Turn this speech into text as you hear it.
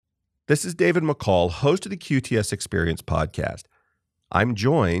This is David McCall, host of the QTS Experience podcast. I'm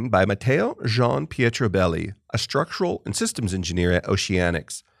joined by Matteo Jean Pietrobelli, a structural and systems engineer at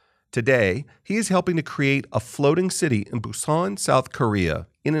Oceanix. Today, he is helping to create a floating city in Busan, South Korea,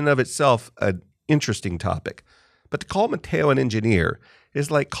 in and of itself an interesting topic. But to call Matteo an engineer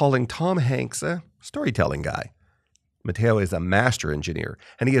is like calling Tom Hanks a storytelling guy. Matteo is a master engineer,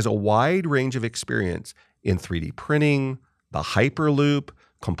 and he has a wide range of experience in 3D printing, the Hyperloop,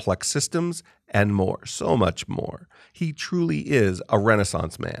 complex systems, and more, so much more. He truly is a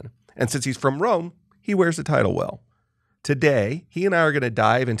Renaissance man. And since he's from Rome, he wears the title well. Today, he and I are going to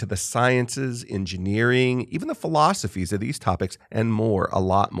dive into the sciences, engineering, even the philosophies of these topics, and more, a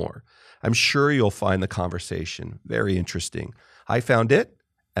lot more. I'm sure you'll find the conversation very interesting. I found it,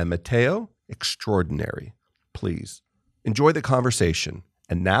 and Matteo, extraordinary. Please enjoy the conversation.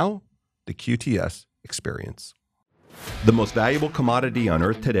 And now, the QTS Experience. The most valuable commodity on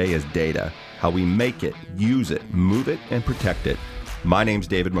Earth today is data, how we make it, use it, move it, and protect it. My name's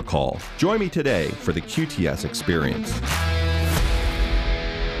David McCall. Join me today for the QTS Experience.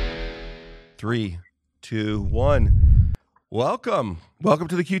 3, 2, 1. Welcome. Welcome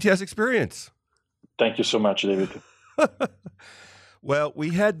to the QTS Experience. Thank you so much, David. Well,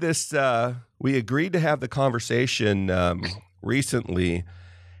 we had this, we agreed to have the conversation recently,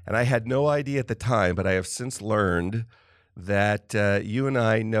 and I had no idea at the time, but I have since learned that you and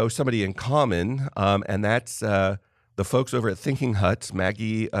I know somebody in common, and that's the folks over at Thinking Huts,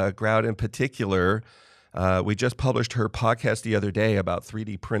 Maggie Grout in particular. We just published her podcast the other day about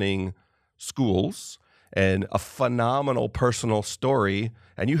 3D printing schools and a phenomenal personal story,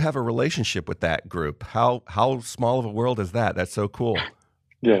 and you have a relationship with that group. How small of a world is that? That's so cool.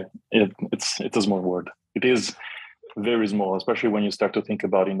 Yeah, it's a small world. It is very small, especially when you start to think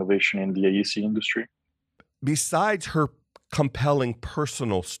about innovation in the AEC industry. Besides her compelling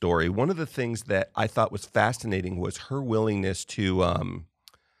personal story, one of the things that I thought was fascinating was her willingness to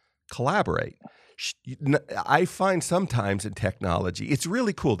collaborate. I find sometimes in technology, it's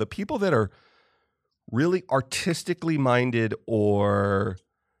really cool. The people that are really artistically minded or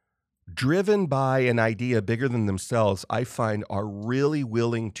driven by an idea bigger than themselves, I find are really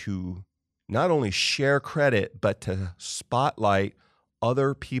willing to not only share credit, but to spotlight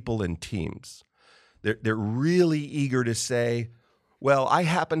other people and teams. They're really eager to say, well, I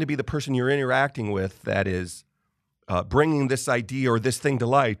happen to be the person you're interacting with that is bringing this idea or this thing to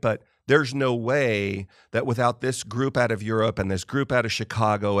light, but there's no way that without this group out of Europe and this group out of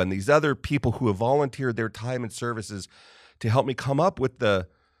Chicago and these other people who have volunteered their time and services to help me come up with the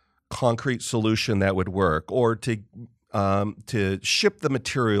concrete solution that would work, or to ship the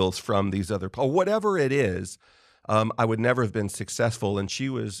materials from these other, or whatever it is, I would never have been successful. And she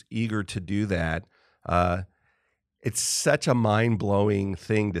was eager to do that. It's such a mind-blowing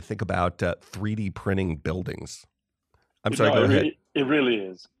thing to think about 3D printing buildings. I'm sorry, go ahead. It really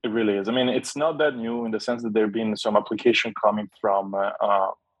is. It really is. I mean, it's not that new in the sense that there have been some application coming from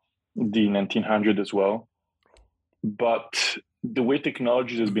the 1900s as well. But the way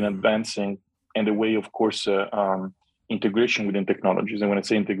technology has been advancing and the way, of course, integration within technologies. And when I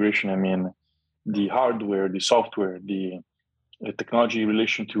say integration, I mean the hardware, the software, the technology in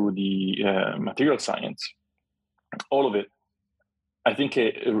relation to the material science, all of it. I think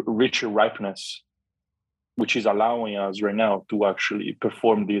a richer ripeness, which is allowing us right now to actually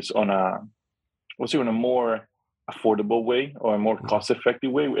perform this on a more affordable way or a more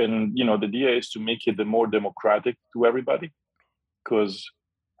cost-effective way. And the idea is to make it more democratic to everybody, because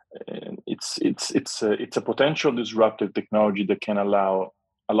it's a potential disruptive technology that can allow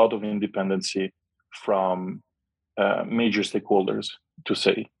a lot of independency from major stakeholders, to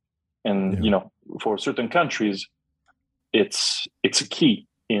say. And for certain countries, it's a key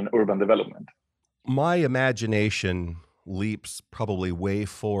in urban development. My imagination leaps probably way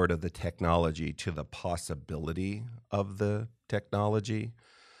forward of the technology to the possibility of the technology.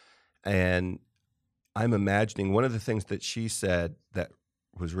 And I'm imagining one of the things that she said that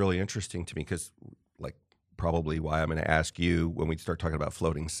was really interesting to me, because probably why I'm going to ask you when we start talking about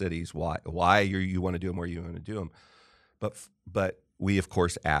floating cities, why you want to do them, where you want to do them. But we, of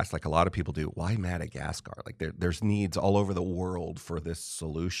course, asked, like a lot of people do, why Madagascar? Like there's needs all over the world for this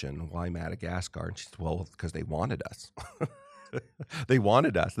solution. Why Madagascar? And she said, well, because they wanted us. They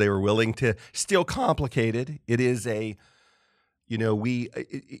wanted us. They were willing to, still complicated. It is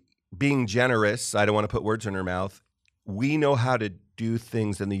being generous, I don't want to put words in her mouth. We know how to do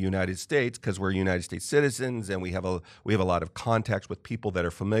things in the United States because we're United States citizens, and we have a lot of contacts with people that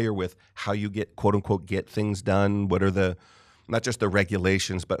are familiar with how you get, quote unquote, get things done. What are the not just the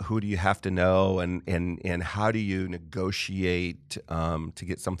regulations, but who do you have to know, and how do you negotiate to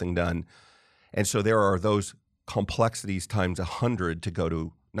get something done. And so there are those complexities times 100 to go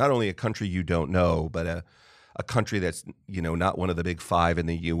to not only a country you don't know, but a country that's, not one of the big five in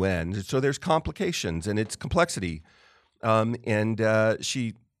the UN. So there's complications and it's complexity.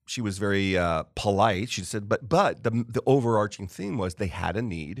 She was very polite. She said, but the overarching theme was they had a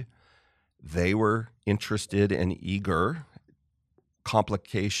need. They were interested and eager,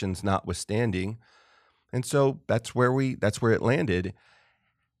 complications notwithstanding. And so that's where it landed.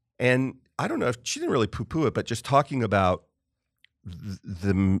 And I don't know if she didn't really poo-poo it, but just talking about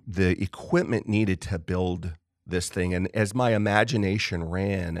the equipment needed to build this thing. And as my imagination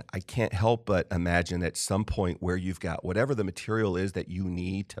ran, I can't help but imagine at some point where you've got whatever the material is that you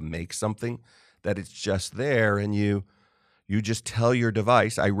need to make something, that it's just there, and you just tell your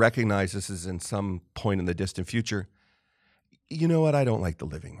device, I recognize this is in some point in the distant future, you know what, I don't like the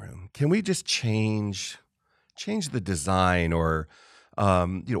living room. Can we just change the design, or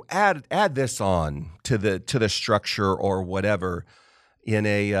add this on to the structure or whatever? In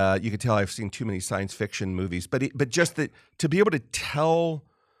a you can tell I've seen too many science fiction movies, but just to be able to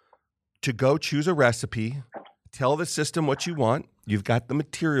go choose a recipe, tell the system what you want. You've got the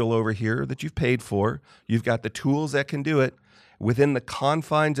material over here that you've paid for. You've got the tools that can do it within the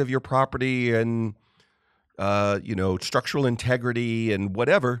confines of your property and structural integrity and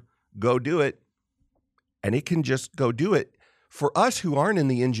whatever. Go do it, and it can just go do it. For us who aren't in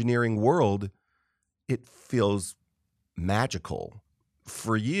the engineering world, it feels magical.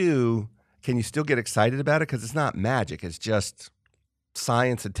 For you, can you still get excited about it? Because it's not magic. It's just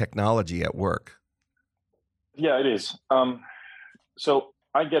science and technology at work. Yeah, it is. So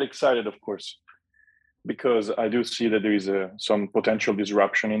I get excited, of course, because I do see that there is some potential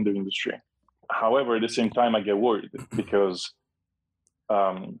disruption in the industry. However, at the same time, I get worried because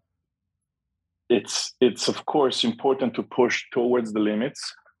it's of course important to push towards the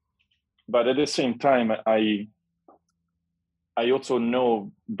limits, but at the same time, I also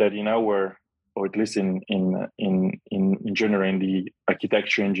know that in our, or at least in general, in the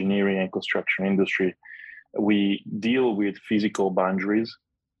architecture, engineering, and construction industry, we deal with physical boundaries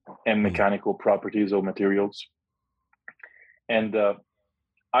and mechanical properties of materials. And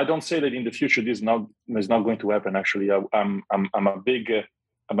I don't say that in the future this is not going to happen. Actually, I'm a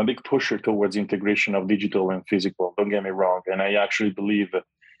big pusher towards integration of digital and physical. Don't get me wrong, and I actually believe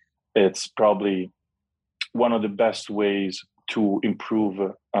it's probably one of the best ways to improve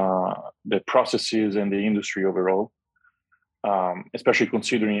the processes and the industry overall, especially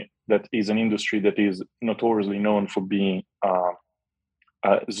considering that is an industry that is notoriously known for being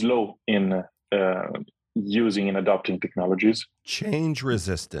slow in using and adopting technologies. Change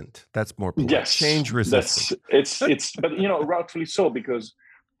resistant. That's more polite. Yes, change resistant. It's but rightfully so, because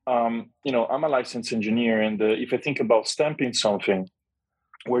I'm a licensed engineer, and if I think about stamping something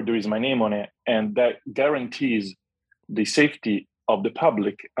where there is my name on it, and that guarantees the safety of the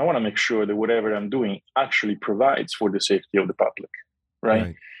public, I want to make sure that whatever I'm doing actually provides for the safety of the public,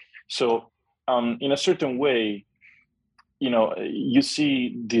 right? So in a certain way, you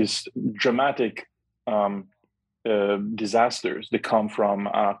see these dramatic disasters that come from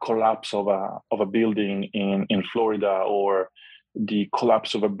a collapse of a building in Florida, or the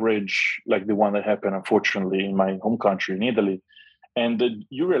collapse of a bridge like the one that happened, unfortunately, in my home country, in Italy. And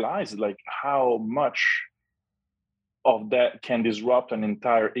you realize how much of that can disrupt an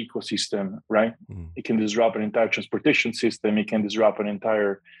entire ecosystem, right? It can disrupt an entire transportation system. It can disrupt an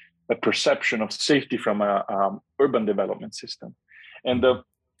entire perception of safety from a urban development system. And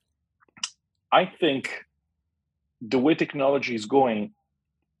I think the way technology is going,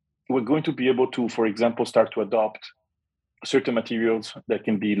 we're going to be able to, for example, start to adopt certain materials that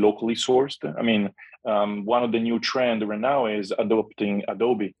can be locally sourced. I mean, one of the new trends right now is adopting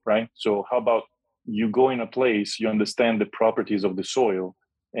Adobe, right? So how about you go in a place, you understand the properties of the soil,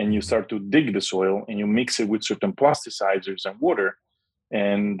 and you start to dig the soil, and you mix it with certain plasticizers and water,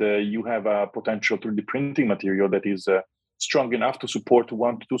 and you have a potential 3D printing material that is strong enough to support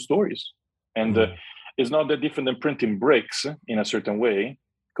 1 to 2 stories. And it's not that different than printing bricks in a certain way,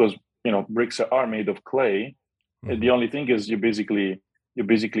 because bricks are made of clay. The only thing is you're basically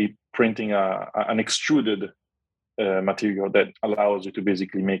printing an extruded material that allows you to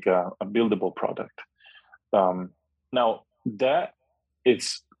basically make a buildable product. Now that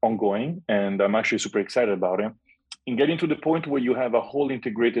it's ongoing, and I'm actually super excited about it. In getting to the point where you have a whole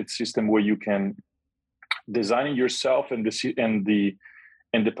integrated system where you can design it yourself, and the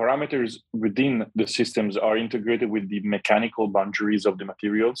parameters within the systems are integrated with the mechanical boundaries of the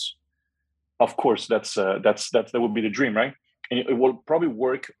materials. Of course, that would be the dream, right? it will probably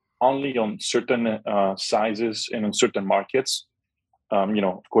work only on certain sizes and on certain markets.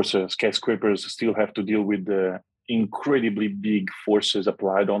 Of course, skyscrapers still have to deal with the incredibly big forces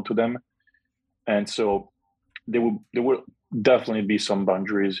applied onto them, and so there will definitely be some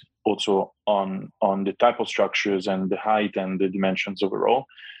boundaries also on the type of structures and the height and the dimensions overall.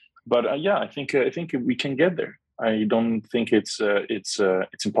 But I think we can get there. I don't think it's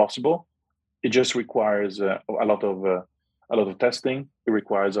impossible. It just requires a lot of testing. It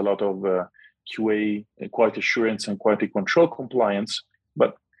requires a lot of QA, quality assurance, and quality control compliance.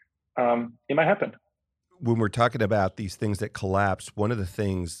 But it might happen. When we're talking about these things that collapse, one of the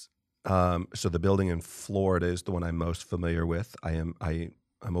things, so the building in Florida is the one I'm most familiar with. I'm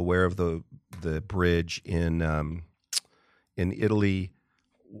aware of the bridge in Italy.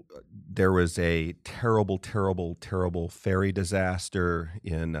 There was a terrible ferry disaster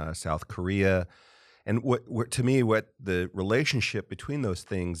in South Korea, and what to me, what the relationship between those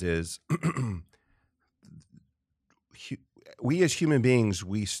things is, we as human beings,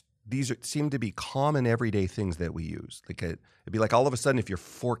 seem to be common everyday things that we use. Like it'd be like all of a sudden, if your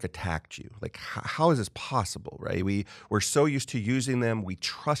fork attacked you, like how is this possible, right? We're so used to using them, we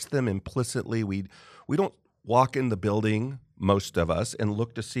trust them implicitly. We don't walk in the building, most of us, and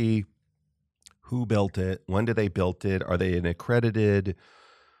look to see who built it, when did they built it, are they an accredited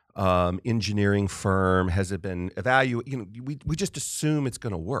engineering firm, has it been evaluated? We just assume it's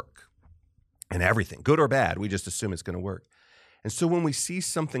going to work, and everything, good or bad, we just assume it's going to work. And so when we see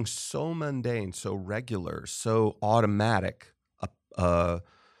something so mundane, so regular, so automatic,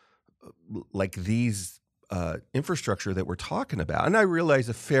 like these infrastructure that we're talking about, and I realize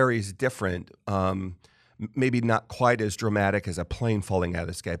a ferry is different, maybe not quite as dramatic as a plane falling out of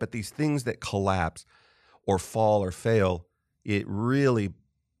the sky, but these things that collapse or fall or fail, it really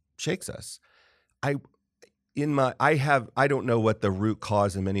shakes us. I don't know what the root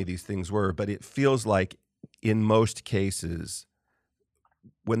cause of many of these things were, but it feels like in most cases,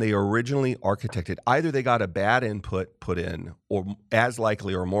 when they originally architected, either they got a bad input put in, or as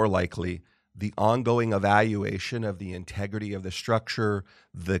likely or more likely, the ongoing evaluation of the integrity of the structure,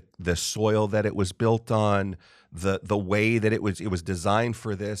 the soil that it was built on, the way that it was designed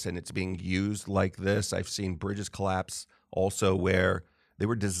for this and it's being used like this. I've seen bridges collapse also where they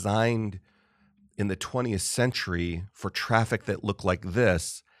were designed in the 20th century for traffic that looked like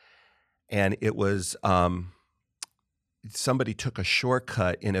this, and it was somebody took a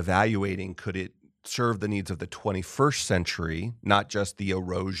shortcut in evaluating could it serve the needs of the 21st century, not just the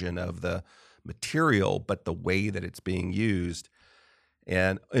erosion of the material, but the way that it's being used.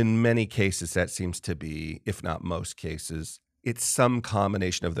 And in many cases, that seems to be, if not most cases, it's some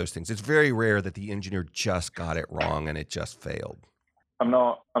combination of those things. It's very rare that the engineer just got it wrong and it just failed. I'm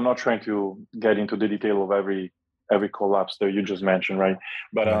not trying to get into the detail of every collapse that you just mentioned, right?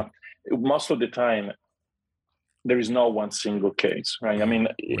 But right. Most of the time, there is no one single case, right? I mean,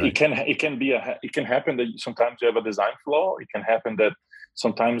 right. it can happen that sometimes you have a design flaw. It can happen that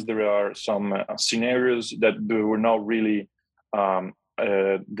sometimes there are some scenarios that were not really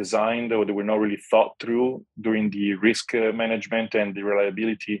designed, or they were not really thought through during the risk management and the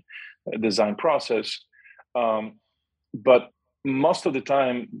reliability design process. But most of the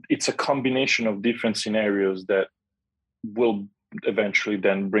time, it's a combination of different scenarios that will eventually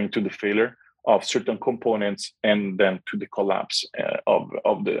then bring to the failure of certain components and then to the collapse of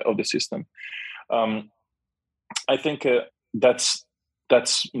the system. I think that's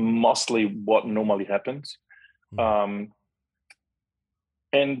mostly what normally happens.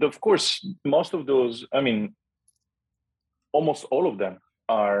 And of course, most of those, I mean, almost all of them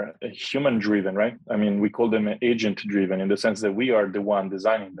are human driven, right? I mean, we call them agent driven in the sense that we are the one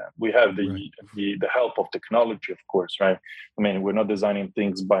designing them. We have the help of technology, of course, right? I mean, we're not designing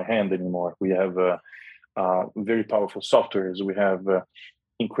things by hand anymore. We have very powerful softwares. We have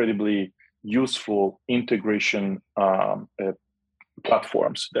incredibly useful integration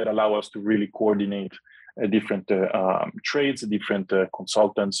platforms that allow us to really coordinate different trades, different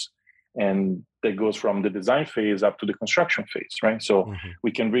consultants, and that goes from the design phase up to the construction phase, right? So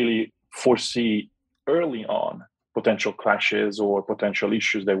we can really foresee early on potential clashes or potential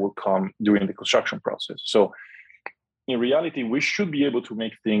issues that will come during the construction process. So in reality, we should be able to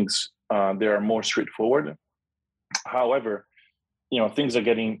make things that are more straightforward. However, things are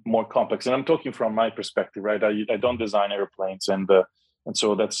getting more complex, and I'm talking from my perspective, right? I don't design airplanes, and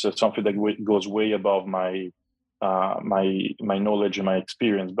so that's something that goes way above my knowledge and my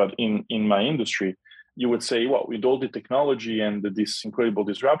experience. But in my industry, you would say, well, with all the technology and this incredible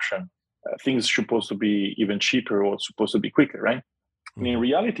disruption, things are supposed to be even cheaper or supposed to be quicker, right? And in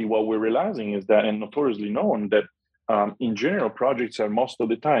reality, what we're realizing is that, and notoriously known, that in general, projects are most of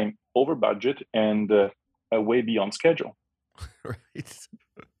the time over budget and way beyond schedule. Right.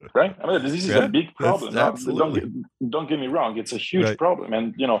 Right. I mean, this is a big problem. No, Absolutely. don't get me wrong. It's a huge problem.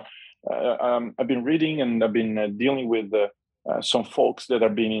 And, I've been reading and I've been dealing with some folks that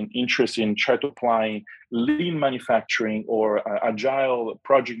have been interested in trying to apply lean manufacturing or agile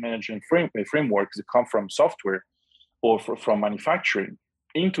project management frameworks that come from software or from manufacturing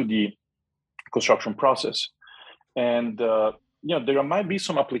into the construction process. And, there might be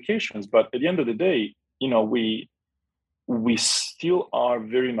some applications, but at the end of the day, we still are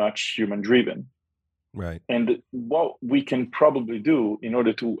very much human driven. Right. And what we can probably do in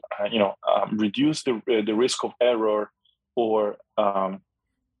order to, reduce the risk of error or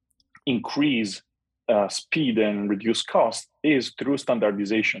increase speed and reduce cost is through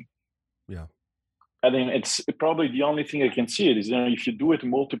standardization. Yeah. I mean, it's probably the only thing I can see it is, if you do it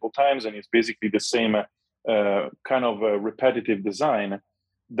multiple times and it's basically the same kind of repetitive design,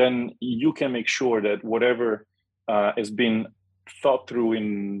 then you can make sure that whatever has been thought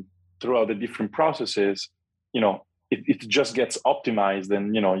through throughout the different processes, it just gets optimized,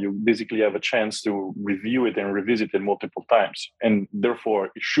 and you basically have a chance to review it and revisit it multiple times, and therefore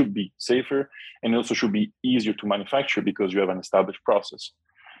it should be safer, and it also should be easier to manufacture because you have an established process.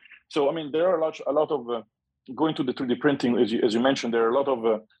 So, I mean, there are a lot of going to the 3D printing, as you mentioned. There are a lot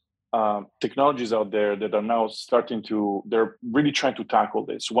of technologies out there that are now they're really trying to tackle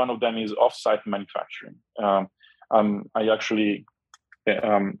this. One of them is off-site manufacturing. I actually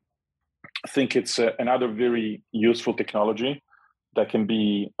think it's another very useful technology that can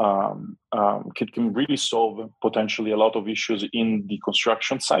be can really solve potentially a lot of issues in the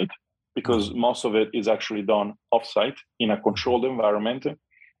construction site, because most of it is actually done off-site in a controlled environment.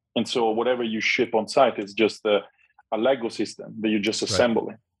 And so whatever you ship on site is just a Lego system that you just assemble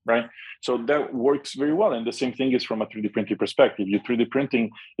it, right? So that works very well. And the same thing is from a 3D printing perspective. Your 3D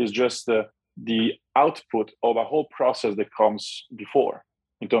printing is just the output of a whole process that comes before,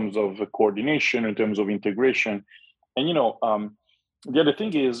 in terms of coordination, in terms of integration. And, the other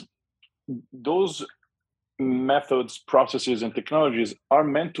thing is those methods, processes, and technologies are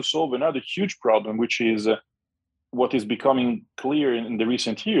meant to solve another huge problem, which is what is becoming clear in the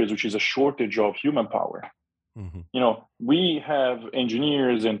recent years, which is a shortage of human power. Mm-hmm. We have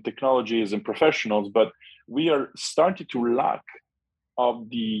engineers and technologies and professionals, but we are starting to lack of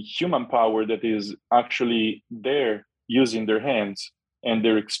the human power that is actually there using their hands and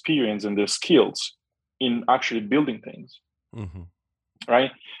their experience and their skills in actually building things. Mm-hmm.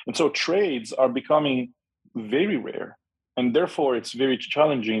 Right? And so trades are becoming very rare, and therefore it's very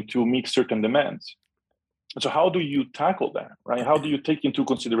challenging to meet certain demands. So how do you tackle that, right? How do you take into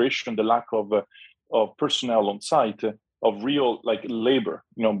consideration the lack of personnel on site, of real labor,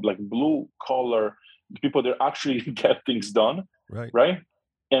 like blue collar people that actually get things done, right?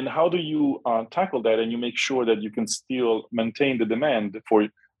 And how do you tackle that, and you make sure that you can still maintain the demand for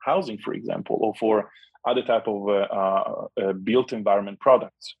housing, for example, or for other type of built environment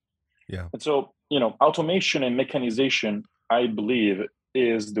products? Yeah. And so, automation and mechanization, I believe,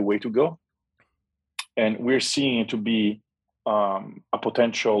 is the way to go. And we're seeing it to be a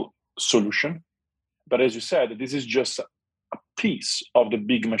potential solution. But as you said, this is just a piece of the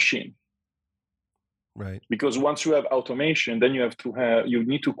big machine. Right. Because once you have automation, then you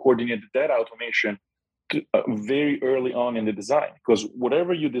need to coordinate that automation very early on in the design, because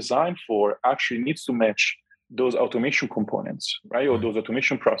whatever you design for actually needs to match those automation components, right? Or those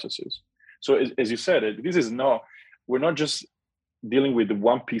automation processes. So as you said, we're not just dealing with the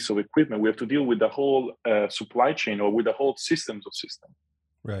one piece of equipment. We have to deal with the whole supply chain, or with the whole systems of systems.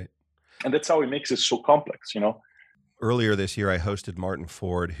 Right. And that's how it makes it so complex, Earlier this year, I hosted Martin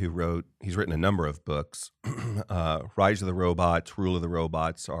Ford, he's written a number of books. Rise of the Robots, Rule of the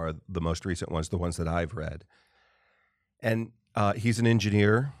Robots are the most recent ones, the ones that I've read. And he's an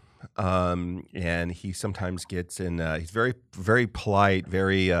engineer, and he sometimes gets in, he's very, very polite,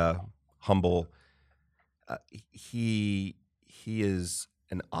 very humble. He is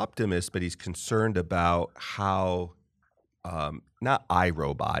an optimist, but he's concerned about how not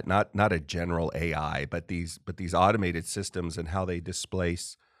iRobot, not a general AI, but these automated systems and how they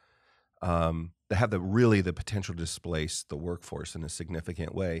displace, they have the potential to displace the workforce in a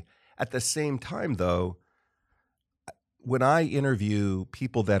significant way. At the same time, though, when I interview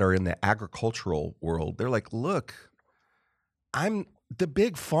people that are in the agricultural world, they're like, look, the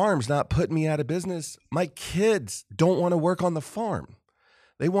big farm's not putting me out of business. My kids don't want to work on the farm.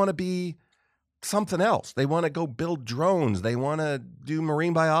 They want to be something else. They want to go build drones. They want to do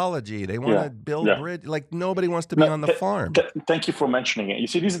marine biology. They want to build bridge. Like, nobody wants to be on the farm. Thank you for mentioning it. You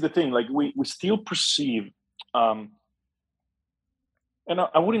see, this is the thing. Like, we still perceive And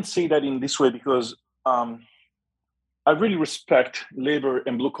I wouldn't say that in this way because I really respect labor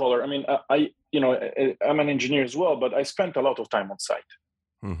and blue collar. I mean, I'm an engineer as well, but I spent a lot of time on site.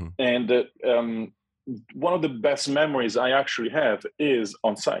 Mm-hmm. And one of the best memories I actually have is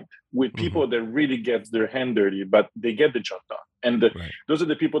on site with people that really get their hand dirty, but they get the job done. And those are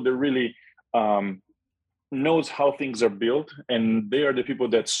the people that really knows how things are built, and they are the people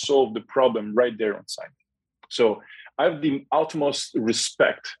that solve the problem right there on site. So I have the utmost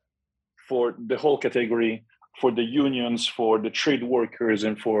respect for the whole category, for the unions, for the trade workers,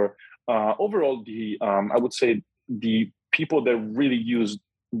 and for overall the I would say the people that really use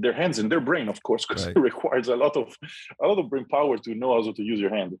their hands and their brain, of course, because it requires a lot of brain power to know how to use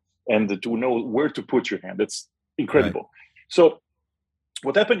your hand and to know where to put your hand. That's incredible. So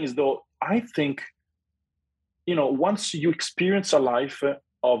what happened is, though, I think, once you experience a life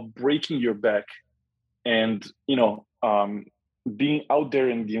of breaking your back and being out there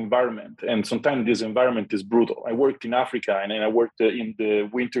in the environment, and sometimes this environment is brutal. I worked in Africa, and then I worked in the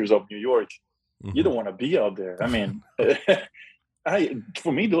winters of New York. You don't want to be out there. I mean,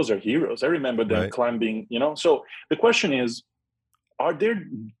 for me, those are heroes. I remember them climbing, So the question is, are there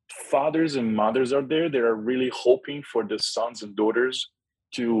fathers and mothers out there that are really hoping for the sons and daughters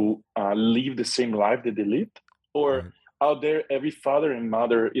to live the same life that they lived? Or out there, every father and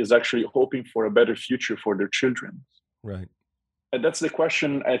mother is actually hoping for a better future for their children? Right. And that's the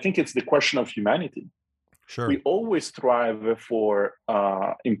question. I think it's the question of humanity. Sure. We always strive for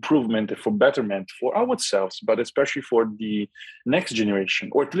improvement, for betterment for ourselves, but especially for the next generation,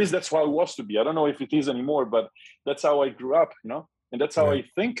 or at least that's how it was to be. I don't know if it is anymore, but that's how I grew up, and that's how I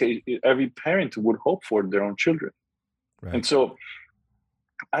think every parent would hope for their own children. Right. And so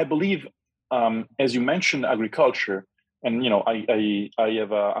I believe, as you mentioned, agriculture, and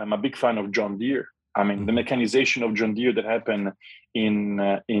I'm a big fan of John Deere. I mean, the mechanization of John Deere that happened in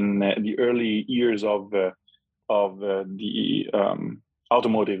the early years of the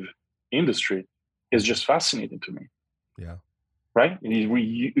automotive industry is just fascinating to me. Yeah. Right? It is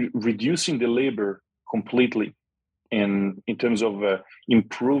reducing the labor completely in terms of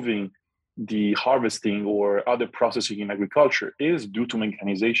improving the harvesting or other processing in agriculture is due to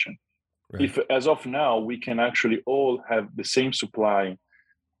mechanization. Right. If, as of now, we can actually all have the same supply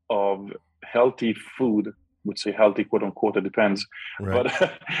of healthy food, would say healthy, quote unquote, it depends, but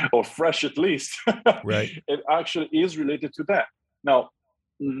or fresh at least. It actually is related to that. Now,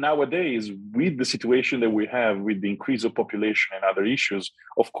 nowadays, with the situation that we have with the increase of population and other issues,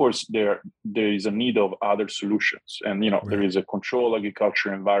 of course, there is a need of other solutions. And there is a control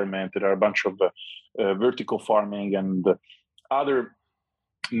agriculture environment. There are a bunch of vertical farming and other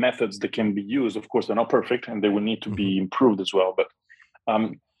methods that can be used. Of course, they're not perfect and they will need to be improved as well. But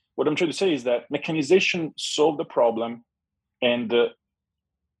what I'm trying to say is that mechanization solved the problem, and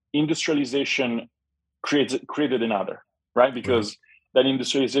industrialization created another, right? Because that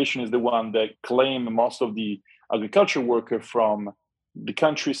industrialization is the one that claimed most of the agriculture worker from the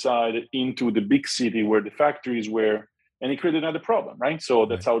countryside into the big city where the factories were, and it created another problem, right? So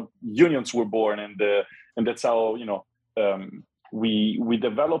that's how unions were born, and that's how we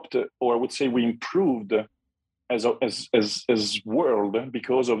developed, or I would say we improved as world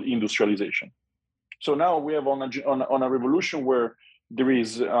because of industrialization. So now we have on a revolution where there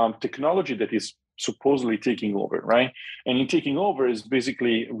is technology that is supposedly taking over, right? And in taking over is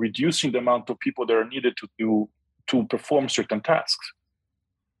basically reducing the amount of people that are needed to perform certain tasks.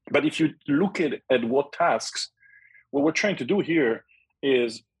 But if you look at what tasks, what we're trying to do here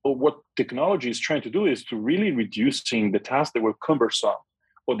is, or what technology is trying to do, is to really reducing the tasks that were cumbersome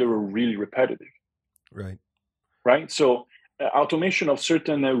or they were really repetitive. Right. So automation of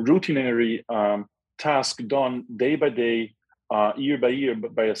certain routinary tasks done day by day, year by year,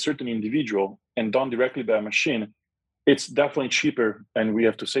 by a certain individual and done directly by a machine, it's definitely cheaper. And we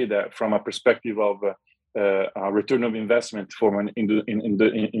have to say that from a perspective of return of investment for an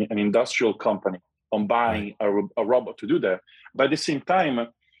industrial company on buying a robot to do that. But at the same time,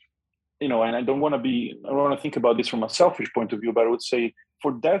 and I don't want to think about this from a selfish point of view, but I would say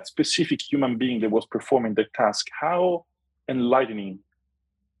for that specific human being that was performing the task, how enlightening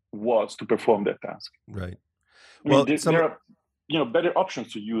was to perform that task. Right. Well, there are better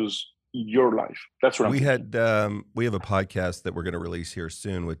options to use your life. That's what I'm thinking. We have a podcast that we're going to release here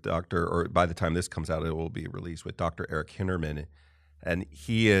soon with or by the time this comes out, it will be released with Dr. Eric Hinnerman, and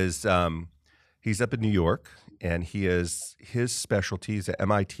he is he's up in New York. And his specialty is an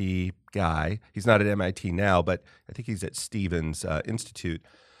MIT guy. He's not at MIT now, but I think he's at Stevens Institute.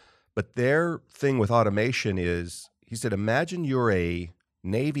 But their thing with automation is, he said, imagine you're a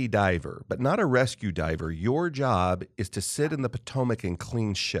Navy diver, but not a rescue diver. Your job is to sit in the Potomac and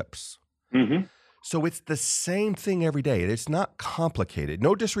clean ships. Mm-hmm. So it's the same thing every day. It's not complicated.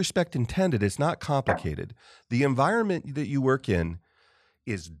 No disrespect intended. It's not complicated. The environment that you work in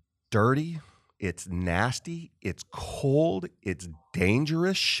is dirty. It's nasty. It's cold. It's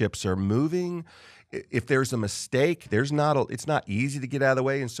dangerous. Ships are moving. If there's a mistake, it's not easy to get out of the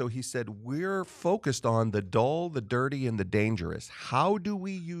way. And so he said, we're focused on the dull, the dirty, and the dangerous. How do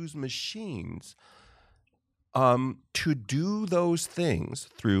we use machines to do those things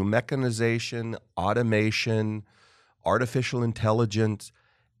through mechanization, automation, artificial intelligence,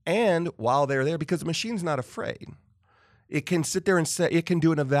 and while they're there, because the machine's not afraid. It can sit there and it can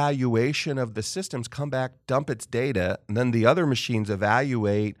do an evaluation of the systems, come back, dump its data, and then the other machines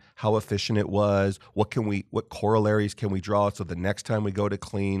evaluate how efficient it was, what corollaries can we draw, so the next time we go to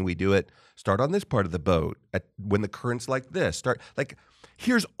clean, we do it, start on this part of the boat, when the current's like this,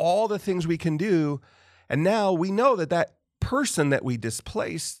 here's all the things we can do. And now we know that person that we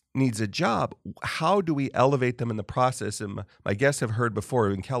displace needs a job. How do we elevate them in the process? And my guests have heard before,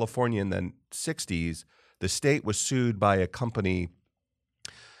 in California in the 60s, the state was sued by a company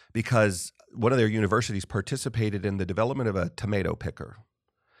because one of their universities participated in the development of a tomato picker.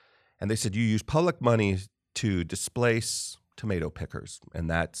 And they said, you use public money to displace tomato pickers, and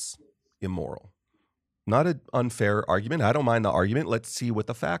that's immoral. Not an unfair argument. I don't mind the argument. Let's see what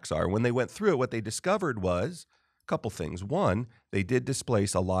the facts are. When they went through it, what they discovered was a couple things. One, they did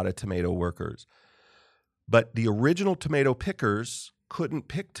displace a lot of tomato workers. But the original tomato pickers couldn't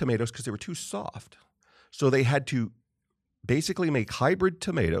pick tomatoes because they were too soft. So they had to basically make hybrid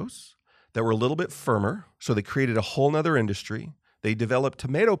tomatoes that were a little bit firmer. So they created a whole nother industry. They developed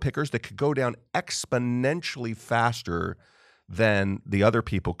tomato pickers that could go down exponentially faster than the other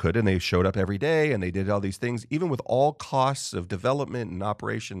people could, and they showed up every day, and they did all these things. Even with all costs of development and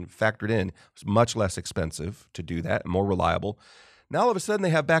operation factored in, it was much less expensive to do that and more reliable. Now all of a sudden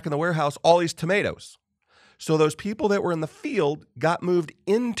they have back in the warehouse all these tomatoes. So those people that were in the field got moved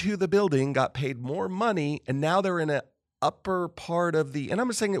into the building, got paid more money, and now they're in an upper part of and I'm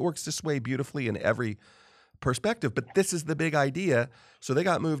not saying it works this way beautifully in every perspective, but this is the big idea. So they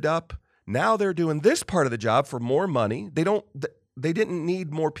got moved up. Now they're doing this part of the job for more money. They didn't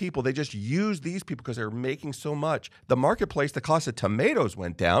need more people. They just used these people because they were making so much. The marketplace, the cost of tomatoes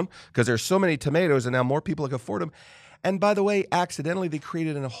went down because there's so many tomatoes and now more people can afford them. And by the way, accidentally, they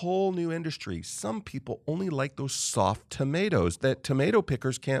created a whole new industry. Some people only like those soft tomatoes that tomato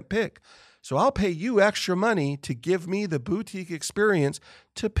pickers can't pick. So I'll pay you extra money to give me the boutique experience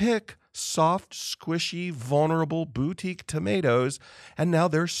to pick soft, squishy, vulnerable boutique tomatoes, and now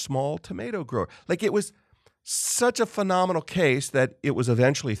they're small tomato grower. It was such a phenomenal case that it was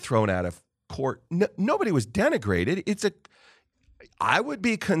eventually thrown out of court. Nobody was denigrated. I would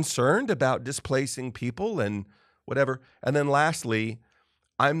be concerned about displacing people and whatever. And then lastly,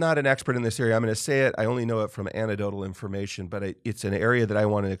 I'm not an expert in this area. I'm going to say it. I only know it from anecdotal information, but it's an area that I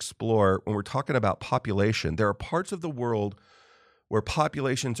want to explore. When we're talking about population, there are parts of the world where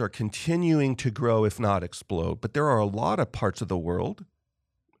populations are continuing to grow, if not explode. But there are a lot of parts of the world,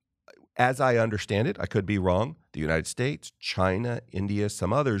 as I understand it, I could be wrong, the United States, China, India,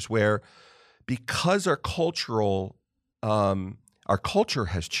 some others, where because our culture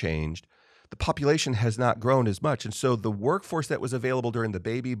has changed, the population has not grown as much. And so the workforce that was available during the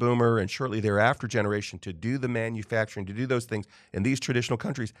baby boomer and shortly thereafter generation to do the manufacturing, to do those things in these traditional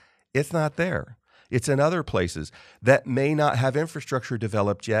countries, it's not there. It's in other places that may not have infrastructure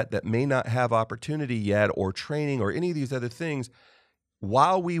developed yet, that may not have opportunity yet or training or any of these other things.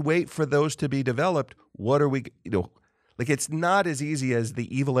 While we wait for those to be developed, what are we, it's not as easy as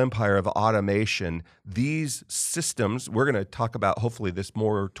the evil empire of automation. These systems, we're going to talk about hopefully this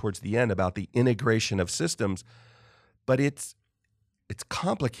more towards the end about the integration of systems, but it's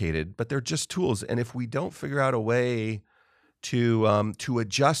complicated, but they're just tools. And if we don't figure out a way to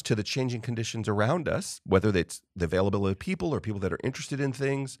adjust to the changing conditions around us, whether it's the availability of people or people that are interested in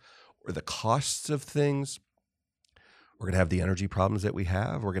things or the costs of things, we're going to have the energy problems that we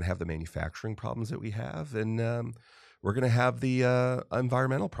have. We're going to have the manufacturing problems that we have. And we're going to have the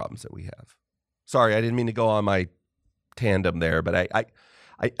environmental problems that we have. Sorry, I didn't mean to go on my tandem there, but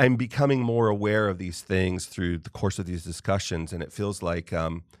I'm becoming more aware of these things through the course of these discussions, and it feels like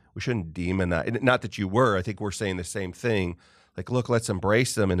we shouldn't demonize. Not that you were. I think we're saying the same thing. Look, let's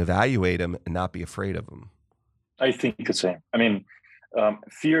embrace them and evaluate them and not be afraid of them. I think the same. I mean,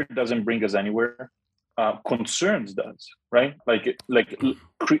 fear doesn't bring us anywhere. Concerns does, right?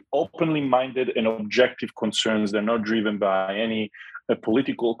 Openly minded and objective concerns. They're not driven by any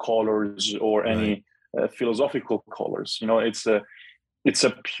political colors or any philosophical colors. it's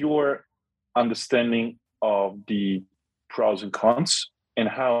a pure understanding of the pros and cons and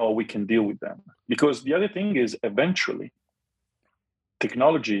how we can deal with them. Because the other thing is, eventually,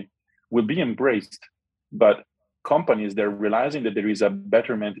 technology will be embraced, but companies, they're realizing that there is a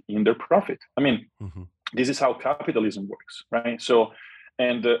betterment in their profit. I mean, this is how capitalism works, right? So,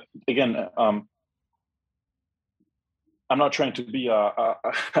 and again, I'm not trying to be a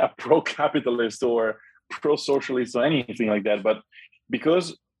pro-capitalist or pro-socialist or anything like that, but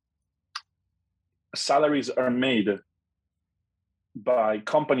because salaries are made by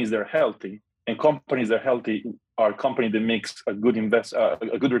companies that are healthy, and companies that are healthy are companies that makes a good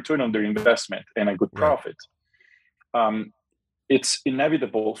a good return on their investment and a good profit. Right. It's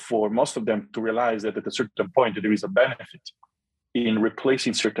inevitable for most of them to realize that at a certain point there is a benefit in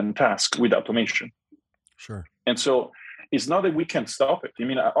replacing certain tasks with automation. Sure. And so it's not that we can stop it. I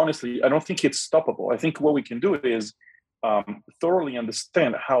mean, honestly, I don't think it's stoppable. I think what we can do is thoroughly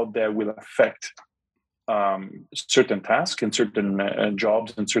understand how that will affect certain tasks and certain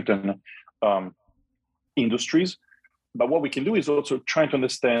jobs and certain industries. But what we can do is also trying to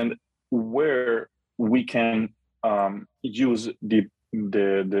understand where we can use the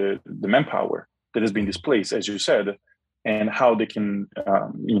manpower that has been displaced, as you said, and how they can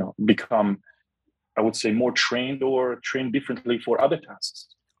become, I would say, more trained or trained differently for other tasks.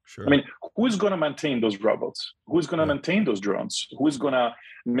 Sure. I mean, who's going to maintain those robots? Who's going to maintain those drones? Who's going to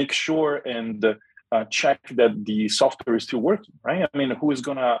make sure and check that the software is still working, right? I mean, who is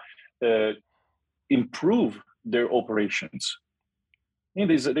going to improve their operations? And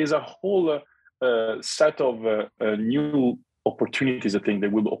there's a whole set of new opportunities, I think,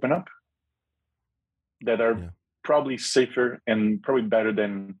 that will open up that are probably safer and probably better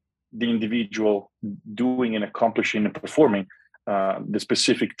than the individual doing and accomplishing and performing the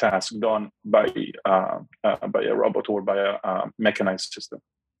specific task done by a robot or by a mechanized system.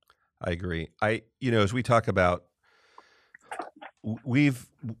 I agree. As we talk about, we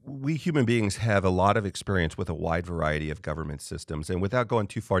human beings have a lot of experience with a wide variety of government systems. And without going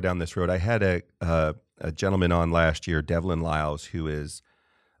too far down this road, I had a gentleman on last year, Devlin Lyles, who is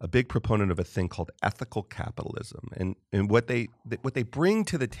a big proponent of a thing called ethical capitalism. And what they bring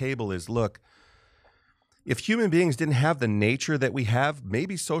to the table is, look, if human beings didn't have the nature that we have,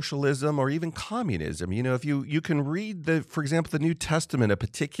 maybe socialism or even communism, if you can read for example, the New Testament a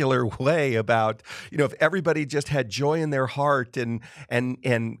particular way about, if everybody just had joy in their heart and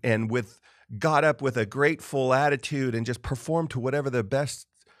got up with a grateful attitude and just performed to whatever the best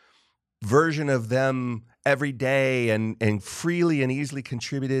version of them every day and freely and easily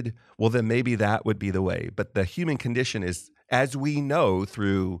contributed, well, then maybe that would be the way. But the human condition is, as we know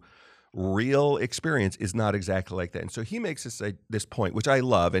through real experience, is not exactly like that. And so he makes this point, which I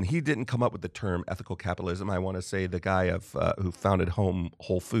love, and he didn't come up with the term ethical capitalism. I want to say the guy who founded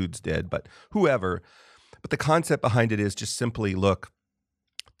Whole Foods did, but whoever. But the concept behind it is just simply, look,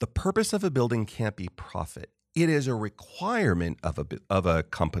 the purpose of a building can't be profit. It is a requirement of a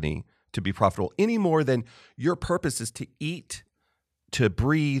company to be profitable, any more than your purpose is to eat, to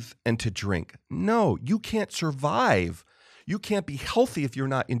breathe, and to drink. No, you can't survive. You can't be healthy if you're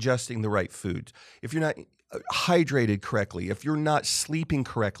not ingesting the right foods, if you're not hydrated correctly, if you're not sleeping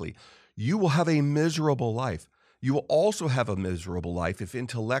correctly. You will have a miserable life. You will also have a miserable life if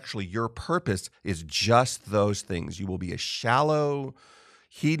intellectually your purpose is just those things. You will be a shallow,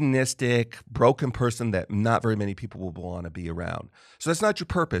 hedonistic, broken person that not very many people will want to be around. So that's not your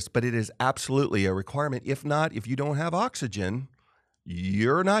purpose, but it is absolutely a requirement. If not, if you don't have oxygen,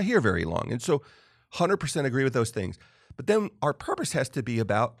 you're not here very long. And so 100% agree with those things. But then our purpose has to be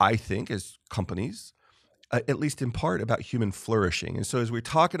about, I think, as companies, at least in part, about human flourishing. And so as we're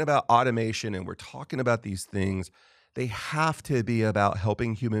talking about automation and we're talking about these things, they have to be about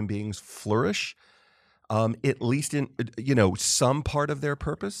helping human beings flourish, at least in some part of their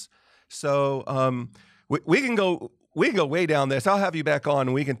purpose. So we can go way down this. I'll have you back on,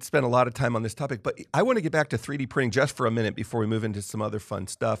 and we can spend a lot of time on this topic. But I want to get back to 3D printing just for a minute before we move into some other fun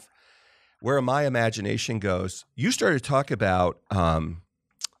stuff. Where my imagination goes, you started to talk about,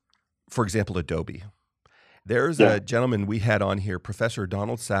 for example, Adobe. There's a gentleman we had on here, Professor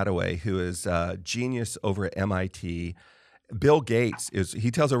Donald Sadoway, who is a genius over at MIT. Bill Gates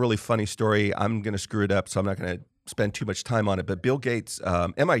he tells a really funny story. I'm going to screw it up, so I'm not going to spend too much time on it. But Bill Gates,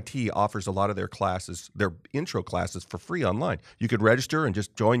 MIT offers a lot of their classes, their intro classes, for free online. You could register and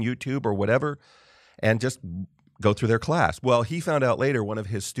just join YouTube or whatever and just go through their class. Well, he found out later one of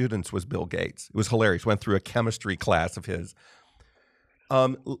his students was Bill Gates. It was hilarious. Went through a chemistry class of his.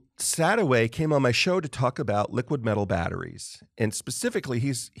 Sadoway came on my show to talk about liquid metal batteries. And specifically,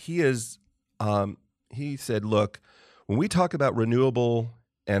 he said, look, When we talk about renewable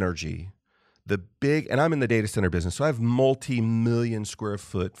energy, the big, and I'm in the data center business, so I have multi-million square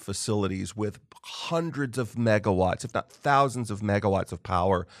foot facilities with hundreds of megawatts, if not thousands of megawatts of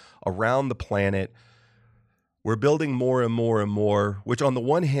power around the planet. We're building more and more and more, which on the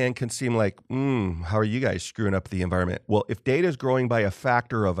one hand can seem like, how are you guys screwing up the environment? Well, if data is growing by a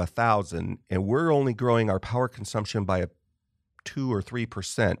factor of 1,000 and we're only growing our power consumption by 2 or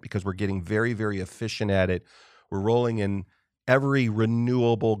 3% because we're getting very, very efficient at it, we're rolling in every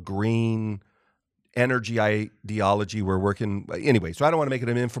renewable green energy ideology we're working anyway. So I don't want to make it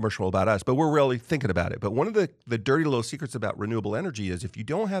an infomercial about us, but we're really thinking about it. But one of the dirty little secrets about renewable energy is if you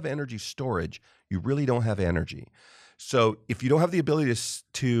don't have energy storage, you really don't have energy. So if you don't have the ability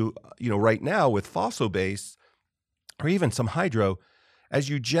to right now with fossil based or even some hydro, as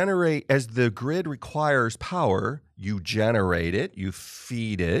the grid requires power, you generate it, you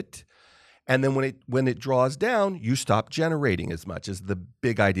feed it. And then when it draws down, you stop generating as much as the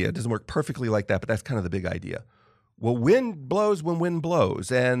big idea. It doesn't work perfectly like that, but that's kind of the big idea. Well, wind blows when wind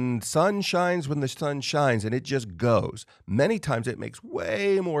blows, and sun shines when the sun shines, and it just goes. Many times it makes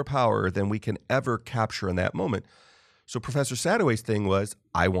way more power than we can ever capture in that moment. So Professor Sadoway's thing was,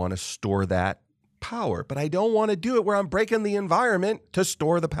 I want to store that power, but I don't want to do it where I'm breaking the environment to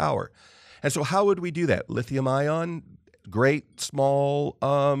store the power. And so how would we do that? Lithium ion, great small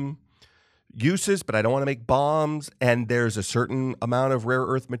uses, but I don't want to make bombs, and there's a certain amount of rare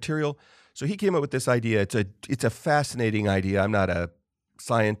earth material. So he came up with this idea. It's a fascinating idea. I'm not a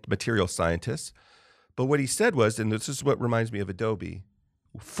material scientist, but what he said was, and this is what reminds me of Adobe,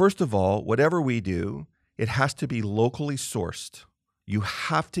 first of all, whatever we do, it has to be locally sourced. You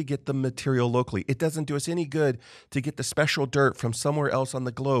have to get the material locally. It doesn't do us any good to get the special dirt from somewhere else on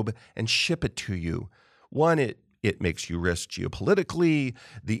the globe and ship it to you. One, it makes you risk geopolitically,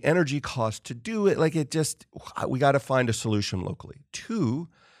 the energy cost to do it. We got to find a solution locally. Two,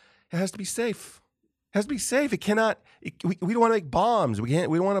 it has to be safe. It has to be safe. We don't want to make bombs. We don't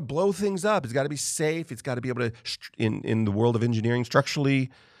want to blow things up. It's got to be safe. It's got to be able to, in the world of engineering, have structural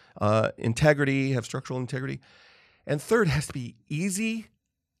integrity. And third, it has to be easy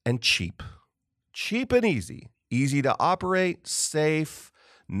and cheap. Cheap and easy. Easy to operate, safe,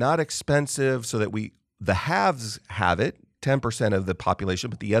 not expensive, so that the haves have it, 10% of the population,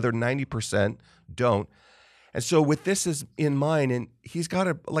 but the other 90% don't. And so with this is in mind, and he's got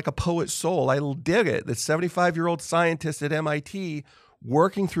a poet's soul. I dig it. The 75-year-old scientist at MIT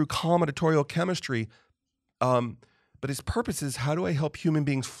working through combinatorial chemistry. But his purpose is, how do I help human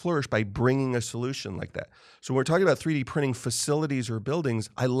beings flourish by bringing a solution like that? So when we're talking about 3D printing facilities or buildings,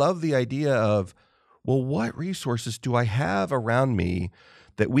 I love the idea of, well, what resources do I have around me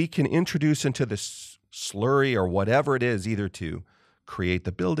that we can introduce into this slurry or whatever it is, either to create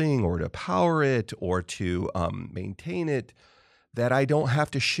the building or to power it or to maintain it, that I don't have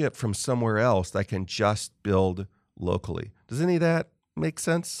to ship from somewhere else, that I can just build locally. Does any of that make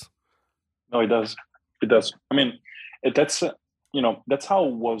sense? No, it does. It does. I mean, that's how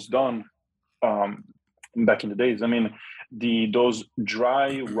it was done back in the days. I mean, those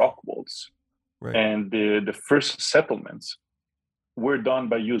dry rock walls, right, and the first settlements were done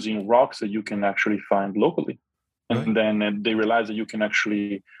by using rocks that you can actually find locally. And right, then they realized that you can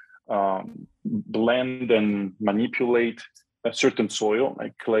actually blend and manipulate a certain soil,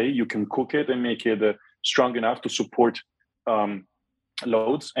 like clay. You can cook it and make it strong enough to support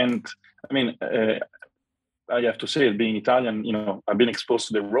loads. And I mean, I have to say, being Italian, I've been exposed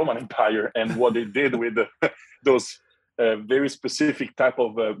to the Roman Empire and what they did with those very specific type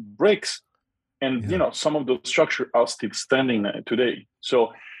of bricks. And, some of those structures are still standing today.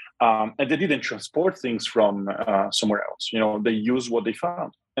 So, and they didn't transport things from somewhere else. They use what they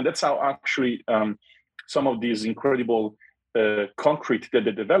found. And that's how actually some of these incredible concrete that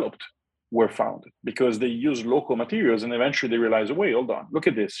they developed were found, because they use local materials, and eventually they realize, oh, wait, hold on, look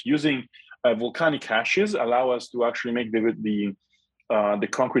at this. Using volcanic ashes allow us to actually make the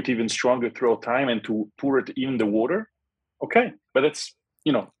concrete even stronger throughout time and to pour it in the water. Okay, but that's,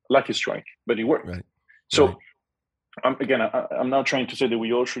 lucky strike, but it worked. Right. So again, I'm not trying to say that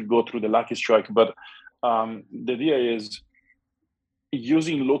we all should go through the lucky strike, but the idea is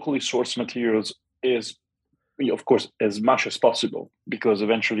using locally sourced materials is, of course, as much as possible, because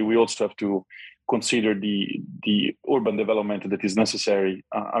eventually we also have to consider the urban development that is necessary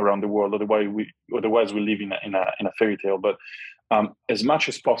around the world. Otherwise we live in a fairy tale. But as much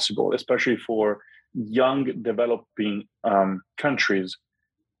as possible, especially for young developing countries,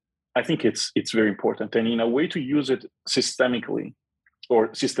 I think it's very important, and in a way to use it systematically,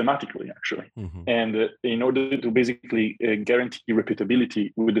 actually. Mm-hmm. And in order to basically guarantee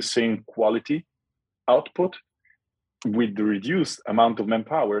repeatability with the same quality output, with the reduced amount of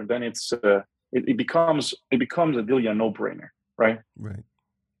manpower, then it becomes a really a no-brainer, right? Right.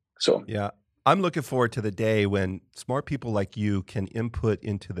 So yeah, I'm looking forward to the day when smart people like you can input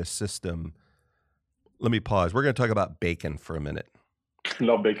into the system. Let me pause. We're going to talk about bacon for a minute.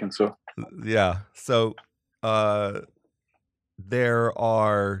 love bacon. So Yeah. So there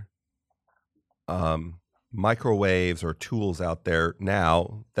are microwaves or tools out there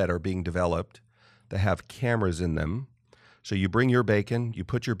now that are being developed that have cameras in them. So you bring your bacon, you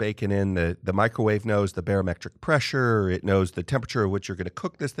put your bacon in, the microwave knows the barometric pressure, it knows the temperature at which you're going to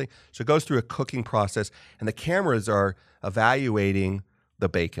cook this thing. So it goes through a cooking process, and the cameras are evaluating the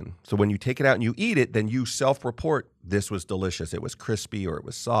bacon. So when you take it out and you eat it, then you self-report, this was delicious, it was crispy, or it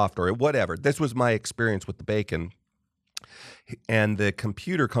was soft, or whatever. This was my experience with the bacon. And the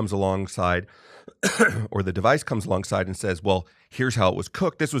computer comes alongside, or the device comes alongside and says, well, here's how it was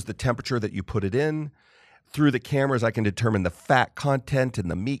cooked. This was the temperature that you put it in. Through the cameras, I can determine the fat content and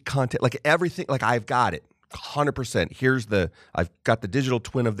the meat content, like everything. Like I've got it 100%. I've got the digital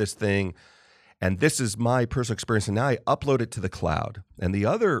twin of this thing, and this is my personal experience. And now I upload it to the cloud. And the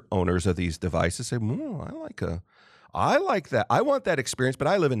other owners of these devices say, I like that. I want that experience, but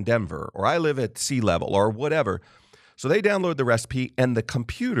I live in Denver, or I live at sea level, or whatever. So they download the recipe, and the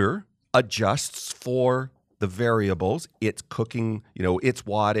computer adjusts for the variables, its cooking, its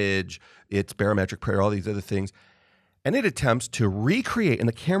wattage, its barometric pressure, all these other things. And it attempts to recreate, and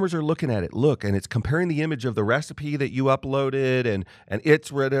the cameras are looking at it. Look, and it's comparing the image of the recipe that you uploaded and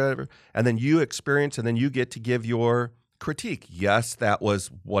it's whatever. And then you experience, and then you get to give your critique. Yes, that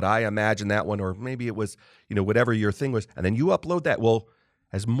was what I imagined that one, or maybe it was, whatever your thing was. And then you upload that. Well,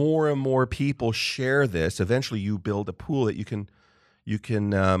 as more and more people share this, eventually you build a pool that you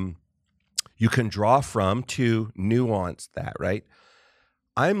can draw from to nuance that, right?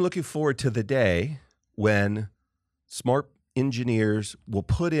 I'm looking forward to the day when smart engineers will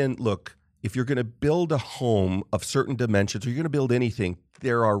put in, look, if you're going to build a home of certain dimensions, or you're going to build anything,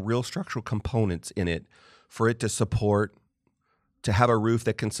 there are real structural components in it for it to have a roof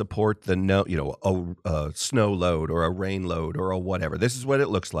that can support a snow load or a rain load or a whatever. This is what it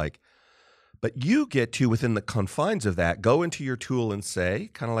looks like. But you get to, within the confines of that, go into your tool and say,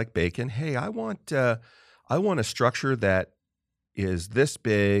 kind of like bacon, hey, I want a structure that is this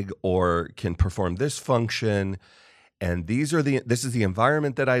big or can perform this function, and this is the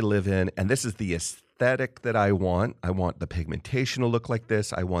environment that I live in, and this is the aesthetic that I want. I want the pigmentation to look like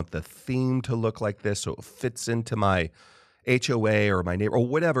this. I want the theme to look like this, so it fits into my HOA or my neighbor or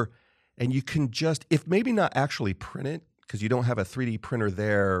whatever. And you can just, if maybe not actually print it, because you don't have a 3D printer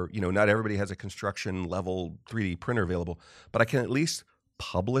there, not everybody has a construction level 3D printer available, but I can at least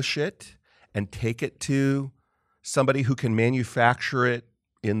publish it and take it to somebody who can manufacture it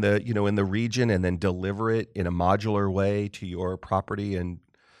in the region, and then deliver it in a modular way to your property and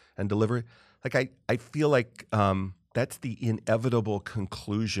deliver it. Like I feel like that's the inevitable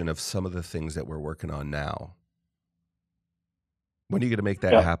conclusion of some of the things that we're working on now. When are you going to make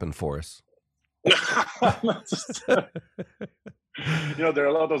that happen for us? There are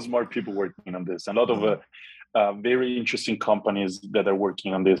a lot of smart people working on this, and a lot of very interesting companies that are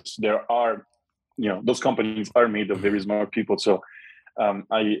working on this. There are, those companies are made of very smart people. So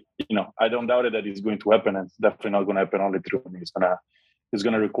I don't doubt it that it's going to happen, and it's definitely not going to happen only through me. It's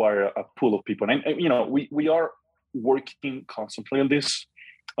gonna require a pool of people, and we are working constantly on this.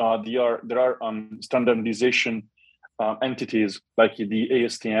 There are standardization entities like the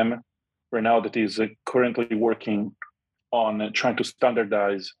ASTM right now that is currently working on trying to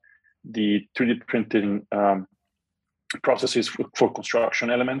standardize the 3D printing processes for construction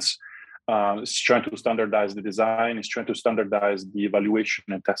elements. It's trying to standardize the design. It's trying to standardize the evaluation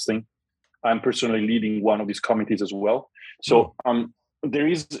and testing. I'm personally leading one of these committees as well. So there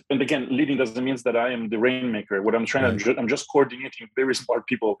is, and again, leading doesn't mean that I am the rainmaker. What I'm trying to, I'm just coordinating very smart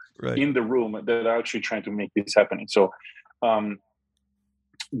people in the room that are actually trying to make this happening. So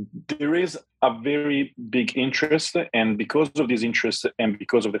there is a very big interest, and because of this interest, and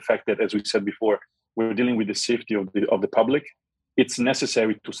because of the fact that, as we said before, we're dealing with the safety of the public, it's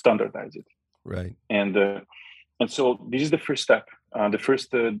necessary to standardize it. Right. And so this is the first step. The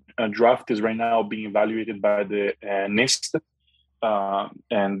first draft is right now being evaluated by the NIST,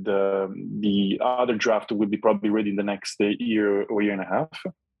 and the other draft will be probably ready in the next year or year and a half.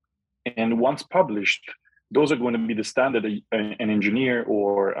 And once published, those are going to be the standard an engineer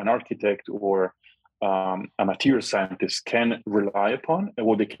or an architect or a material scientist can rely upon, and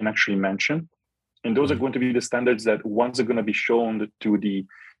what they can actually mention. And those are going to be the standards that once are going to be shown to the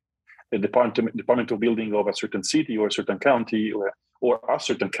department of building of a certain city or a certain county or a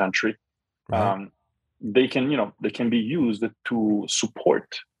certain country, they can be used to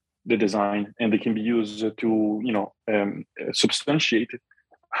support the design, and they can be used to substantiate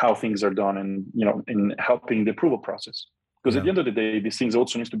how things are done, and in helping the approval process. Because at the end of the day, these things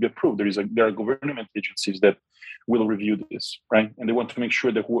also needs to be approved. There are government agencies that will review this, right? And they want to make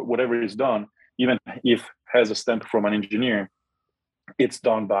sure that whatever is done, even if has a stamp from an engineer, it's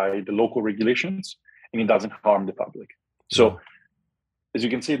done by the local regulations and it doesn't harm the public. So as you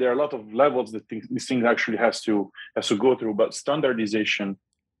can see, there are a lot of levels that this thing actually has to go through, but standardization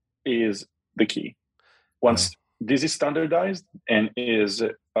is the key. Once this is standardized and is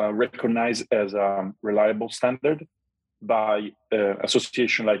recognized as a reliable standard by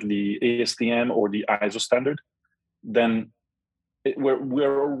association like the ASTM or the ISO standard, then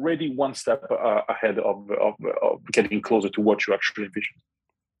we're already one step ahead of getting closer to what you actually envision.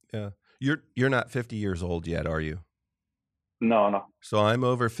 Yeah, you're not 50 years old yet, are you? No. So I'm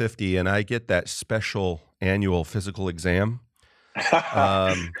over 50, and I get that special annual physical exam.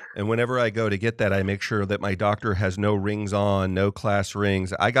 And whenever I go to get that, I make sure that my doctor has no rings on, no class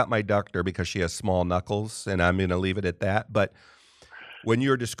rings. I got my doctor because she has small knuckles, and I'm going to leave it at that. But when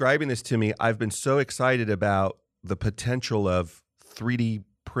you're describing this to me, I've been so excited about the potential of 3D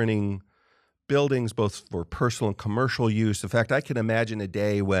printing buildings, both for personal and commercial use. In fact, I can imagine a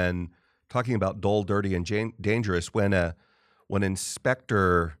day when, talking about dull, dirty, and dangerous, when an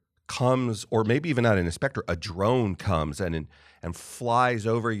inspector comes, or maybe even not an inspector, a drone comes and flies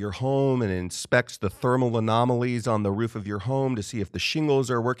over your home and inspects the thermal anomalies on the roof of your home to see if the shingles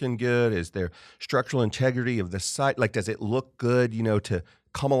are working good. Is there structural integrity of the site? Like, does it look good, to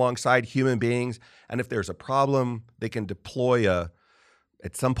come alongside human beings? And if there's a problem, they can deploy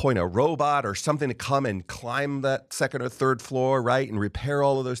at some point a robot or something to come and climb that second or third floor, right, and repair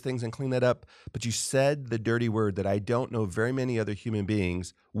all of those things and clean that up. But you said the dirty word that I don't know very many other human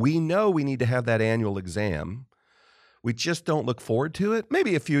beings. We know we need to have that annual exam. We just don't look forward to it.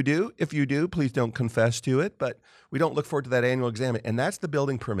 Maybe if you do, please don't confess to it, but we don't look forward to that annual exam. And that's the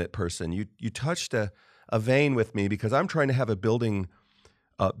building permit person. You touched a vein with me, because I'm trying to have a building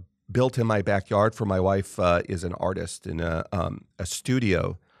built in my backyard for my wife is an artist in a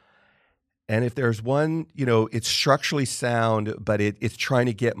studio. And if there's one, it's structurally sound, but it's trying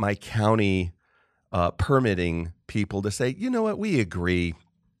to get my county permitting people to say, you know what, we agree.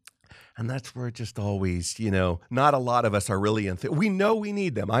 And that's where it just always, not a lot of us are really we know we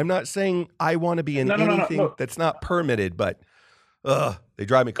need them. I'm not saying I want to be in anything that's not permitted, but they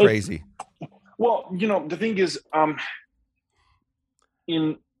drive me crazy. Well, the thing is,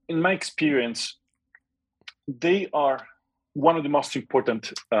 in my experience, they are one of the most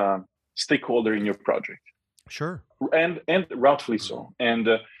important stakeholder in your project. Sure. And rightfully so. And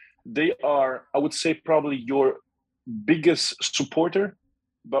they are, I would say, probably your biggest supporter,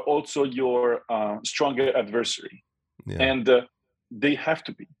 but also your stronger adversary. Yeah. And they have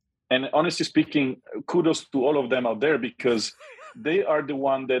to be. And honestly speaking, kudos to all of them out there, because they are the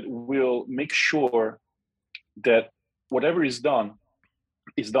one that will make sure that whatever is done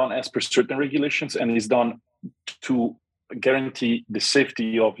as per certain regulations, and is done to guarantee the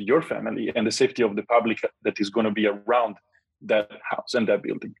safety of your family and the safety of the public that is going to be around that house and that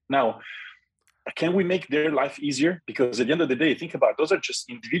building. Now, can we make their life easier? Because at the end of the day, think about it, those are just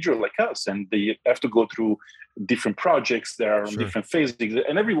individuals like us, and they have to go through different projects. They are on different phases,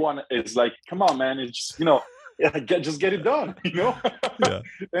 and everyone is like, "Come on, man! It's just get it done," Yeah.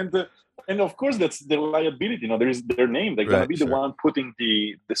 And of course, that's their liability. There is their name. They're going to be the one putting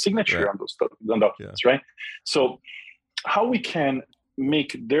the signature on those documents, right? So, how we can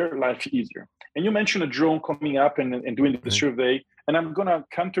make their life easier? And you mentioned a drone coming up and doing the survey, and I'm going to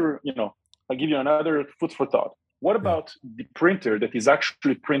counter. I'll give you another food for thought. What about the printer that is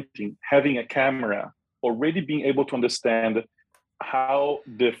actually printing, having a camera, already being able to understand how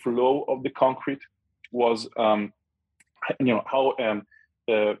the flow of the concrete was,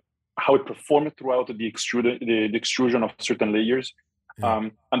 how it performed throughout the extrusion of certain layers,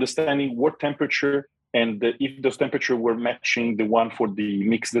 understanding what temperature, and if those temperatures were matching the one for the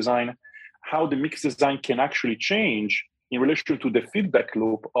mix design, how the mix design can actually change in relation to the feedback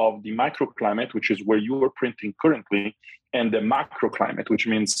loop of the microclimate, which is where you are printing currently, and the macroclimate, which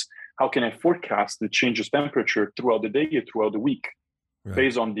means how can I forecast the changes temperature throughout the day, throughout the week,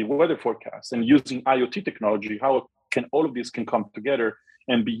 based on the weather forecast. And using IoT technology, how can all of this can come together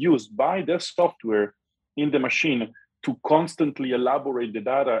and be used by the software in the machine to constantly elaborate the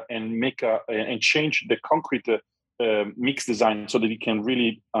data and make and change the concrete mix design so that it can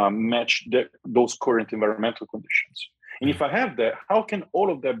really match those current environmental conditions. And if I have that, how can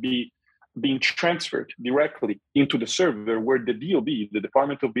all of that be being transferred directly into the server where the DOB, the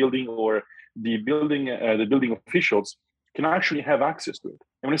Department of Building, or the building officials can actually have access to it.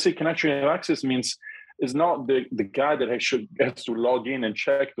 And when I say can actually have access, means it's not the guy that has to log in and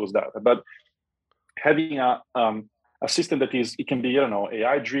check those data, but having a system that it can be,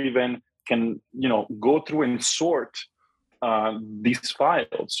 AI driven, can, go through and sort these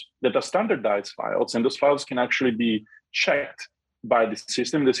files that are standardized files, and those files can actually be checked by the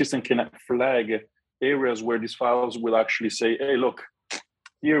system. The system can flag areas where these files will actually say, hey, look,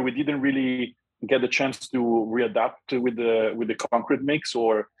 here we didn't really get the chance to readapt with the concrete mix,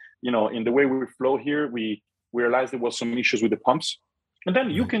 or in the way we flow here, we realized there was some issues with the pumps. And then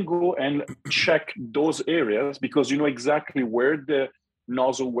you can go and check those areas, because you know exactly where the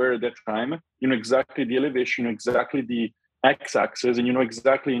nozzle were at that time, you know exactly the elevation, you know exactly the x-axis, and you know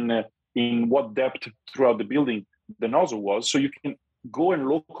exactly in what depth throughout the building the nozzle was. So you can go and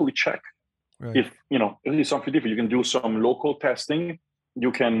locally check. If it's something different, you can do some local testing.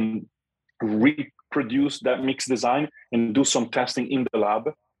 You can reproduce that mix design and do some testing in the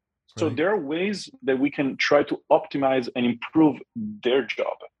lab. So there are ways that we can try to optimize and improve their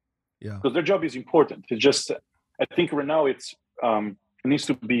job. Because their job is important. It's just, I think right now it needs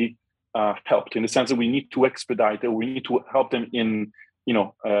to be helped, in the sense that we need to expedite it. We need to help them in,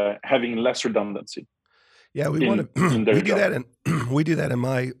 having less redundancy. Yeah, we want to. We do that, and we do that in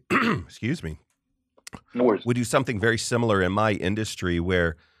my. Excuse me. No worries. We do something very similar in my industry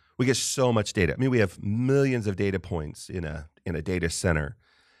where we get so much data. I mean, we have millions of data points in a data center.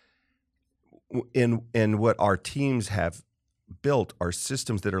 In what our teams have built are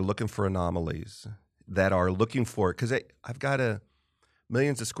systems that are looking for anomalies, that are looking for, because I've got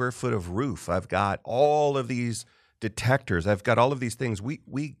millions of square foot of roof. I've got all of these detectors. I've got all of these things.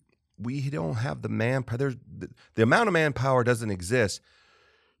 We don't have the manpower. The amount of manpower doesn't exist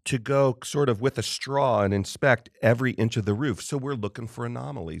to go sort of with a straw and inspect every inch of the roof. So we're looking for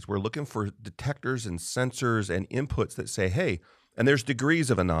anomalies. We're looking for detectors and sensors and inputs that say, hey, and there's degrees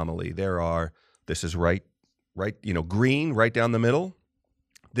of anomaly. This is right, green right down the middle.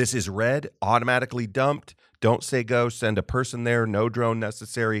 This is red, automatically dumped. Don't say go, send a person there, no drone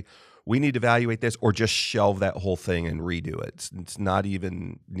necessary. We need to evaluate this, or just shelve that whole thing and redo it. It's not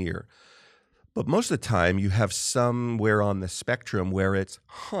even near. But most of the time, you have somewhere on the spectrum where it's,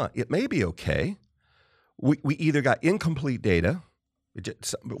 it may be okay. We either got incomplete data,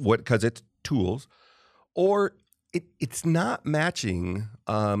 because it's tools, or it's not matching.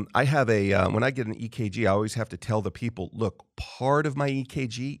 I have when I get an EKG, I always have to tell the people, look, part of my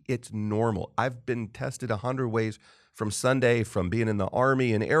EKG, it's normal. I've been tested 100 ways from Sunday, from being in the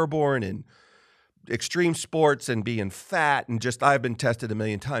Army and airborne and extreme sports and being fat, and I've been tested a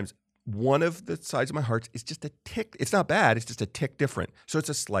million times. One of the sides of my heart is just a tick. It's not bad. It's just a tick different. So it's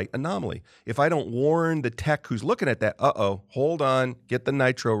a slight anomaly. If I don't warn the tech who's looking at that, hold on, get the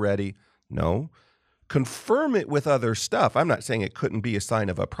nitro ready. No. Confirm it with other stuff. I'm not saying it couldn't be a sign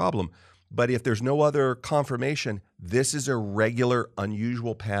of a problem, but if there's no other confirmation, this is a regular,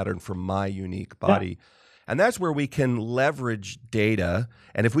 unusual pattern from my unique body. Yeah. And that's where we can leverage data.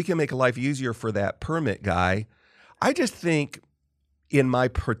 And if we can make life easier for that permit guy, I just think in my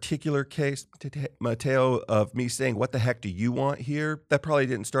particular case, Matteo, of me saying, what the heck do you want here? That probably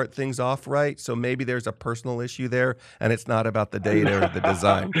didn't start things off right. So maybe there's a personal issue there, and it's not about the data or the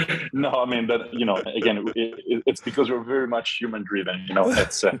design. No, I mean, that, again, it's because we're very much human driven,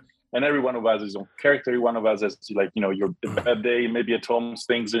 it's, and every one of us is his own character. Every one of us has, your bad day, maybe at home,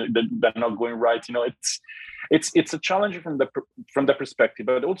 things that are not going right. It's a challenge from the perspective,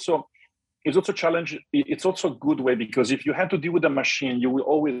 but also, it's also a challenge. It's also a good way, because if you have to deal with a machine, you will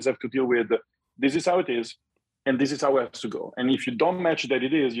always have to deal with, this is how it is, and this is how it has to go. And if you don't match that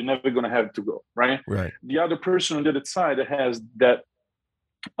it is, you're never going to have to go, right? The other person on the other side has that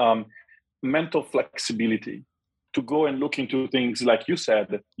mental flexibility to go and look into things, like you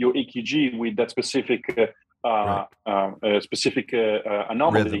said, your EKG with that specific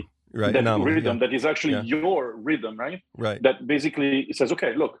anomaly. Rhythm. Rhythm that is actually your rhythm, right? That basically it says,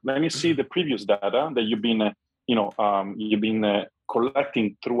 okay, look, let me see the previous data that you've been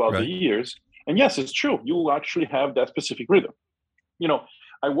collecting throughout the years, and yes, it's true, you actually have that specific rhythm.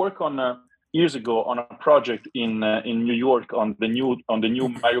 I work on years ago on a project in New York on the new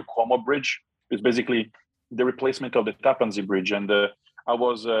Mario Cuomo Bridge. It's basically the replacement of the Tappan Zee Bridge, and I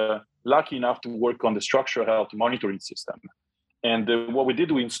was lucky enough to work on the structural health monitoring system. And what we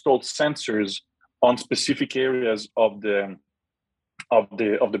did, we installed sensors on specific areas of the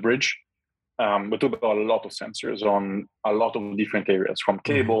bridge, we talk about a lot of sensors on a lot of different areas, from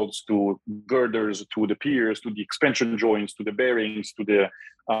cables to girders to the piers to the expansion joints to the bearings to the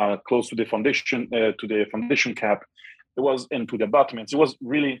close to the foundation cap. It was into the abutments. It was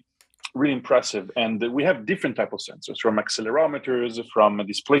really impressive. And we have different type of sensors, from accelerometers, from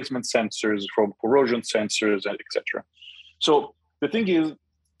displacement sensors, from corrosion sensors, etc. So the thing is,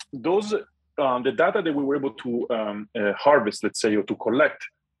 those the data that we were able to harvest, let's say, or to collect,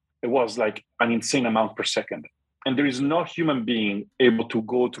 it was like an insane amount per second. And there is no human being able to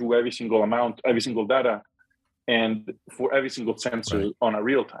go through every single data, and for every single sensor on a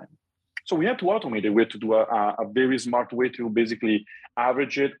real time. So we had to automate it. We had to do a very smart way to basically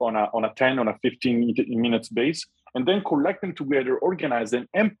average it on a 10, on a 15 minutes base, and then collect them together, organize them,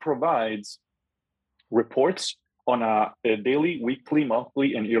 and provides reports on a daily, weekly,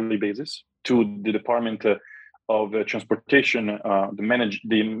 monthly, and yearly basis to the Department of Transportation,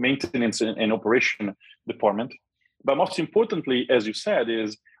 the maintenance and operation department. But most importantly, as you said,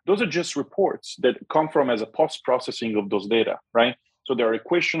 is those are just reports that come from as a post-processing of those data, right? So there are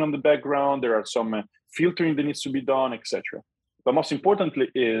equations on the background, there are some filtering that needs to be done, etc. But most importantly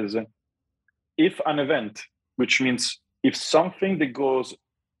is, if an event, which means if something that goes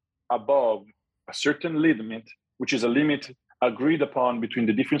above a certain limit, which is a limit agreed upon between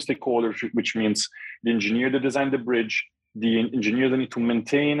the different stakeholders, which means the engineer that designed the bridge, the engineer that need to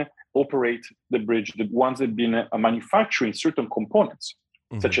maintain, operate the bridge, the ones that have been manufacturing certain components,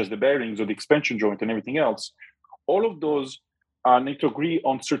 such as the bearings or the expansion joint and everything else, all of those need to agree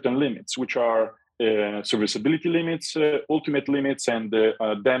on certain limits, which are serviceability limits, ultimate limits, and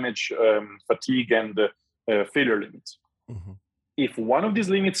damage, fatigue, and failure limits. If one of these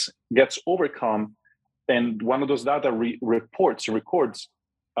limits gets overcome, and one of those data records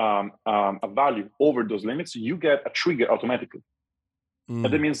a value over those limits, you get a trigger automatically. And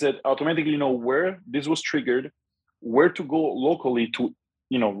that means that automatically you know where this was triggered, where to go locally to,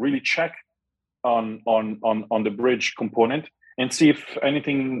 really check on the bridge component and see if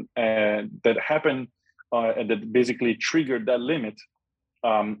anything that happened that basically triggered that limit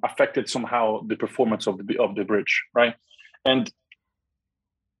affected somehow the performance of the bridge, right? And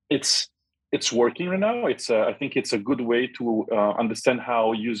it's working right now. I think it's a good way to understand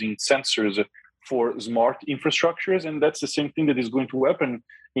how using sensors for smart infrastructures, and that's the same thing that is going to happen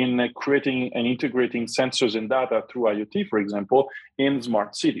in creating and integrating sensors and data through IoT, for example, in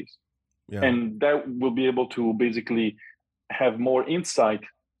smart cities. Yeah. And that will be able to basically have more insight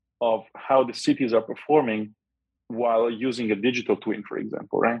of how the cities are performing while using a digital twin, for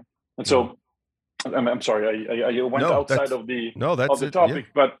example, right? And so, I'm sorry, I went outside of the topic,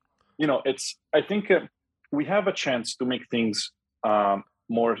 but I think we have a chance to make things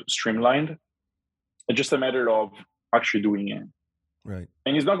more streamlined. It's just a matter of actually doing it. Right.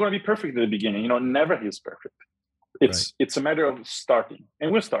 And it's not going to be perfect at the beginning. Never is perfect. It's a matter of starting.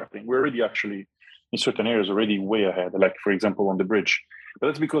 And we're starting. We're already actually, in certain areas, already way ahead. Like, for example, on the bridge. But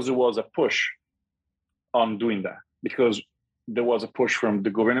that's because there was a push on doing that. Because there was a push from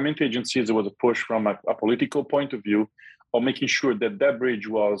the government agencies. There was a push from a political point of view of making sure that bridge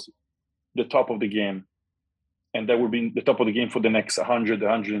was the top of the game. And that would be the top of the game for the next 100,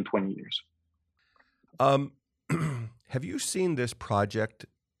 120 years. Have you seen this project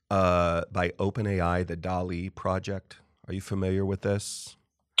by OpenAI, the DALL-E project? Are you familiar with this?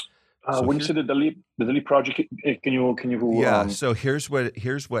 When you say the DALL-E project, can you? Yeah. So here's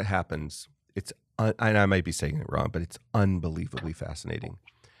what happens. It's and I might be saying it wrong, but it's unbelievably fascinating.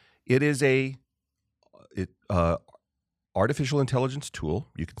 It is a artificial intelligence tool.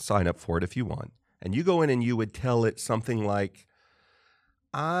 You can sign up for it if you want, and you go in and you would tell it something like,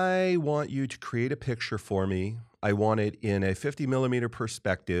 I want you to create a picture for me. I want it in a 50 millimeter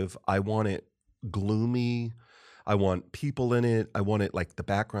perspective. I want it gloomy. I want people in it. I want it like the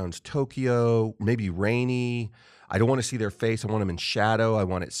background's Tokyo, maybe rainy. I don't want to see their face. I want them in shadow. I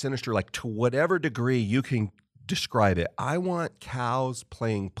want it sinister, like to whatever degree you can describe it. I want cows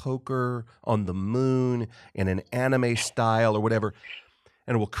playing poker on the moon in an anime style or whatever.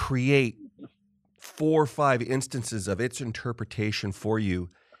 And it will create 4 or 5 instances of its interpretation for you.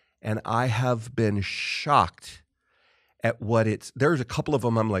 And I have been shocked at there's a couple of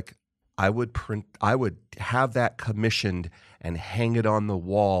them I'm like, I would have that commissioned and hang it on the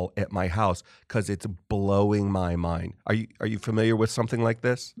wall at my house because it's blowing my mind. Are you familiar with something like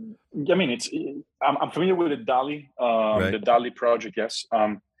this? I mean, I'm familiar with the DALL-E, the DALL-E project. Yes.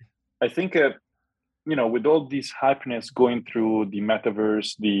 I think, with all this hypeness going through the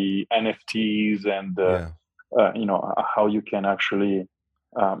Metaverse, the NFTs, and how you can actually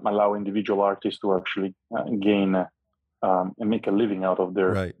allow individual artists to actually gain and make a living out of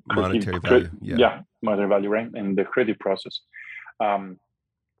their right, monetary value. Monetary value, right, and the creative process. I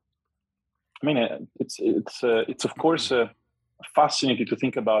mean, it's of course fascinating to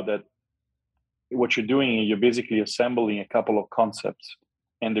think about that. What you're doing, you're basically assembling a couple of concepts,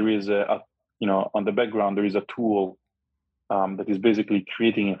 and there is on the background there is a tool that is basically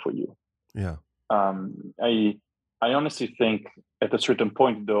creating it for you. Yeah. I honestly think at a certain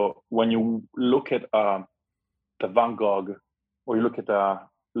point, though, when you look at the Van Gogh, or you look at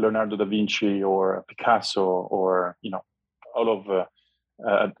Leonardo da Vinci or Picasso, or all of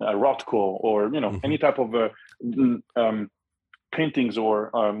Rothko, or Mm-hmm. any type of paintings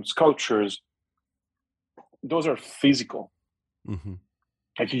or sculptures, those are physical. Mm-hmm.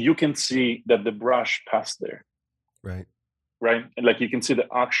 Like you can see that the brush passed there, right, and like you can see that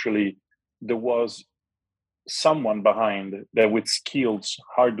actually there was someone behind that with skills,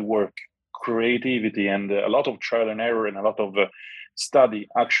 hard work, creativity, and a lot of trial and error and a lot of study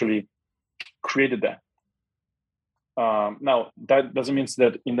actually created that. Now, that doesn't mean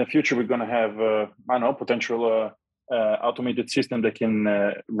that in the future we're going to have, potential automated system that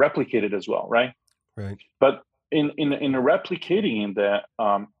can replicate it as well, right? Right. But in replicating in that,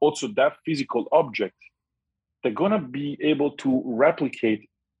 also that physical object, they're going to be able to replicate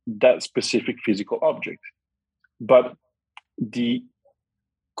that specific physical object. But the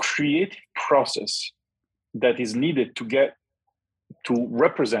creative process that is needed to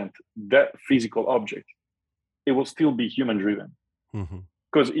represent that physical object, it will still be human driven. Mm-hmm.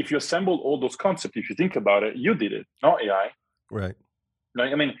 Because if you assemble all those concepts, if you think about it, you did it, not AI. Right.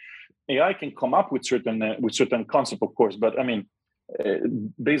 I mean, AI can come up with certain concept, of course, but I mean,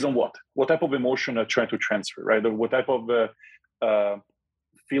 based on what type of emotion are trying to transfer, right? Or what type of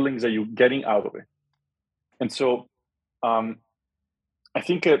feelings are you getting out of it? And so, I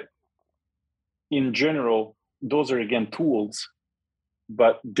think that in general, those are again tools,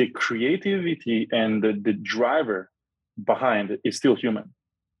 but the creativity and the driver behind it is still human.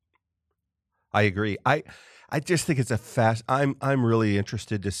 I agree. I just think it's I'm really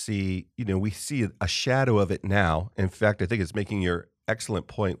interested to see, we see a shadow of it now. In fact, I think it's making your excellent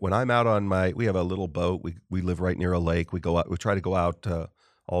point. When I'm out on we have a little boat. We live right near a lake. We go out, we try to go out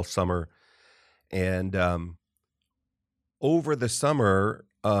all summer. And over the summer,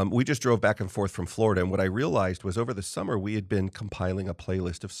 we just drove back and forth from Florida. And what I realized was over the summer, we had been compiling a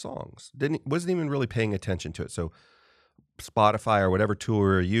playlist of songs. Wasn't even really paying attention to it. So Spotify or whatever tool we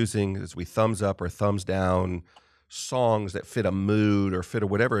were using, as we thumbs up or thumbs down songs that fit a mood or fit or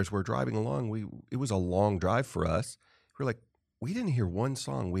whatever, as we're driving along, it was a long drive for us. We're like, we didn't hear one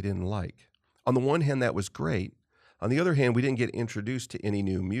song we didn't like. On the one hand, that was great. On the other hand, we didn't get introduced to any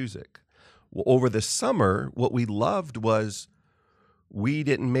new music. Well, over the summer, what we loved was we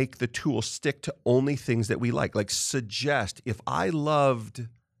didn't make the tool stick to only things that we like suggest, if I loved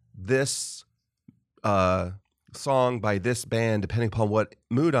this song by this band, depending upon what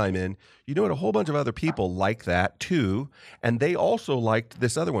mood I'm in, what, a whole bunch of other people like that too, and they also liked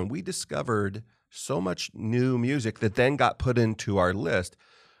this other one. We discovered so much new music that then got put into our list.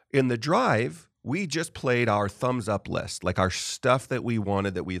 In the drive, we just played our thumbs up list, like our stuff that we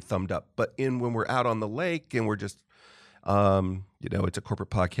wanted that we had thumbed up. But when we're out on the lake and we're just, it's a corporate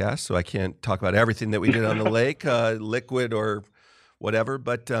podcast, so I can't talk about everything that we did on the lake, liquid or whatever,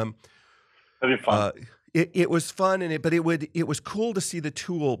 but that'd be fun. It was fun, it was cool to see the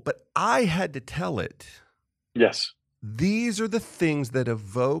tool, but I had to tell it. Yes. These are the things that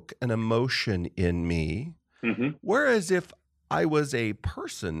evoke an emotion in me. Mm-hmm. Whereas if I was a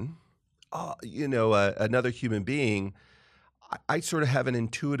person, another human being, I sort of have an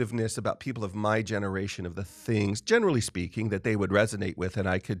intuitiveness about people of my generation of the things, generally speaking, that they would resonate with, and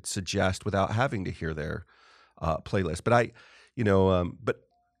I could suggest without having to hear their playlist. But but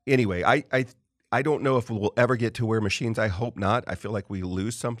anyway, I don't know if we'll ever get to where machines, I hope not. I feel like we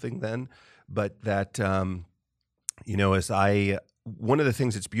lose something then. But that, one of the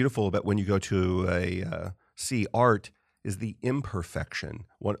things that's beautiful about when you go to see art is the imperfection.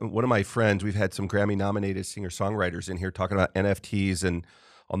 One of my friends, we've had some Grammy-nominated singer-songwriters in here talking about NFTs, and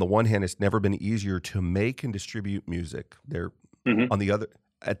on the one hand, it's never been easier to make and distribute music. On the other,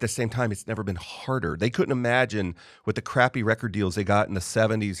 at the same time, it's never been harder. They couldn't imagine with the crappy record deals they got in the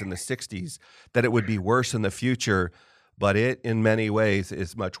 70s and the 60s that it would be worse in the future, but it, in many ways,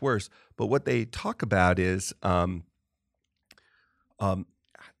 is much worse. But what they talk about is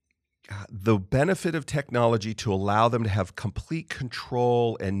the benefit of technology to allow them to have complete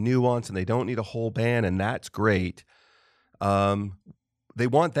control and nuance, and they don't need a whole band, and that's great. They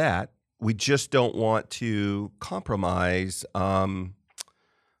want that. We just don't want to compromise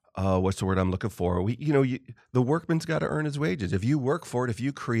what's the word I'm looking for? The workman's got to earn his wages. If you work for it, if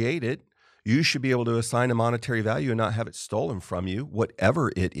you create it, you should be able to assign a monetary value and not have it stolen from you,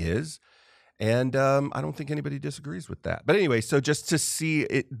 whatever it is. And I don't think anybody disagrees with that. But anyway, so just to see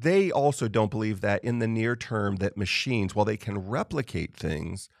it, they also don't believe that in the near term that machines, while they can replicate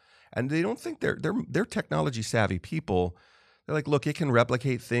things, and they don't think they're technology savvy people. They're like, look, it can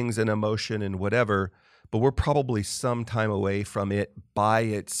replicate things in emotion and whatever, but we're probably some time away from it by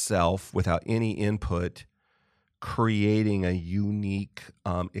itself without any input, creating a unique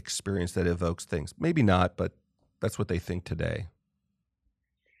experience that evokes things. Maybe not, but that's what they think today.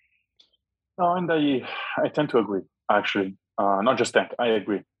 No, and I tend to agree, actually. Not just that, I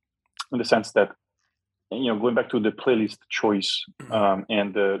agree in the sense that, going back to the playlist choice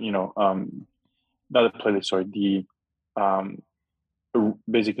and not the playlist, sorry,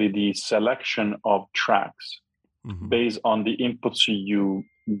 basically the selection of tracks based on the inputs you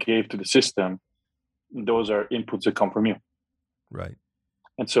gave to the system. Those are inputs that come from you. Right.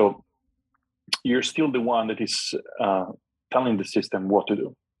 And so you're still the one that is telling the system what to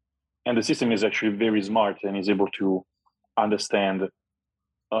do. And the system is actually very smart and is able to understand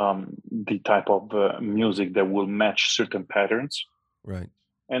the type of music that will match certain patterns. Right.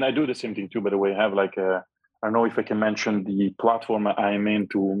 And I do the same thing too, by the way. I have I don't know if I can mention the platform I'm in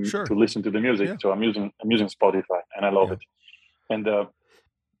to listen to the music. Yeah. So I'm using Spotify, and I love it. And I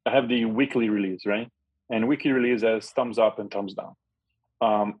have the weekly release, right? And weekly release has thumbs up and thumbs down.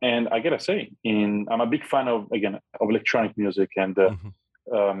 And I gotta say, I'm a big fan of electronic music, and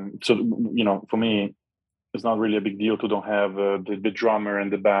so for me, it's not really a big deal to don't have the drummer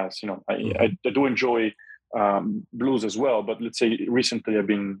and the bass. I do enjoy blues as well, but let's say recently I've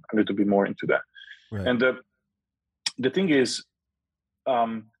been a little bit more into that. Right. And the thing is,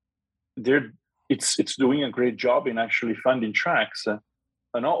 it's doing a great job in actually finding tracks,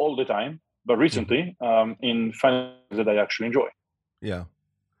 not all the time, but recently in finding that I actually enjoy. Yeah.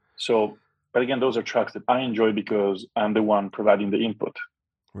 So, but again, those are tracks that I enjoy because I'm the one providing the input.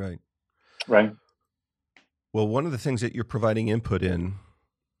 Right. Right. Well, one of the things that you're providing input in,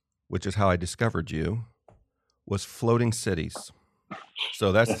 which is how I discovered you, was floating cities.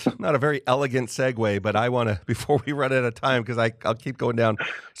 So that's not a very elegant segue, but I want to, before we run out of time, because I'll keep going down,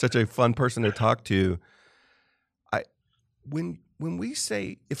 such a fun person to talk to. When we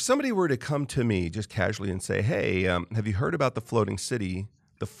say, if somebody were to come to me just casually and say, hey, have you heard about the floating city?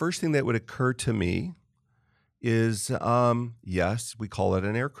 The first thing that would occur to me is, yes, we call it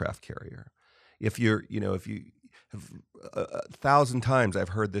an aircraft carrier. If you have 1,000 times I've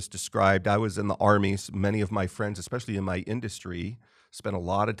heard this described. I was in the Army. So many of my friends, especially in my industry, spent a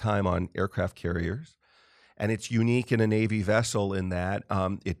lot of time on aircraft carriers. And it's unique in a Navy vessel in that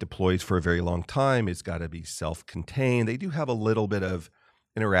it deploys for a very long time. It's got to be self-contained. They do have a little bit of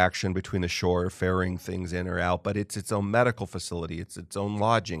interaction between the shore, ferrying things in or out, but it's its own medical facility. It's its own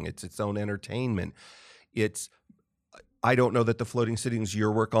lodging. It's its own entertainment. I don't know that the floating cities you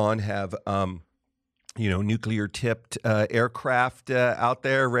work on have, nuclear-tipped aircraft out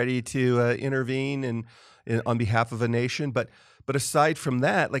there ready to intervene and on behalf of a nation. But aside from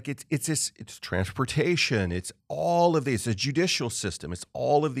that, like it's transportation. It's all of these. It's a judicial system. It's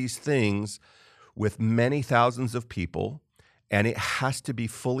all of these things with many thousands of people, and it has to be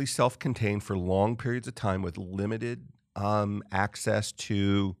fully self-contained for long periods of time with limited access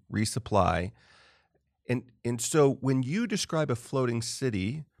to resupply. And so when you describe a floating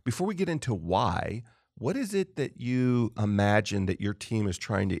city, before we get into why, what is it that you imagine that your team is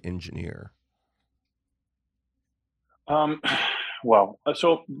trying to engineer? Well,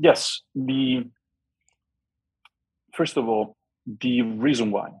 so yes, first of all, the reason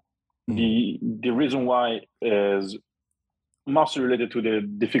why. The reason why is mostly related to the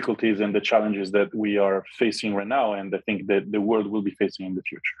difficulties and the challenges that we are facing right now, and I think that the world will be facing in the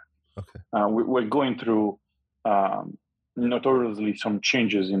future. Okay. We're going through notoriously some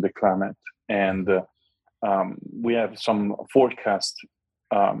changes in the climate, and we have some forecast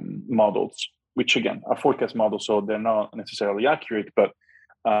models, which again are forecast models, so they're not necessarily accurate, but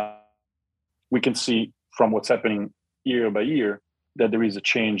we can see from what's happening year by year that there is a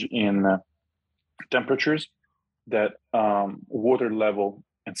change in temperatures, that water level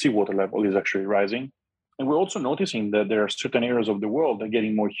and seawater level is actually rising. And we're also noticing that there are certain areas of the world that are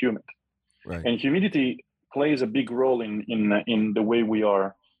getting more humid. Right. And humidity plays a big role in the way we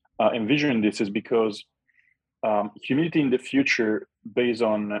are envisioning this, is because humidity in the future, based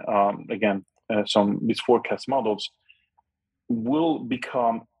on, these forecast models, will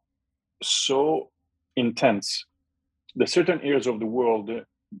become so intense that certain areas of the world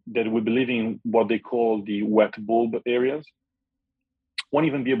that we believe in what they call the wet bulb areas won't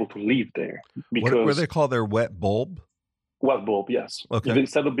even be able to live there because what do they call their wet bulb? Wet bulb, yes. Okay.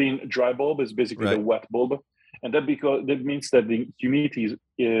 Instead of being dry bulb, it's basically the wet bulb, and that means that the humidity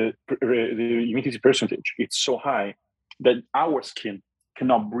percentage it's so high that our skin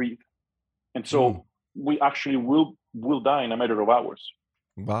cannot breathe, and so we actually will die in a matter of hours.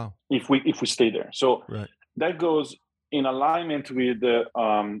 Wow! If we stay there, so that goes in alignment with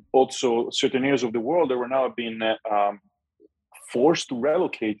also certain areas of the world that were now being forced to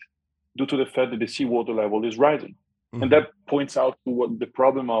relocate due to the fact that the seawater level is rising. And that points out to what the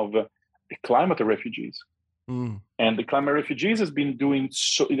problem of climate refugees. And the climate refugees has been doing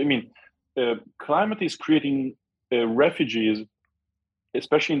so. I mean, climate is creating refugees,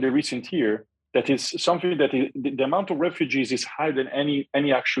 especially in the recent year. That is something that the amount of refugees is higher than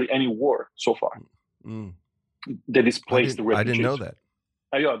any war so far. That displaced the refugees. I didn't know that.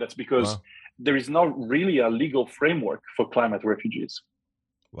 Yeah, that's because there is not really a legal framework for climate refugees.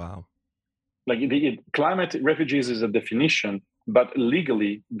 Wow. Like climate refugees is a definition, but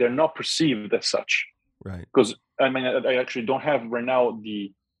legally they're not perceived as such. Right. Because I mean, I actually don't have right now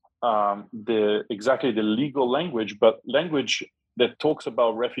the exactly the legal language, but language that talks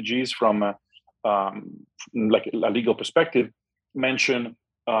about refugees from like a legal perspective mention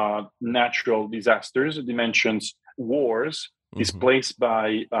natural disasters. It mentions wars displaced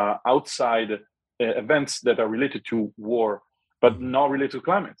by outside events that are related to war, but not related to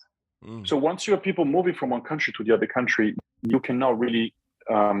climate. So once you have people moving from one country to the other country, you cannot really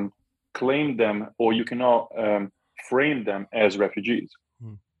claim them, or you cannot frame them as refugees.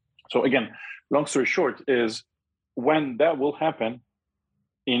 So again, long story short is when that will happen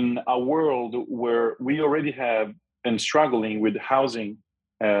in a world where we already have been struggling with housing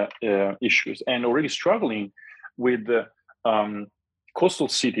issues and already struggling with coastal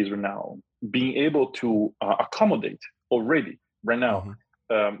cities right now, being able to accommodate already right now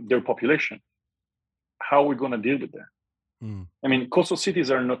their population, how are we going to deal with that? I mean, coastal cities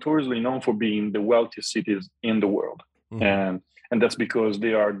are notoriously known for being the wealthiest cities in the world. And that's because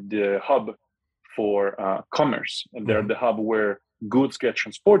they are the hub for commerce, and they're the hub where goods get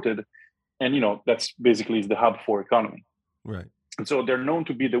transported. And, that's basically the hub for economy. Right. And so they're known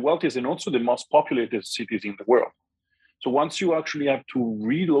to be the wealthiest and also the most populated cities in the world. So once you actually have to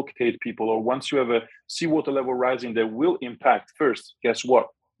relocate people, or once you have a seawater level rising that will impact first, guess what?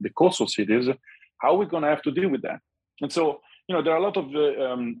 The coastal cities, how are we going to have to deal with that? And so, there are a lot of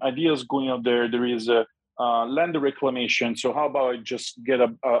ideas going out there. There is land reclamation. So how about I just get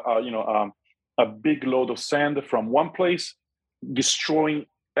a big load of sand from one place, destroying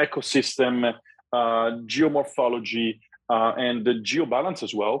ecosystem, geomorphology, and the geobalance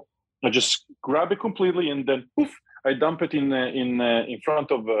as well. I just grab it completely and then poof, I dump it in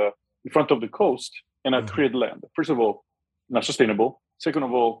front of the coast, and I create land. First of all, not sustainable. Second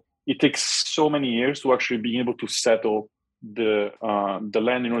of all, it takes so many years to actually be able to settle the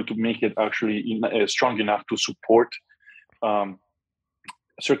land in order to make it actually strong enough to support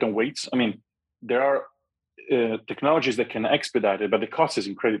certain weights. I mean, there are technologies that can expedite it, but the cost is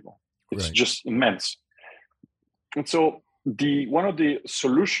incredible. It's just immense. And so one of the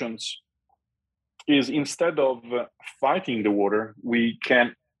solutions is, instead of fighting the water, we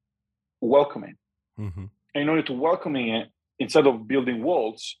can welcome it. And in order to welcome it, instead of building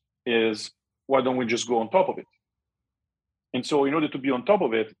walls, is why don't we just go on top of it? And so in order to be on top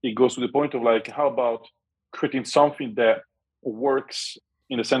of it, it goes to the point of like, how about creating something that works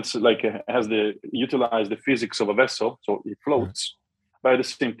in the sense like utilize the physics of a vessel, so it floats, but at the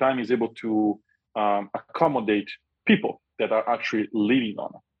same time is able to accommodate people that are actually living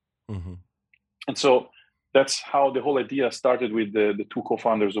on it. And so that's how the whole idea started with the two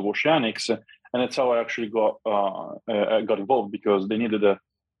co-founders of Oceanix, and that's how I actually got involved, because they needed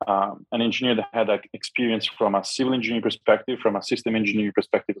an engineer that had experience from a civil engineering perspective, from a system engineering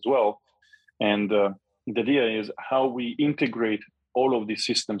perspective as well. And the idea is how we integrate all of these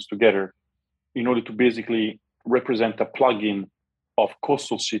systems together in order to basically represent a plugin of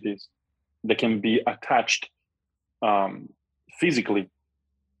coastal cities that can be attached physically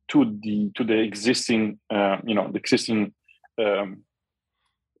to the existing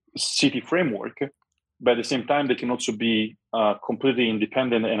city framework, but at the same time they can also be completely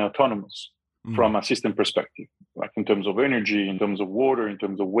independent and autonomous from a system perspective, like in terms of energy, in terms of water, in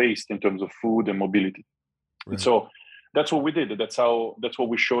terms of waste, in terms of food and mobility. And so that's what we did. That's what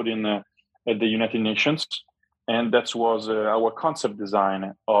we showed at the United Nations, and that was our concept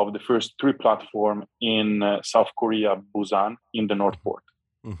design of the first 3 platform in South Korea, Busan, in the North Port.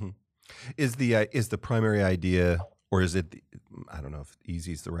 Is the primary idea, or is it? I don't know if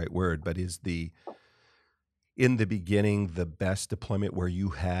easy is the right word, but is the in the beginning the best deployment where you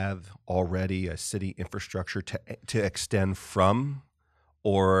have already a city infrastructure to extend from,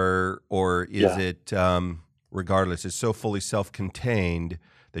 or is it regardless? It's so fully self-contained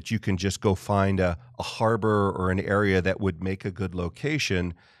that you can just go find a harbor or an area that would make a good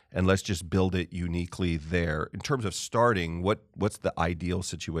location, and let's just build it uniquely there. In terms of starting, what's the ideal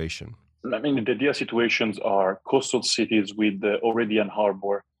situation? I mean, the ideal situations are coastal cities with already an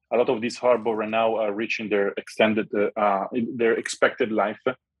harbor. A lot of these harbor right now are reaching their their expected life,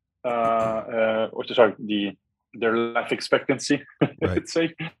 their life expectancy, Right. let's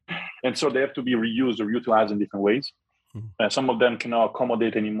say. And so they have to be reused or utilized in different ways. Some of them cannot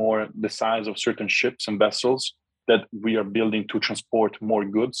accommodate anymore the size of certain ships and vessels that we are building to transport more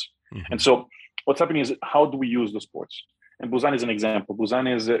goods. Mm-hmm. And so what's happening is, how do we use those ports? And Busan is an example. Busan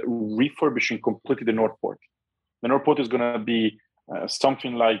is refurbishing completely the North Port. The North Port is going to be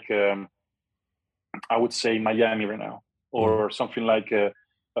something like, I would say, Miami right now, or something like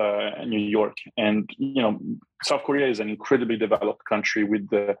New York. And, South Korea is an incredibly developed country with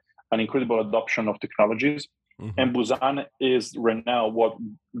an incredible adoption of technologies. Mm-hmm. And Busan is right now what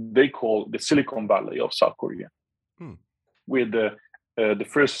they call the Silicon Valley of South Korea, with the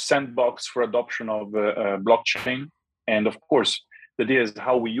first sandbox for adoption of blockchain. And of course, the idea is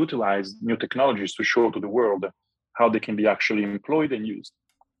how we utilize new technologies to show to the world how they can be actually employed and used.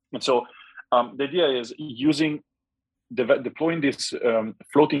 And so the idea is deploying this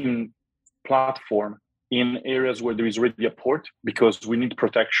floating platform in areas where there is already a port, because we need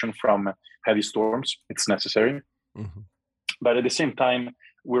protection from heavy storms. It's necessary. Mm-hmm. But at the same time,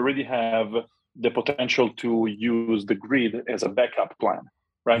 we already have the potential to use the grid as a backup plan,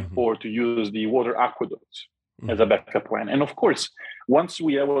 right? Mm-hmm. Or to use the water aqueducts as a backup plan. And of course, once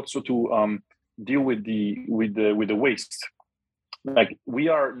we are also to deal with the waste, like we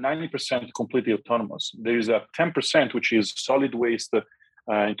are 90% completely autonomous. There is a 10% which is solid waste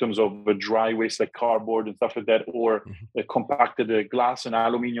in terms of dry waste like cardboard and stuff like that, or compacted glass and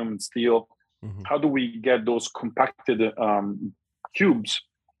aluminum and steel. Mm-hmm. How do we get those compacted cubes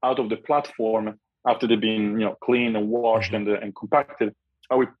out of the platform after they've been cleaned and washed and compacted?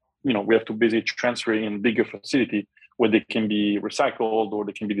 We have to basically transfer in a bigger facility where they can be recycled or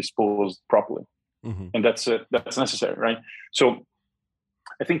they can be disposed properly. Mm-hmm. And that's necessary, right? So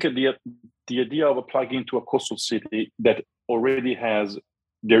I think the idea of plugging into a coastal city that already has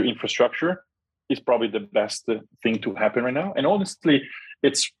their infrastructure is probably the best thing to happen right now. And honestly,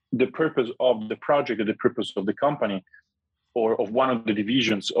 it's the purpose of the project and the purpose of the company, or of one of the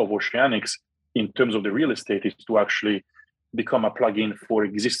divisions of Oceanix in terms of the real estate, is to actually become a plugin for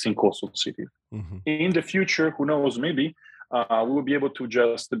existing coastal cities. Mm-hmm. In the future, who knows, maybe we will be able to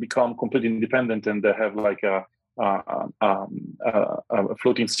just become completely independent and have like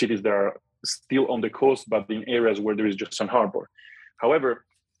floating cities that are still on the coast, but in areas where there is just an harbor. However,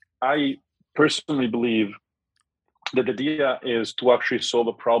 I personally believe that the idea is to actually solve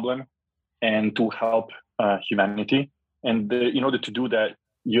a problem and to help humanity. And in order to do that,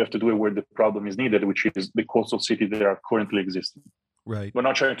 you have to do it where the problem is needed, which is the coastal cities that are currently existing. Right. We're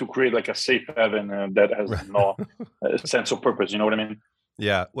not trying to create like a safe haven that has no sense of purpose. You know what I mean?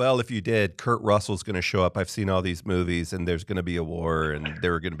 Yeah. Well, if you did, Kurt Russell's going to show up. I've seen all these movies, and there's going to be a war, and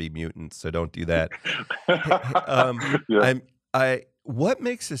there are going to be mutants. So don't do that. What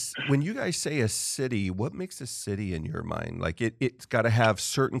makes us, when you guys say a city, what makes a city in your mind? Like it's got to have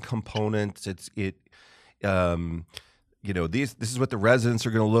certain components. This is what the residents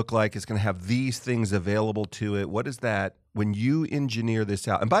are going to look like. It's going to have these things available to it. What is that when you engineer this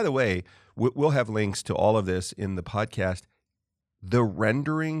out? And by the way, we'll have links to all of this in the podcast. The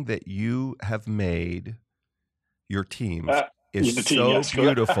rendering that you have made, your teams, is so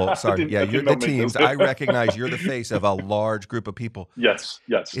beautiful. Sorry, you're the teams. I recognize you're the face of a large group of people. Yes.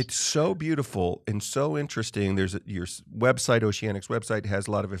 It's so beautiful and so interesting. There's your website, Oceanix website, has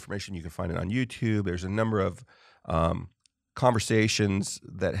a lot of information. You can find it on YouTube. There's a number of conversations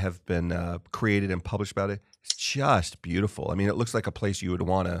that have been created and published about it. It's just beautiful. I mean, it looks like a place you would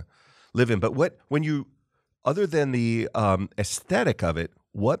want to live in. But other than the aesthetic of it,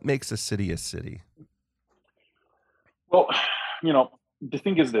 what makes a city a city? Well, the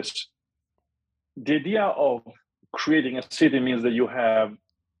thing is this. The idea of creating a city means that you have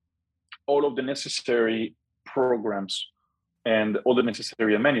all of the necessary programs and all the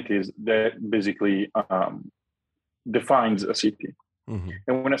necessary amenities that basically defines a city. Mm-hmm.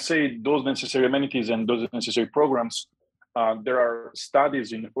 And when I say those necessary amenities and those necessary programs, there are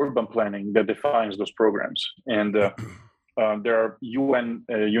studies in urban planning that defines those programs. And there are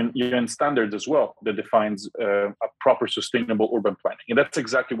UN standards as well that defines a proper sustainable urban planning. And that's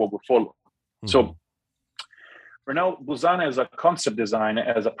exactly what we're following. Mm-hmm. So Right now, Busan has a concept design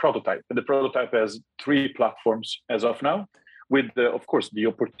as a prototype. And the prototype has 3 platforms as of now, with, of course, the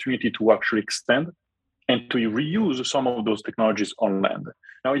opportunity to actually extend and to reuse some of those technologies on land.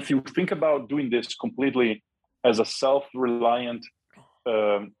 Now, if you think about doing this completely as a self-reliant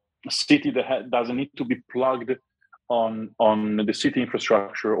city that doesn't need to be plugged on the city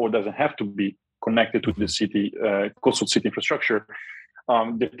infrastructure, or doesn't have to be connected to the city coastal city infrastructure,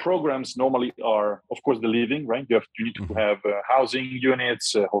 the programs normally are, of course, the living, right? You need to have housing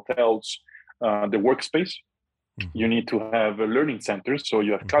units, hotels, the workspace. You need to have learning centers. So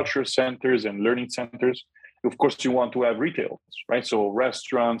you have culture centers and learning centers. Of course, you want to have retail, right? So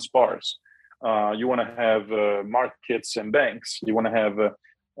restaurants, bars. You want to have markets and banks. You want to have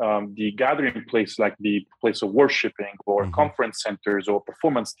the gathering place, like the place of worshiping, or conference centers, or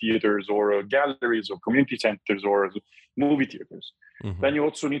performance theaters, or galleries, or community centers, or movie theaters. Then you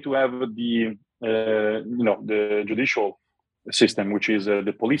also need to have the the judicial system, which is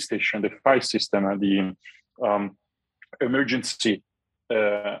the police station, the fire system, and the emergency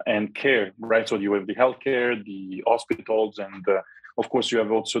and care, right? So you have the healthcare, the hospitals, and of course you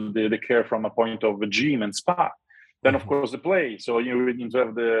have also the care from a point of a gym and spa. Then of course the play. So you need to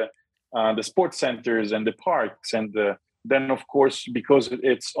have the sports centers and the parks, and then of course, because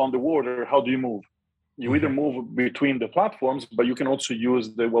it's on the water, how do you move? You either move between the platforms, but you can also use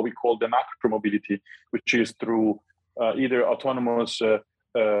what we call the macro mobility, which is through either autonomous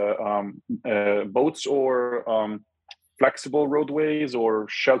boats, or flexible roadways, or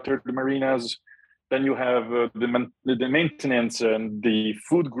sheltered marinas. Then you have the maintenance and the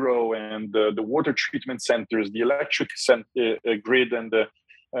food grow, and the water treatment centers, the electric grid, and the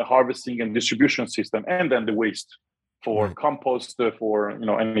harvesting and distribution system, and then the waste for compost, for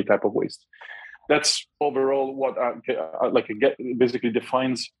any type of waste. That's overall what basically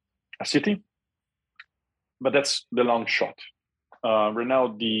defines a city. But that's the long shot. Right now,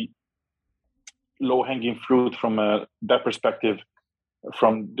 the low-hanging fruit from that perspective,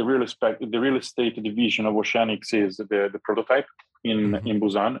 from the real estate division of Oceanix, is the prototype in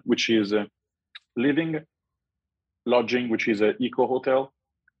Busan, which is living, lodging, which is an eco hotel,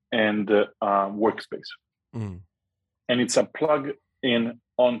 and workspace. And it's a plug-in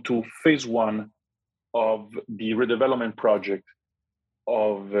onto phase 1 of the redevelopment project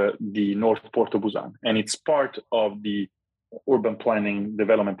of the North Port of Busan, and it's part of the urban planning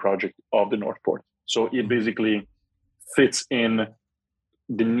development project of the North Port. So it basically fits in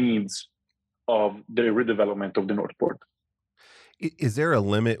the needs of the redevelopment of the North Port. Is there a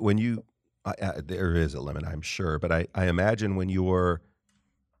limit when you? There is a limit, I'm sure, but I imagine when are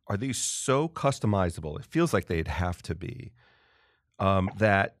these so customizable? It feels like they'd have to be,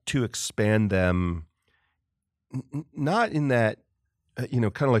 that to expand them, not in that. Kind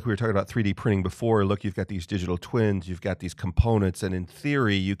of like we were talking about 3D printing before. Look, you've got these digital twins, you've got these components, and in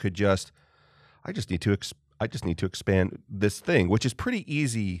theory, you could I just need to expand this thing, which is pretty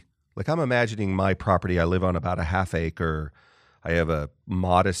easy. Like, I'm imagining my property. I live on about a half acre. I have a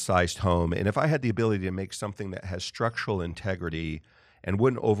modest-sized home, and if I had the ability to make something that has structural integrity and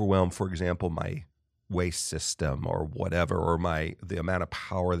wouldn't overwhelm, for example, my waste system or whatever, or the amount of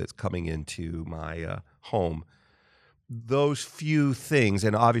power that's coming into my home. Those few things,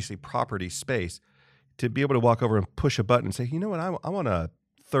 and obviously property space, to be able to walk over and push a button and say, you know what, I want a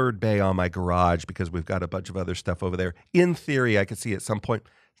third bay on my garage because we've got a bunch of other stuff over there. In theory, I could see at some point,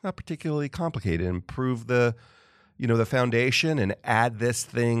 it's not particularly complicated. Improve the foundation and add this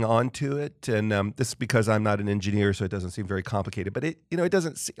thing onto it. And this is because I'm not an engineer, so it doesn't seem very complicated. But it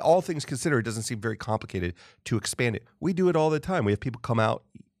doesn't, all things considered, it doesn't seem very complicated to expand it. We do it all the time. We have people come out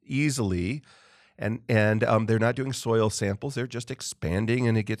easily, and they're not doing soil samples. They're just expanding,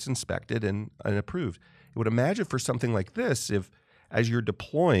 and it gets inspected and approved. I would imagine for something like this, if as you're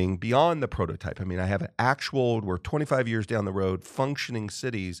deploying beyond the prototype, I mean, I have an actual, we're 25 years down the road, functioning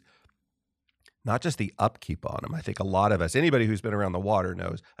cities, not just the upkeep on them. I think a lot of us, anybody who's been around the water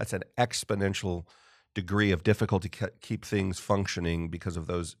knows that's an exponential degree of difficulty to keep things functioning because of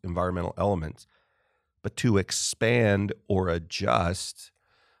those environmental elements. But to expand or adjust,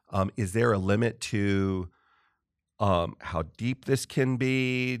 is there a limit to how deep this can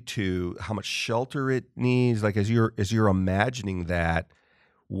be, to how much shelter it needs? Like, as you're imagining that,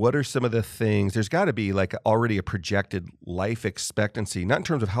 what are some of the things? There's got to be like already a projected life expectancy, not in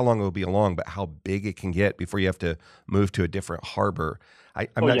terms of how long it will be along, but how big it can get before you have to move to a different harbor. I'm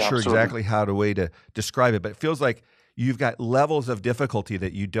not sure absolutely. Exactly how to way to describe it, but it feels like you've got levels of difficulty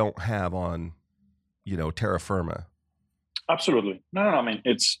that you don't have on, terra firma. Absolutely. No. I mean,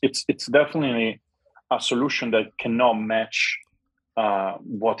 it's definitely a solution that cannot match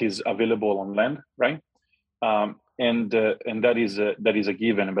what is available on land, right? And that is a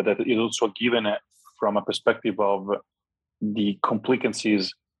given, but that is also a given from a perspective of the complicancies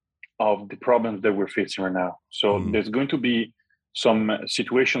of the problems that we're facing right now. So there's going to be some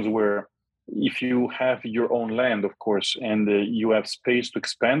situations where if you have your own land, of course, and you have space to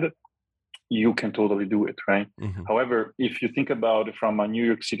expand it, you can totally do it, right? However, if you think about it from a New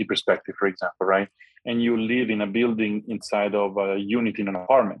York City perspective, for example, right, and you live in a building inside of a unit in an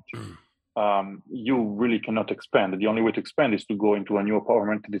apartment, you really cannot expand. The only way to expand is to go into a new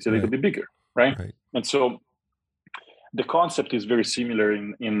apartment that's a little bit bigger, right? And so the concept is very similar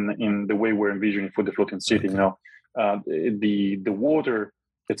in the way we're envisioning for the floating city. You know, the water,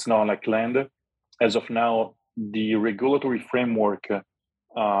 it's not like land. As of now, the regulatory framework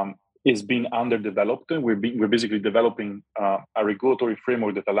is being underdeveloped. We're basically developing a regulatory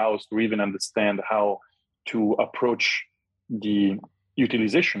framework that allows us to even understand how to approach the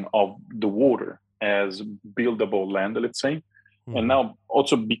utilization of the water as buildable land, let's say. And now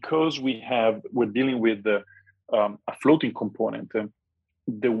also because we're dealing with a floating component,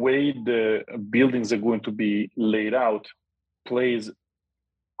 the way the buildings are going to be laid out plays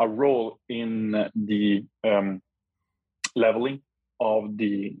a role in the leveling of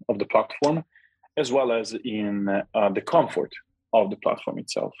the platform, as well as in the comfort of the platform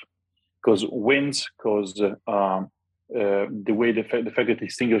itself. Because winds, the way the fact that the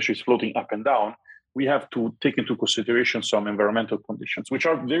extinguisher is floating up and down, we have to take into consideration some environmental conditions, which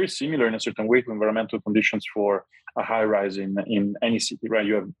are very similar in a certain way to environmental conditions for a high rise in any city, right?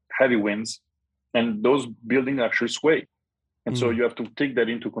 You have heavy winds, and those buildings actually sway. And so you have to take that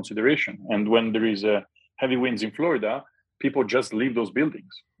into consideration. And when there is heavy winds in Florida, people just leave those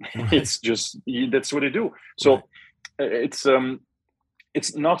buildings. It's just, that's what they do. So it's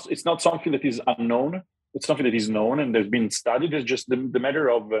not something that is unknown. It's something that is known and there's been studied. It's just the matter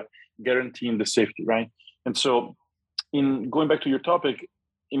of guaranteeing the safety, right? And so, in going back to your topic,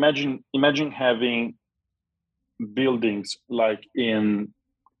 imagine having buildings like in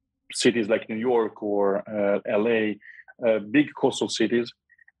cities like New York or LA, big coastal cities,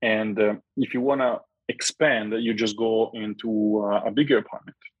 and if you want to expand, you just go into a bigger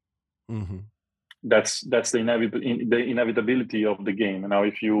apartment. That's the inevitability of the game. Now,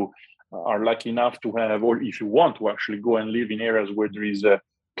 if you are lucky enough to have, or if you want to actually go and live in areas where there is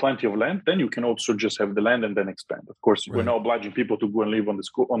plenty of land, then you can also just have the land and then expand. Of course, we're not obliging people to go and live on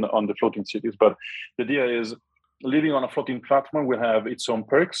the floating cities, but the idea is living on a floating platform will have its own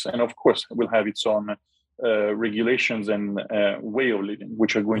perks, and of course, will have its own regulations and way of living,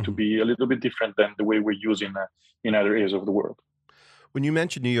 which are going to be a little bit different than the way we're using in other areas of the world. When you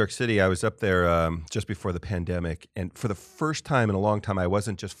mentioned New York City, I was up there just before the pandemic, and for the first time in a long time, I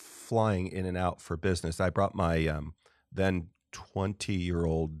wasn't just flying in and out for business. I brought my then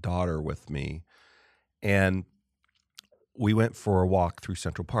 20-year-old daughter with me, and we went for a walk through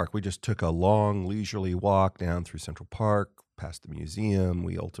Central Park. We just took a long, leisurely walk down through Central Park, past the museum.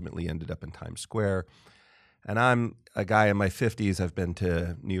 We ultimately ended up in Times Square. And I'm a guy in my 50s. I've been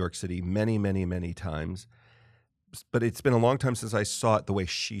to New York City many, many, many times. But it's been a long time since I saw it the way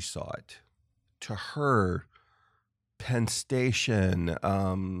she saw it. To her, Penn Station,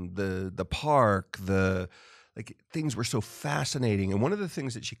 the park, things were so fascinating. And one of the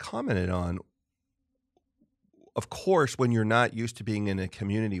things that she commented on, of course, when you're not used to being in a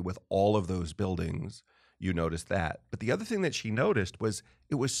community with all of those buildings, you notice that. But the other thing that she noticed was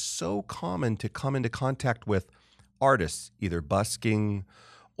it was so common to come into contact with artists, either busking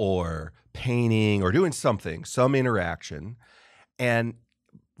or painting or doing something, some interaction. And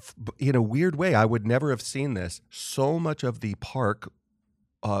in a weird way, I would never have seen this. So much of the park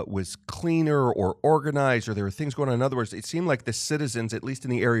was cleaner or organized, or there were things going on. In other words, it seemed like the citizens, at least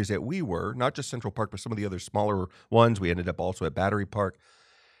in the areas that we were, not just Central Park, but some of the other smaller ones, we ended up also at Battery Park.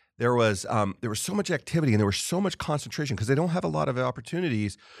 There was so much activity and there was so much concentration because they don't have a lot of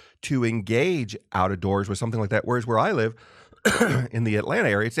opportunities to engage out of doors with something like that. Whereas where I live in the Atlanta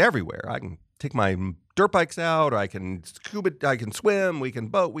area, it's everywhere. I can take my dirt bikes out, or I can scuba, I can swim, we can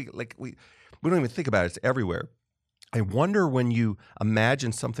boat. We don't even think about it. It's everywhere. I wonder when you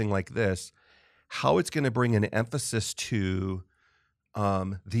imagine something like this, how it's going to bring an emphasis to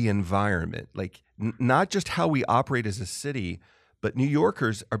the environment, like not just how we operate as a city, but New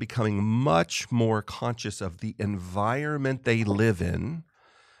Yorkers are becoming much more conscious of the environment they live in.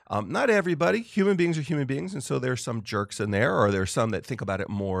 Not everybody. Human beings are human beings, and so there's some jerks in there, or there's some that think about it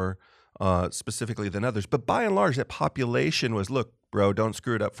more specifically than others. But by and large, that population was, look, bro, don't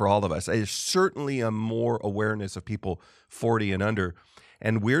screw it up for all of us. There's certainly a more awareness of people 40 and under.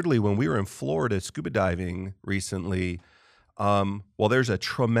 And weirdly, when we were in Florida scuba diving recently, Well, there's a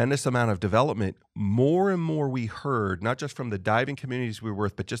tremendous amount of development. More and more we heard, not just from the diving communities we were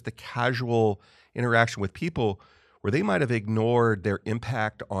with, but just the casual interaction with people where they might have ignored their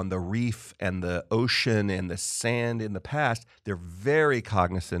impact on the reef and the ocean and the sand in the past. They're very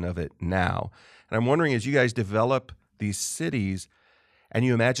cognizant of it now. And I'm wondering, as you guys develop these cities, and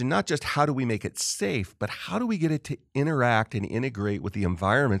you imagine not just how do we make it safe, but how do we get it to interact and integrate with the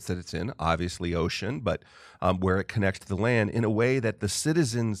environments that it's in, obviously ocean, but where it connects to the land in a way that the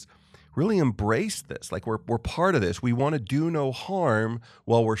citizens really embrace this. Like we're part of this. We want to do no harm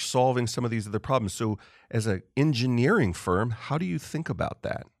while we're solving some of these other problems. So as an engineering firm, how do you think about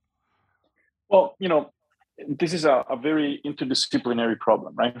that? Well, this is a very interdisciplinary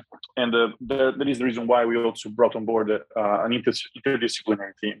problem, right? And that is the reason why we also brought on board an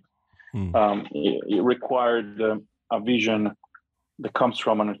interdisciplinary team. It required a vision that comes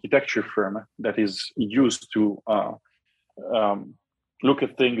from an architecture firm that is used to look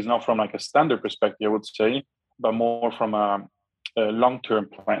at things not from like a standard perspective, I would say, but more from a long-term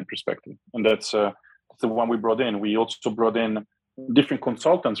plan perspective. And that's the one we brought in. We also brought in different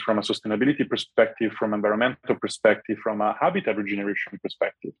consultants from a sustainability perspective, from environmental perspective, from a habitat regeneration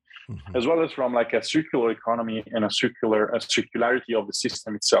perspective, as well as from like a circular economy and a circularity of the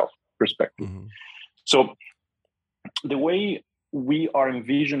system itself perspective. So the way we are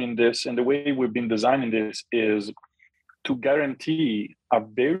envisioning this and the way we've been designing this is to guarantee a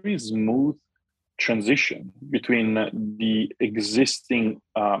very smooth transition between the existing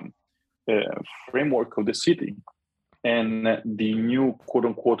framework of the city and the new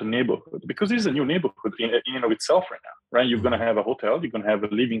quote-unquote neighborhood, because this is a new neighborhood in and of itself right now, right? You're going to have a hotel, you're going to have a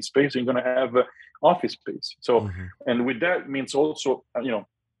living space, you're going to have office space. So, and with that means also,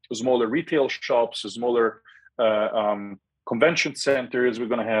 smaller retail shops, smaller convention centers. We're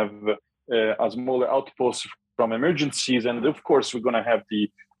going to have a smaller outpost from emergencies, and of course, we're going to have the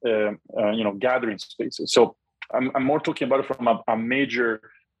gathering spaces. So, I'm more talking about it from a major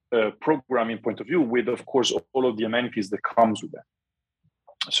programming point of view, with of course all of the amenities that comes with that.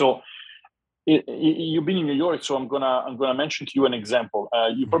 So you've been in New York, so I'm gonna mention to you an example.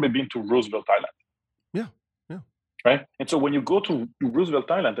 You've probably been to Roosevelt Island. Yeah. Right. And so when you go to Roosevelt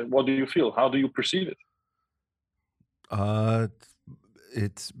Island, what do you feel? How do you perceive it?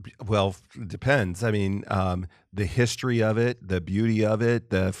 It depends. I mean, the history of it, the beauty of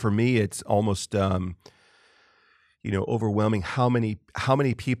it. For me, it's almost overwhelming how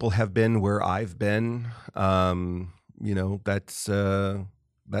many people have been where I've been. That's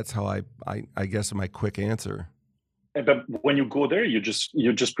how I guess my quick answer. But when you go there, you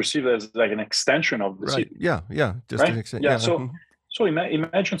just perceive it as like an extension of the city. Yeah. Just right? an extension. Yeah. So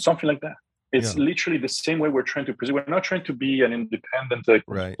imagine something like that. It's literally the same way we're trying to perceive. We're not trying to be an independent,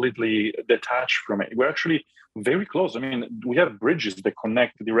 completely detached from it. We're actually very close. I mean, we have bridges that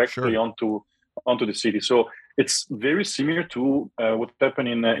connect directly onto the city. So it's very similar to what happened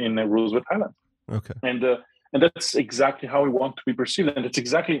in Roosevelt Island. Okay. And that's exactly how we want to be perceived. And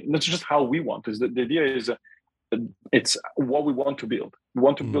that's just how we want. The idea is it's what we want to build. We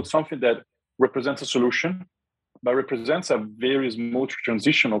want to build something that represents a solution, but represents a very smooth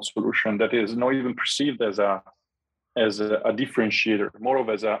transitional solution that is not even perceived as a differentiator, more of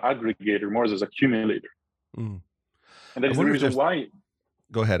as an aggregator, more as an accumulator. And that is the reason why.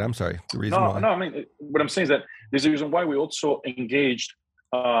 Go ahead. I'm sorry. The reason why. No. I mean, what I'm saying is that there's a reason why we also engaged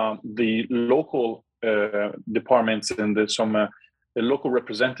the local departments and some local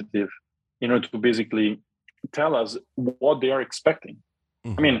representative in order to basically tell us what they are expecting.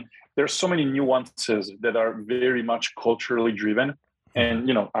 I mean, there's so many nuances that are very much culturally driven.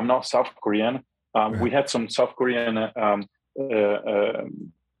 And, I'm not South Korean. We had some South Korean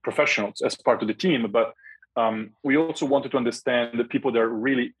professionals as part of the team, but we also wanted to understand the people that are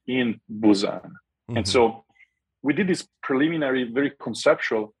really in Busan. And so we did this preliminary, very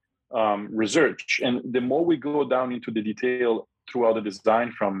conceptual research. And the more we go down into the detail throughout the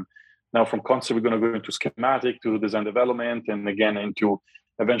design, from concept, we're going to go into schematic, to design development, and again into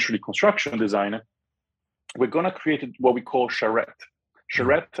eventually construction design, we're going to create what we call charrette.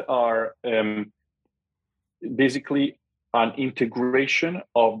 Charrette are basically an integration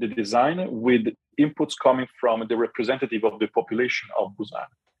of the design with inputs coming from the representative of the population of Busan.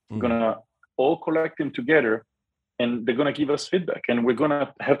 We're going to all collect them together, and they're going to give us feedback. And we're going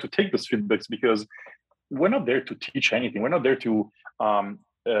to have to take those feedbacks, because we're not there to teach anything. We're not there to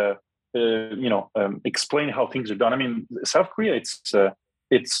explain how things are done. I mean, South Korea,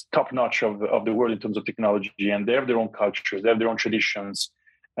 it's top notch of the world in terms of technology, and they have their own cultures, they have their own traditions,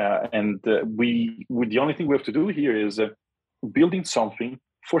 and the only thing we have to do here is building something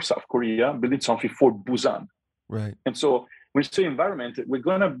for South Korea, building something for Busan. Right. And so when we say environment, we're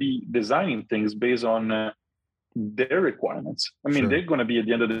going to be designing things based on their requirements. I mean, they're going to be, at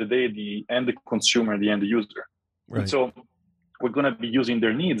the end of the day, the end consumer, the end user. Right. And so we're going to be using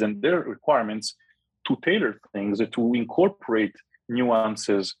their needs and their requirements to tailor things, to incorporate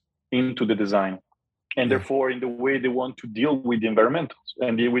nuances into the design, and therefore in the way they want to deal with the environment.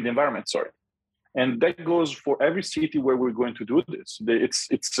 And that goes for every city where we're going to do this. They're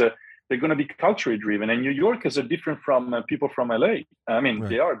going to be culturally driven, and New Yorkers are different from people from LA. I mean,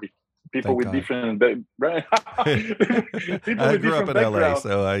 they are people with different right? People I with grew different up in LA,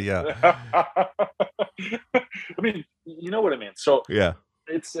 so yeah. I mean, you know what I mean. So yeah.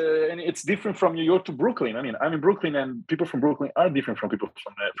 And it's different from New York to Brooklyn. I mean, I'm in Brooklyn, and people from Brooklyn are different from people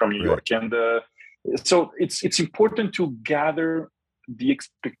from New York. And so it's important to gather the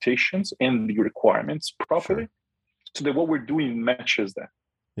expectations and the requirements properly, so that what we're doing matches that.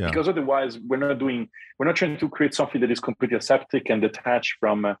 Yeah. Because otherwise, we're not trying to create something that is completely aseptic and detached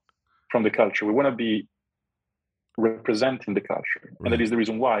from the culture. We want to be representing the culture, and that is the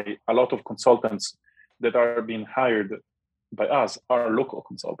reason why a lot of consultants that are being hired by us are local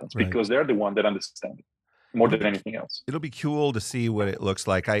consultants, because they're the one that understand it more than anything else. It'll be cool to see what it looks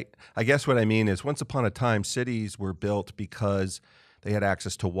like. I guess what I mean is, once upon a time, cities were built because they had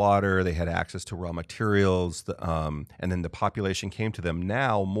access to water, they had access to raw materials, and then the population came to them.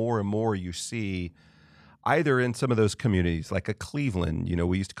 Now, more and more you see, either in some of those communities, like a Cleveland,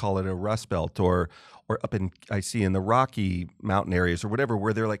 we used to call it a Rust Belt, or up I see in the Rocky Mountain areas or whatever,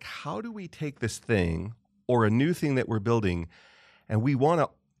 where they're like, how do we take this thing or a new thing that we're building, and we want to,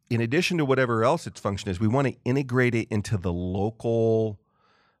 in addition to whatever else its function is, we want to integrate it into the local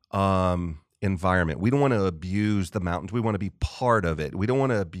environment. We don't want to abuse the mountains. We want to be part of it. We don't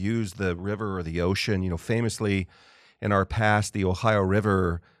want to abuse the river or the ocean. Famously in our past, the Ohio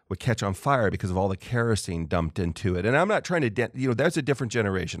River would catch on fire because of all the kerosene dumped into it. And I'm not trying to, that's a different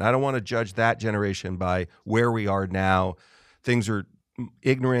generation. I don't want to judge that generation by where we are now. Things are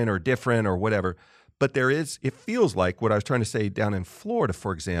ignorant or different or whatever. But it feels like what I was trying to say down in Florida,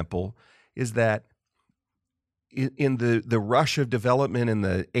 for example, is that in the rush of development in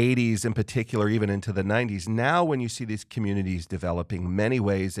the 80s in particular, even into the 90s, now when you see these communities developing, many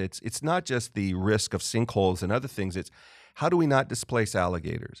ways, it's not just the risk of sinkholes and other things. It's how do we not displace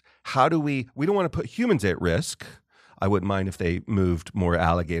alligators? We don't want to put humans at risk. I wouldn't mind if they moved more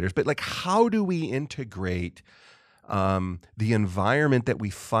alligators, but how do we integrate the environment that we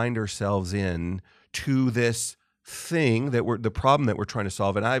find ourselves in to this thing the problem that we're trying to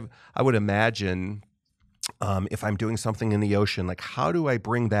solve? And I would imagine if I'm doing something in the ocean, how do I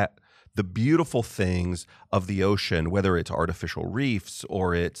bring the beautiful things of the ocean, whether it's artificial reefs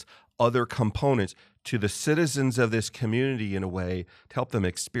or it's other components, to the citizens of this community in a way to help them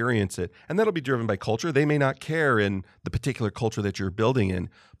experience it? And that'll be driven by culture. They may not care in the particular culture that you're building in,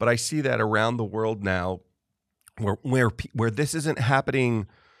 but I see that around the world now where this isn't happening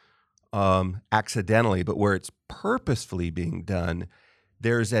accidentally, but where it's purposefully being done.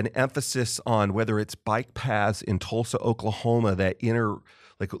 There's an emphasis on, whether it's bike paths in Tulsa, Oklahoma,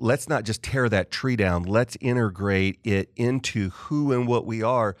 let's not just tear that tree down. Let's integrate it into who and what we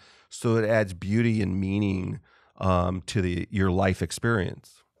are, so it adds beauty and meaning to your life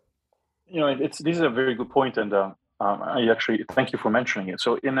experience. This is a very good point, and I actually thank you for mentioning it.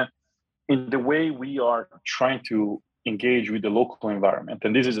 So in the way we are trying to engage with the local environment,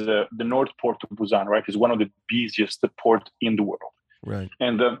 and this is the North Port of Busan, right? Is one of the busiest port in the world. Right.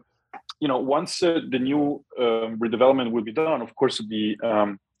 And once the new redevelopment will be done, of course the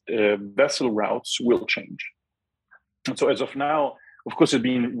vessel routes will change. And so as of now, of course, it's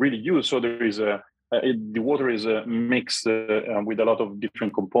being really used. So there is the water is mixed with a lot of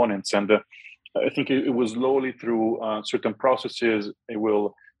different components, and I think it will slowly, through certain processes, it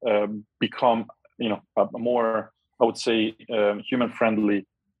will become a more, I would say, human-friendly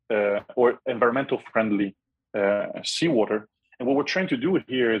or environmental-friendly seawater. And what we're trying to do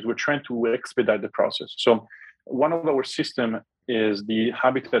here is we're trying to expedite the process. So one of our system is the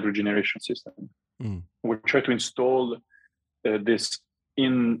habitat regeneration system. We try to install this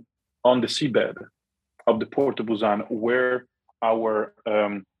on the seabed of the Port of Busan, where our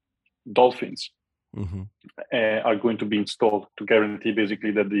dolphins are going to be installed, to guarantee basically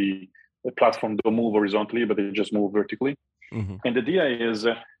that the platform don't move horizontally, but they just move vertically. And the idea is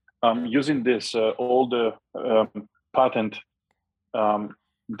using this old patent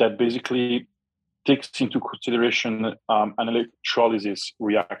that basically takes into consideration an electrolysis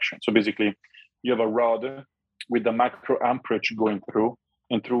reaction. So basically, you have a rod with the macro amperage going through,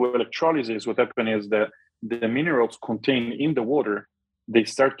 and through electrolysis, what happens is that the minerals contained in the water, they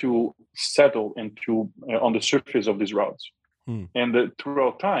start to settle on the surface of these rods. And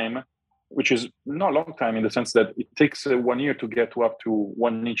throughout time, which is not a long time in the sense that it takes 1 year to get to up to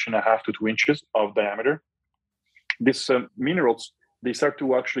 1.5 inches to 2 inches of diameter, these minerals, they start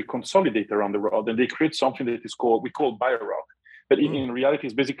to actually consolidate around the rod, and they create something that is called, we call biorock, but in reality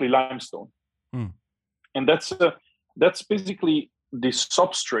is basically limestone. And that's basically the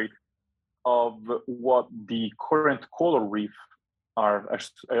substrate of what the current coral reef are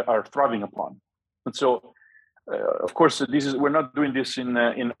thriving upon. And so, of course, we're not doing this in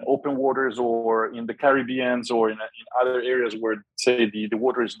open waters or in the Caribbean or in other areas where, say, the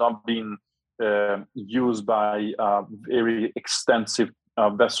water is not being used by very extensive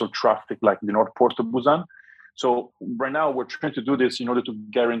vessel traffic like the North Port of Busan. So right now we're trying to do this in order to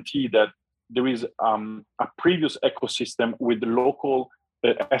guarantee that there is a previous ecosystem with the local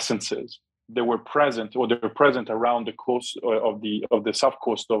essences that were present, or they're present around the coast of the south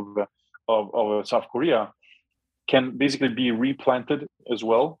coast of South Korea, can basically be replanted as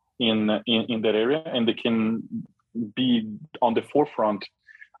well in that area, and they can be on the forefront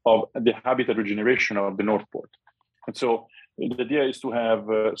of the habitat regeneration of the North Port. And so the idea is to have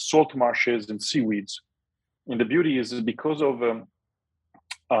salt marshes and seaweeds. And the beauty is because of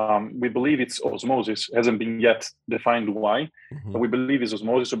we believe it's osmosis, hasn't been yet defined why, but we believe it's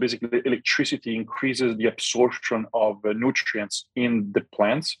osmosis. So basically electricity increases the absorption of nutrients in the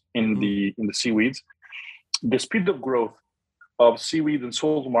plants, in the seaweeds. The speed of growth of seaweed and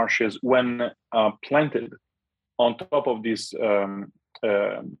salt marshes when planted on top of this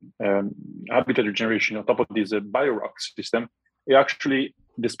habitat regeneration, on top of this biorock system,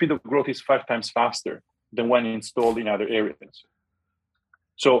 the speed of growth is 5 times faster than when installed in other areas.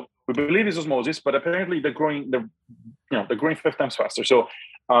 So we believe it's osmosis, but apparently they're growing 5 times faster. So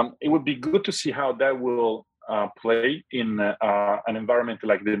it would be good to see how that will play in an environment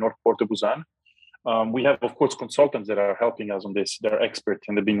like the North Port of Busan. We have, of course, consultants that are helping us on this. They're experts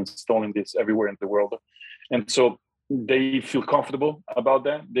and they've been installing this everywhere in the world. And so they feel comfortable about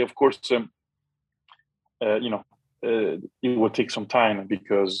that. They, of course, it will take some time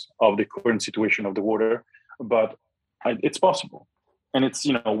because of the current situation of the water, but it's possible. And it's,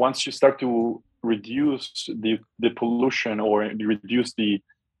 once you start to reduce the pollution or reduce the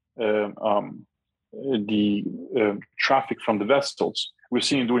traffic from the vessels, we've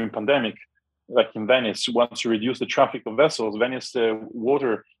seen during pandemic, like in Venice, once you reduce the traffic of vessels, Venice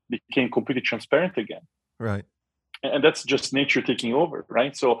water became completely transparent again. Right. And that's just nature taking over,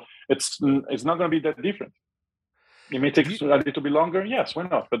 right? So it's not going to be that different. It may take a little bit longer, yes, why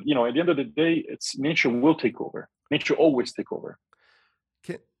not? But at the end of the day, nature will take over. Nature always take over.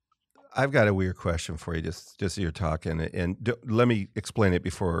 I've got a weird question for you, just as you're talking, and let me explain it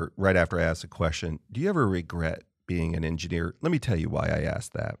right after I ask the question. Do you ever regret being an engineer? Let me tell you why I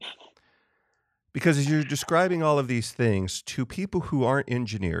asked that. Because as you're describing all of these things to people who aren't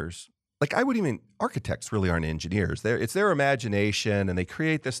engineers, like architects really aren't engineers. It's their imagination, and they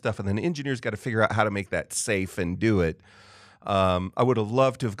create this stuff, and then engineers got to figure out how to make that safe and do it. I would have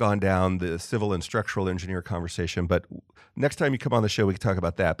loved to have gone down the civil and structural engineer conversation, but next time you come on the show, we can talk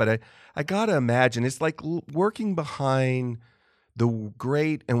about that. But I got to imagine it's like working behind the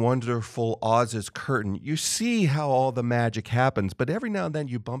great and wonderful Oz's curtain. You see how all the magic happens, but every now and then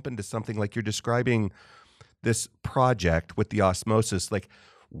you bump into something like you're describing this project with the osmosis. Like,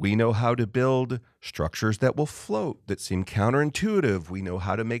 we know how to build structures that will float, that seem counterintuitive. We know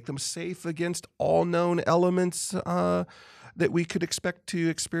how to make them safe against all known elements that we could expect to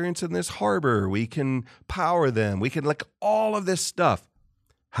experience in this harbor. We can power them. We can, like, all of this stuff.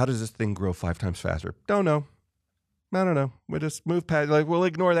 How does this thing grow 5 times faster? Don't know. I don't know. We'll just move past, we'll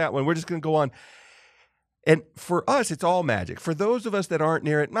ignore that one. We're just going to go on. And for us, it's all magic. For those of us that aren't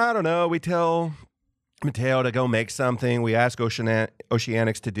near it, I don't know. We tell Matteo to go make something. We ask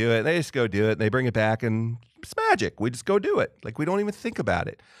Oceanix to do it. They just go do it. They bring it back, and it's magic. We just go do it. Like, we don't even think about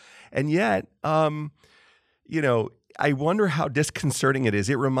it. And yet, I wonder how disconcerting it is.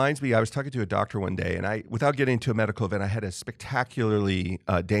 It reminds me, I was talking to a doctor one day, and without getting into a medical event, I had a spectacularly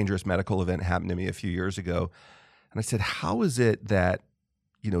dangerous medical event happen to me a few years ago. And I said, how is it that,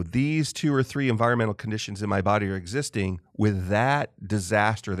 these 2 or 3 environmental conditions in my body are existing with that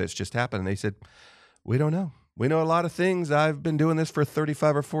disaster that's just happened? And they said, we don't know. We know a lot of things. I've been doing this for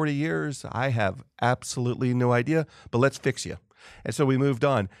 35 or 40 years. I have absolutely no idea, but let's fix you. And so we moved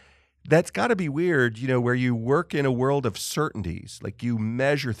on. That's got to be weird, where you work in a world of certainties, like you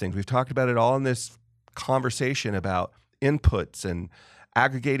measure things. We've talked about it all in this conversation about inputs and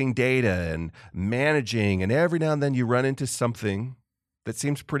aggregating data and managing, and every now and then you run into something that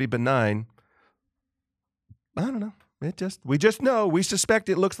seems pretty benign. I don't know. We just know, we suspect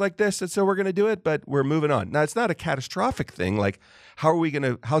it looks like this, and so we're going to do it, but we're moving on. Now, it's not a catastrophic thing. Like,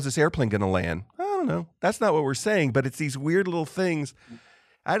 how's this airplane going to land? I don't know. That's not what we're saying, but it's these weird little things.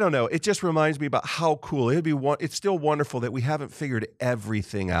 I don't know. It just reminds me about how cool it's still wonderful that we haven't figured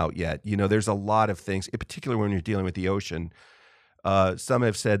everything out yet. There's a lot of things, in particular when you're dealing with the ocean. Some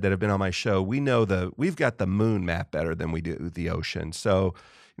have said that have been on my show. We've got the moon map better than we do the ocean. So,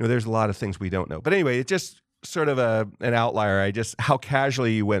 there's a lot of things we don't know. But anyway, it just sort of an outlier. How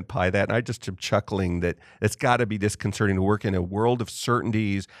casually you went by that. And I just am chuckling that it's got to be disconcerting to work in a world of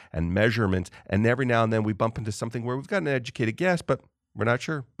certainties and measurements. And every now and then we bump into something where we've got an educated guess, but we're not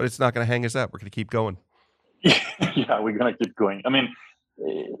sure. But it's not going to hang us up. We're going to keep going. Yeah, we're going to keep going. I mean,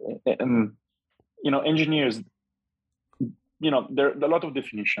 engineers, there are a lot of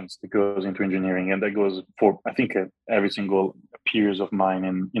definitions that goes into engineering, and that goes for, I think, every single peers of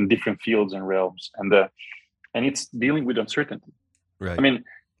mine in different fields and realms. And it's dealing with uncertainty. Right. I mean,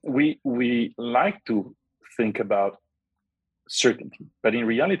 we like to think about certainty, but in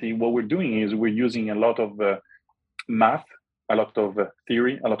reality, what we're doing is we're using a lot of math, a lot of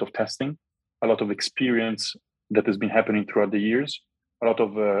theory, a lot of testing, a lot of experience that has been happening throughout the years, a lot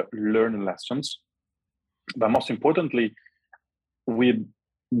of learned lessons. But most importantly, we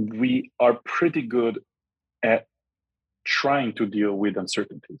are pretty good at trying to deal with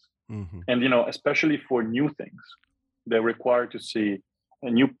uncertainties. Mm-hmm. And, especially for new things, they're required to see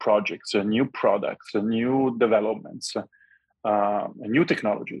new projects, new products, new developments, new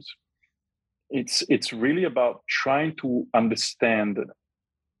technologies. It's really about trying to understand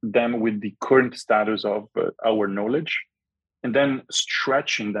them with the current status of our knowledge, and then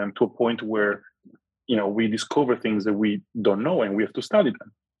stretching them to a point where, we discover things that we don't know and we have to study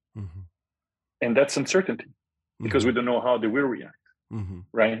them. Mm-hmm. And that's uncertainty, because we don't know how they will react. Mm-hmm.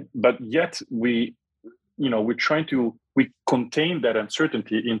 Right. But yet we contain that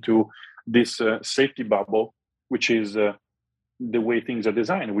uncertainty into this safety bubble, which is the way things are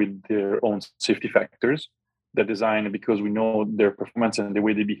designed, with their own safety factors. They're designed because we know their performance and the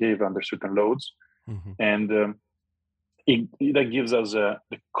way they behave under certain loads. Mm-hmm. And that gives us the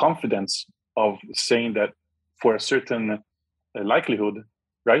confidence of saying that for a certain likelihood,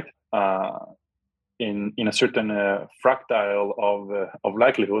 right? In a certain fractile of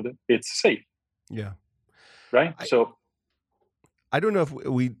likelihood, it's safe. Yeah. Right. So I don't know if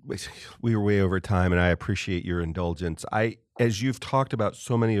we were way over time, and I appreciate your indulgence. As you've talked about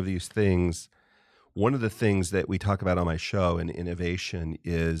so many of these things, one of the things that we talk about on my show in innovation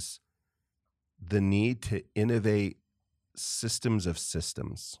is the need to innovate systems of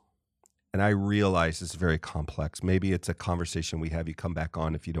systems. And I realize it's very complex. Maybe it's a conversation we have you come back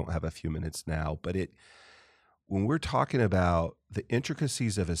on if you don't have a few minutes now. But when we're talking about the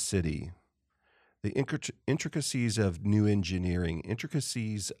intricacies of a city, the intricacies of new engineering,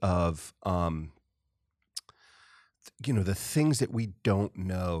 intricacies of the things that we don't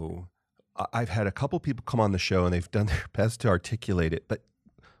know. I've had a couple people come on the show and they've done their best to articulate it. But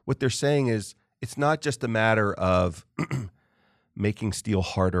what they're saying is it's not just a matter of making steel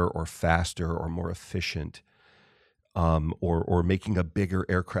harder or faster or more efficient, or making a bigger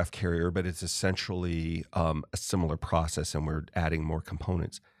aircraft carrier, but it's essentially a similar process, and we're adding more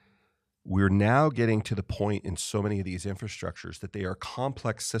components. We're now getting to the point in so many of these infrastructures that they are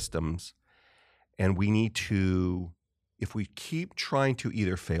complex systems, and we need to, if we keep trying to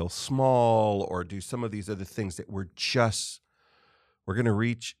either fail small or do some of these other things that we're going to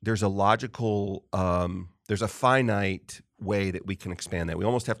reach, there's a finite way that we can expand that. We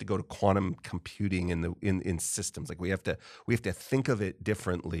almost have to go to quantum computing in systems. Like we have to think of it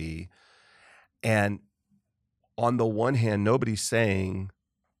differently. And on the one hand, nobody's saying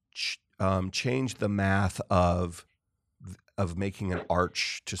change the math of making an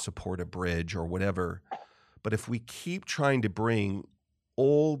arch to support a bridge or whatever. But if we keep trying to bring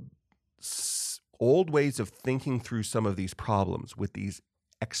old ways of thinking through some of these problems with these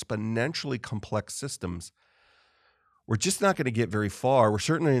exponentially complex systems, we're just not going to get very far. We're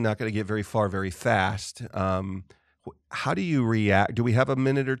certainly not going to get very far very fast. How do you react? Do we have a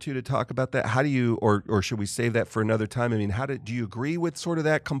minute or two to talk about that? How do you, or should we save that for another time? I mean, do you agree with sort of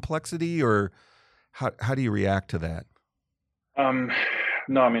that complexity, or how do you react to that?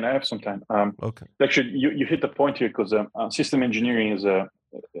 No, I mean, I have some time. Okay. Actually, you hit the point here, because system engineering is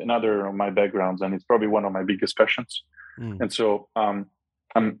another of my backgrounds, and it's probably one of my biggest passions. And so I'm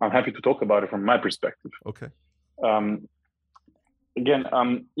happy to talk about it from my perspective. Okay. Again,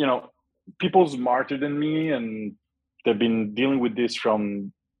 people smarter than me, and they've been dealing with this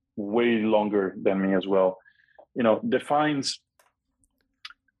from way longer than me as well, defines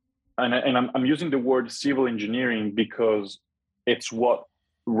I'm using the word civil engineering because it's what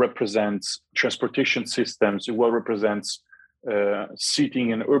represents transportation systems, what represents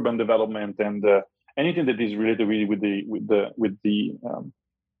seating and urban development, and anything that is related really with the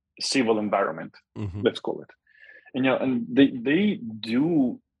civil environment, let's call it. And they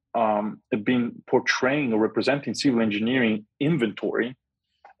do have been portraying or representing civil engineering inventory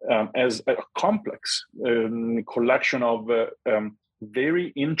as a complex collection of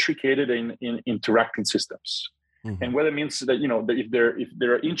very intricate and interacting systems. And what it means that, that if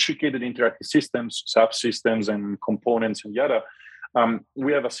there are intricate interactive systems, subsystems, and components and yada,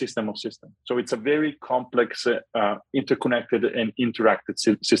 we have a system of systems. So it's a very complex, interconnected, and interacted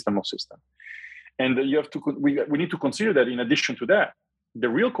system of systems. And we need to consider that in addition to that, the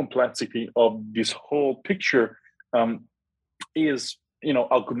real complexity of this whole picture is,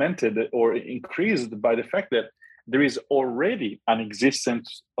 augmented or increased by the fact that there is already an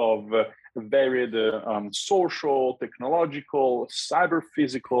existence of varied social, technological, cyber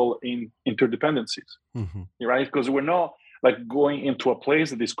physical interdependencies, right? Because we're not like going into a place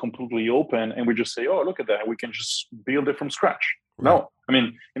that is completely open and we just say, oh, look at that, we can just build it from scratch. Right. No, I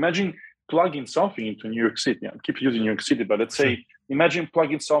mean, imagine plugging something into New York City. I keep using New York City, but let's say, imagine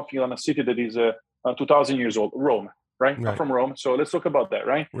plugging something on a city that is 2,000 years old, Rome, right? I'm from Rome, so let's talk about that,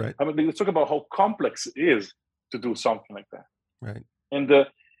 right? I mean, let's talk about how complex it is to do something like that. Right. And,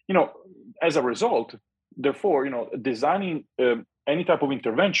 as a result, therefore, designing any type of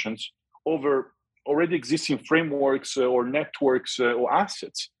interventions over already existing frameworks or networks or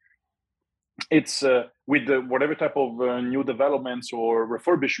assets, it's with whatever type of new developments or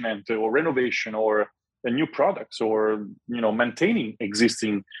refurbishment or renovation or new products or, maintaining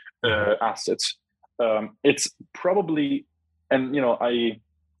existing assets. It's probably, and,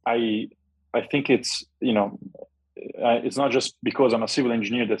 I think it's, it's not just because I'm a civil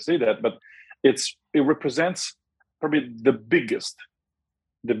engineer that say that, but it represents probably the biggest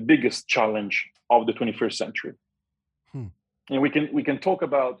challenge of the 21st century. And we can talk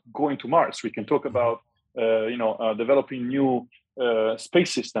about going to Mars. We can talk about developing new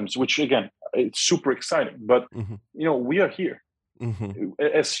space systems, which again, it's super exciting. But we are here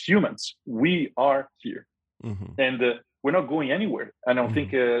as humans. We are here, and we're not going anywhere. I don't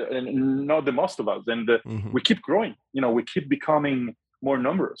think, not the most of us. And we keep growing. We keep becoming more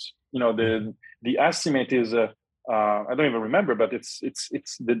numerous. The estimate is I don't even remember, but it's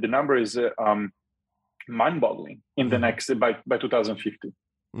the number is mind-boggling in the next by 2050.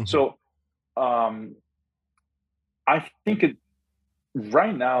 So I think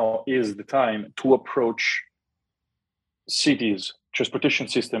right now is the time to approach cities, transportation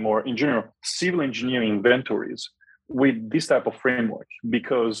system, or in general civil engineering inventories with this type of framework,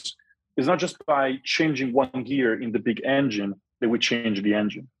 because it's not just by changing one gear in the big engine that we change the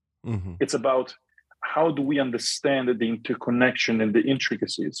engine. It's about how do we understand the interconnection and the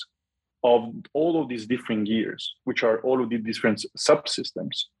intricacies of all of these different gears, which are all of the different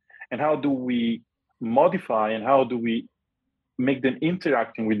subsystems, and how do we modify and how do we make them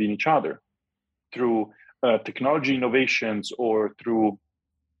interacting within each other through technology innovations or through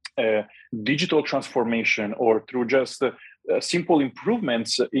digital transformation or through just simple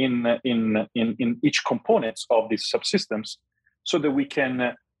improvements in each component of these subsystems, so that we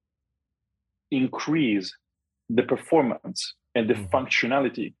can increase the performance and the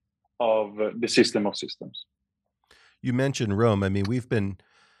functionality of the system of systems. You mentioned Rome. I mean,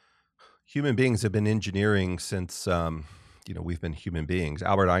 human beings have been engineering since, we've been human beings.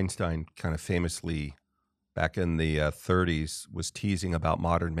 Albert Einstein kind of famously, back in the 30s, was teasing about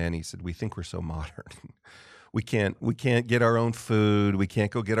modern men. He said, we think we're so modern. We can't get our own food. We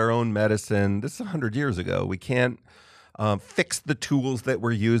can't go get our own medicine. This is 100 years ago. We can't fix the tools that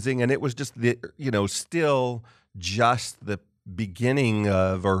we're using. And it was just still just the beginning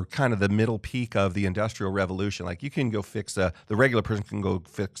of, or kind of the middle peak of the Industrial Revolution. Like, you can go fix the regular person can go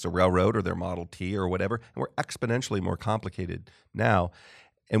fix a railroad or their Model T or whatever. And we're exponentially more complicated now.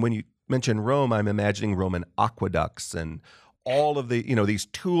 And when you mention Rome, I'm imagining Roman aqueducts and all of the, these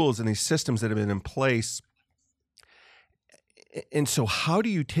tools and these systems that have been in place. And so how do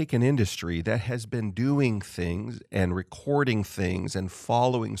you take an industry that has been doing things and recording things and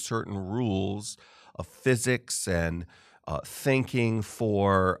following certain rules of physics and thinking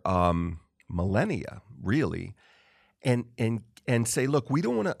for millennia, really, and say, look, we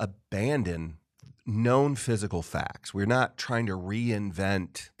don't want to abandon known physical facts. We're not trying to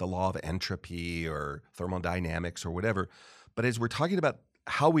reinvent the law of entropy or thermodynamics or whatever. But as we're talking about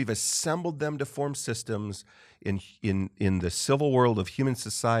how we've assembled them to form systems in the civil world of human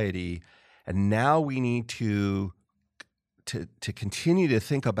society, and now we need to to continue to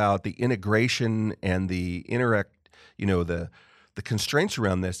think about the integration and the the constraints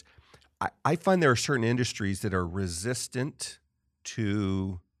around this, I find there are certain industries that are resistant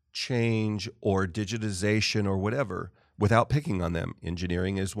to change or digitization or whatever without picking on them.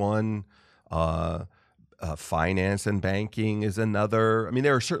 Engineering is one, finance and banking is another. I mean,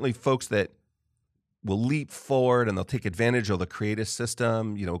 there are certainly folks that will leap forward and they'll take advantage, or they'll create a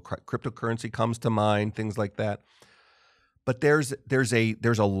system. Cryptocurrency comes to mind, things like that. But there's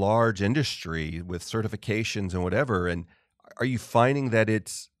a large industry with certifications and whatever. And are you finding that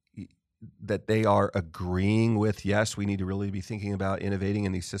that they are agreeing with, yes, we need to really be thinking about innovating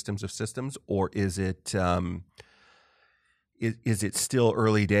in these systems of systems, or is it still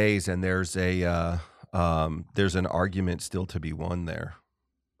early days and there's an argument still to be won there?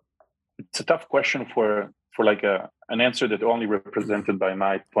 It's a tough question for like an answer that only represented by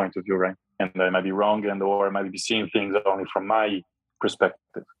my point of view, right? And I might be wrong, or I might be seeing things only from my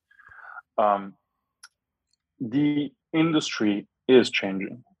perspective. The industry is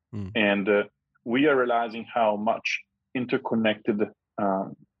changing, and we are realizing how much interconnected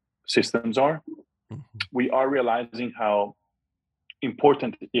systems are. We are realizing how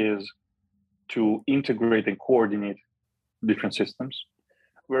important it is to integrate and coordinate different systems.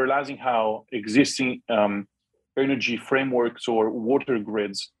 We're realizing how existing energy frameworks or water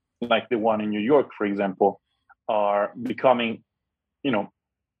grids, like the one in New York, for example, are becoming,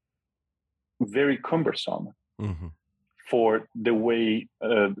 very cumbersome for the way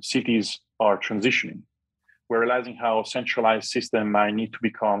cities are transitioning. We're realizing how centralized systems might need to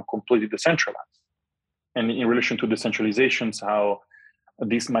become completely decentralized. And in relation to decentralizations, how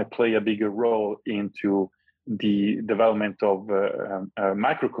this might play a bigger role into the development of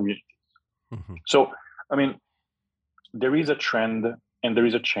micro communities. So, I mean, there is a trend and there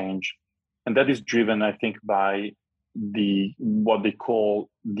is a change, and that is driven, I think, by what they call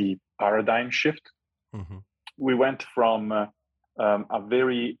the paradigm shift. We went from a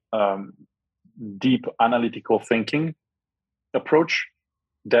very deep analytical thinking approach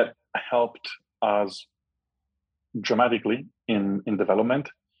that helped us dramatically in development,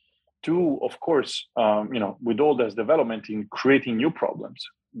 to, of course, with all this development in creating new problems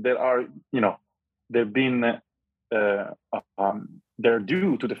that are, they've been, they're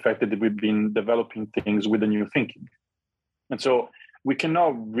due to the fact that we've been developing things with the new thinking. And so we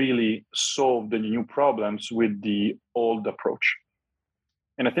cannot really solve the new problems with the old approach.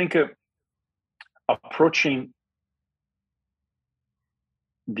 And I think approaching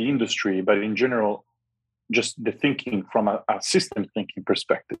the industry, but in general, just the thinking from a system thinking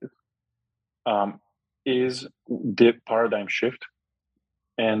perspective, is the paradigm shift.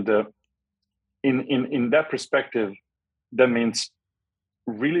 And in that perspective, that means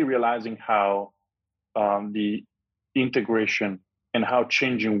really realizing how the integration and how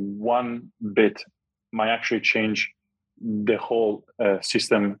changing one bit might actually change the whole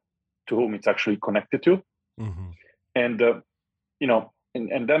system to whom it's actually connected to. And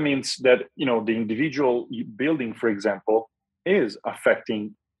and that means that the individual building, for example, is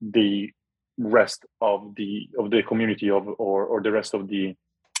affecting the rest of the community or the rest of the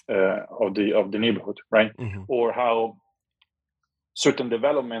neighborhood, right? Or how certain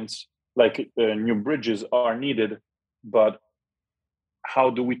developments like new bridges are needed, but how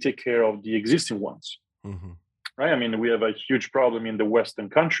do we take care of the existing ones? Right? I mean, we have a huge problem in the Western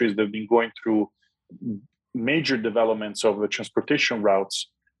countries that have been going through major developments of the transportation routes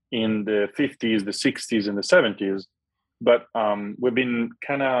in the 50s, the 60s, and the 70s, but we've been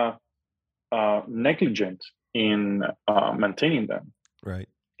kind of negligent in maintaining them. Right.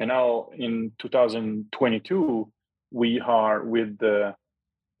 And now in 2022, we are with a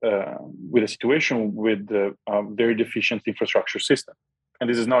situation with the very deficient infrastructure system. And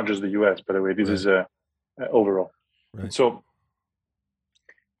this is not just the US, by the way, this is overall. Right. So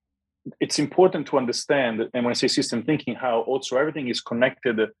it's important to understand, and when I say system thinking, how also everything is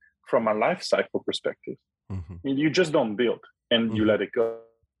connected from a life cycle perspective. I mean, you just don't build and you let it go.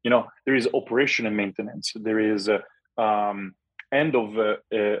 There is operation and maintenance. There is end of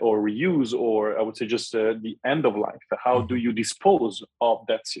or reuse, or I would say just the end of life. How do you dispose of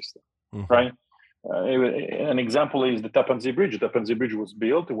that system, right? An example is the Tappan Zee Bridge. The Tappan Zee Bridge was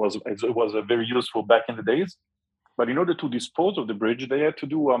built. It was very useful back in the days. But in order to dispose of the bridge, they had to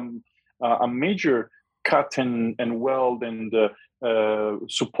do a major cut and weld and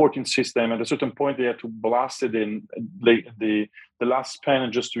supporting system. At a certain point, they had to blast it in the last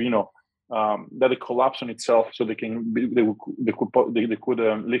span just to let it collapse on itself, so they could lift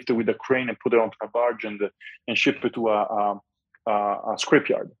it with a crane and put it onto a barge and ship it to a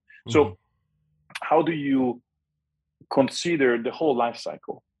scrapyard. So how do you consider the whole life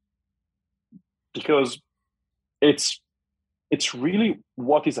cycle, because it's really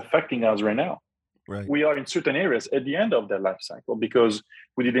what is affecting us right now. Right. We are in certain areas at the end of that life cycle because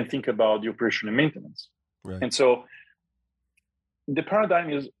we didn't think about the operation and maintenance. Right. And so the paradigm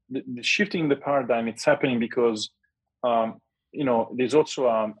is the shifting the paradigm. It's happening because there's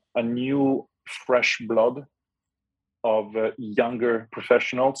also a new fresh blood of younger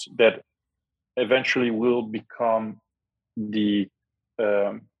professionals that eventually will become the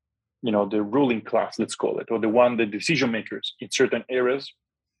the ruling class, let's call it, or the decision makers in certain areas.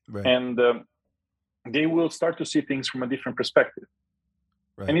 Right. And they will start to see things from a different perspective.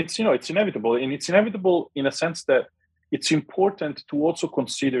 Right. And it's inevitable. And it's inevitable in a sense that it's important to also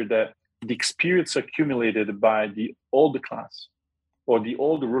consider that the experience accumulated by the older class or the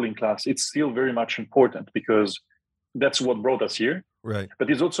old ruling class, it's still very much important because that's what brought us here. Right. But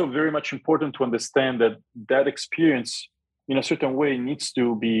it's also very much important to understand that experience in a certain way needs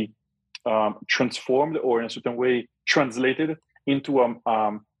to be transformed or in a certain way translated into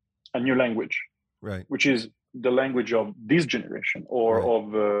a new language, right, which is the language of this generation or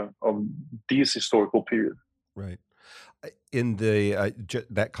right. of this historical period. Right. In the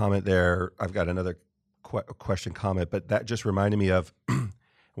that comment there, I've got another question comment, but that just reminded me of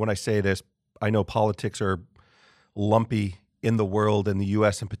when I say this, I know politics are lumpy in the world, in the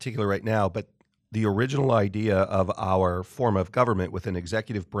U.S. in particular right now, but the original idea of our form of government with an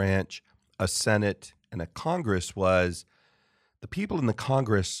executive branch, a Senate, and a Congress was the people in the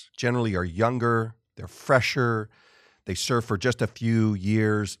Congress generally are younger, they're fresher, they serve for just a few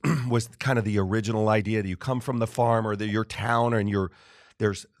years, was kind of the original idea that you come from the farm or your town and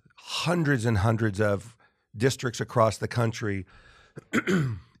there's hundreds and hundreds of districts across the country,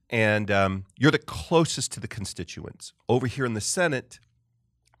 and you're the closest to the constituents. Over here in the Senate,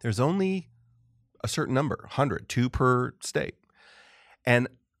 there's only a certain number, 100, 2 per state. And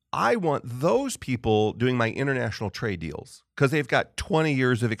I want those people doing my international trade deals because they've got 20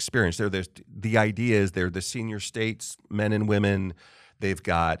 years of experience. The idea is they're the senior states, men and women. They've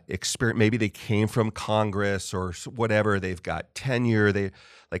got experience. Maybe they came from Congress or whatever. They've got tenure.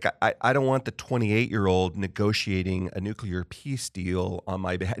 I don't want the 28-year-old negotiating a nuclear peace deal on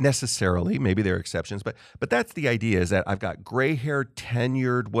my behalf necessarily. Maybe there are exceptions, but that's the idea, is that I've got gray-haired,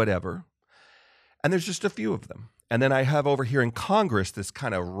 tenured, whatever, and there's just a few of them. And then I have over here in Congress this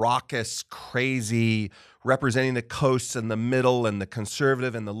kind of raucous, crazy, representing the coasts and the middle and the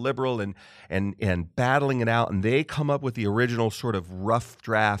conservative and the liberal and battling it out. And they come up with the original sort of rough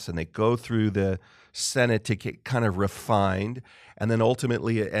drafts and they go through the Senate to get kind of refined. And then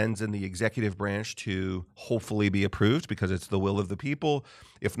ultimately it ends in the executive branch to hopefully be approved because it's the will of the people.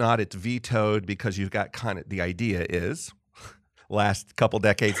 If not, it's vetoed because you've got kind of, the idea is, last couple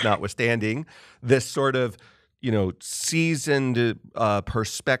decades notwithstanding, this sort of seasoned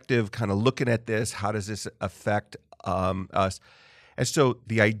perspective, kind of looking at this, how does this affect us? And so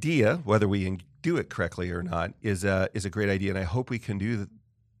the idea, whether we do it correctly or not, is a great idea, and I hope we can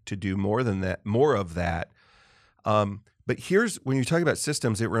do more of that. But here's, when you're talking about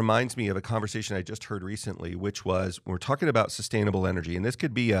systems, it reminds me of a conversation I just heard recently, which was, we're talking about sustainable energy, and this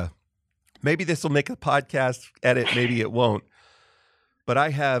could be maybe this will make a podcast edit, maybe it won't. But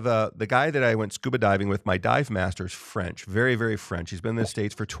I have the guy that I went scuba diving with, my dive master, is French, very, very French. He's been in the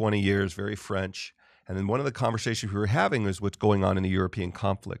States for 20 years, very French. And then one of the conversations we were having was what's going on in the European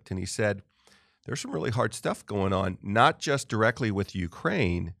conflict. And he said, there's some really hard stuff going on, not just directly with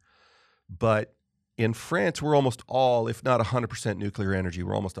Ukraine, but in France, we're almost all, if not 100% nuclear energy.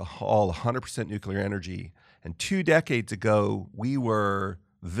 We're almost all 100% nuclear energy. And 2 decades ago, we were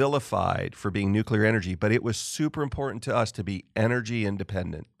vilified for being nuclear energy, but it was super important to us to be energy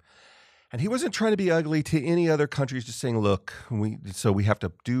independent. And he wasn't trying to be ugly to any other countries, just saying, look, we have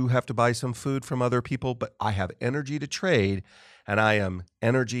to buy some food from other people, but I have energy to trade and I am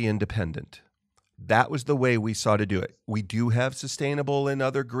energy independent. That was the way we saw to do it. We do have sustainable and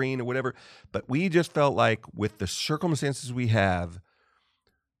other green or whatever, but we just felt like with the circumstances we have,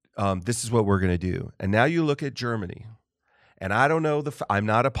 this is what we're going to do. And now you look at Germany. And I don't know, I'm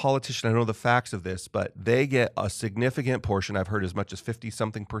not a politician, I don't know the facts of this, but they get a significant portion, I've heard as much as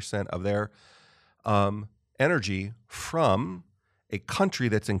 50-something% of their energy from a country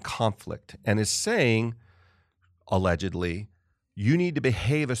that's in conflict and is saying, allegedly, you need to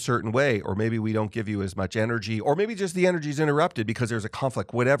behave a certain way, or maybe we don't give you as much energy, or maybe just the energy is interrupted because there's a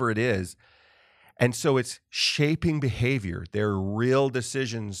conflict, whatever it is. And so it's shaping behavior. There are real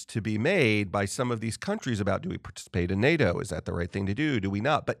decisions to be made by some of these countries about, do we participate in NATO? Is that the right thing to do? Do we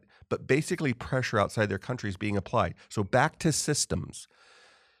not? But basically pressure outside their countries being applied. So back to systems.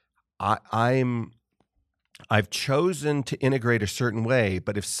 I'm I've chosen to integrate a certain way,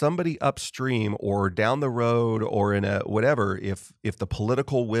 but if somebody upstream or down the road or in a whatever, if the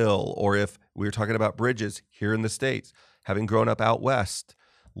political will, or if we were talking about bridges here in the States, having grown up out west,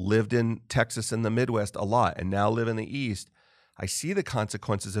 lived in Texas and the Midwest a lot, and now live in the East, I see the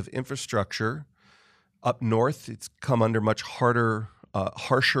consequences of infrastructure. Up north, it's come under much harsher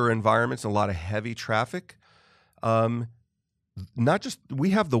environments, a lot of heavy traffic. Not just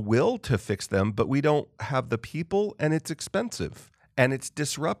we have the will to fix them, but we don't have the people, and it's expensive and it's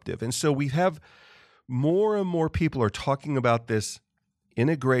disruptive. And so we have more and more people are talking about this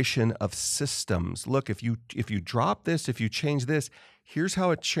integration of systems. Look, if you drop this, if you change this, here's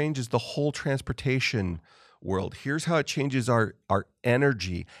how it changes the whole transportation world. Here's how it changes our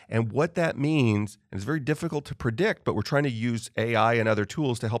energy. And what that means, and it's very difficult to predict, but we're trying to use AI and other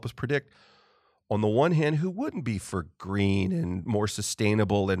tools to help us predict. On the one hand, who wouldn't be for green and more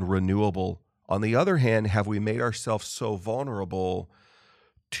sustainable and renewable? On the other hand, have we made ourselves so vulnerable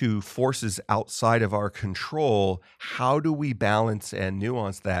to forces outside of our control? How do we balance and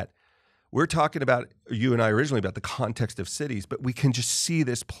nuance that? We're talking about, you and I originally, about the context of cities, but we can just see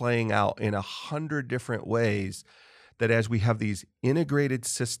this playing out in 100 different ways, that as we have these integrated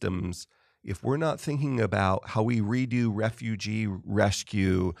systems, if we're not thinking about how we redo refugee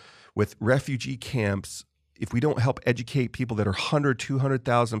rescue with refugee camps, if we don't help educate people that are 100,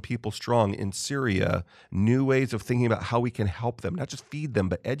 200,000 people strong in Syria, new ways of thinking about how we can help them, not just feed them,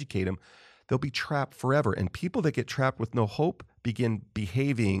 but educate them, they'll be trapped forever. And people that get trapped with no hope begin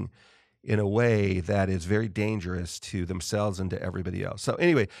behaving in a way that is very dangerous to themselves and to everybody else. So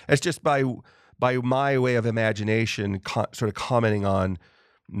anyway, it's just by my way of imagination, sort of commenting on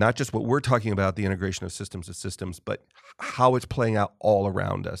not just what we're talking about, the integration of systems, but how it's playing out all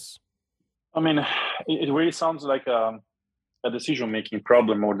around us. I mean, it really sounds like a decision-making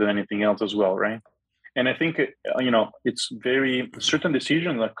problem more than anything else as well, right? And I think, it's certain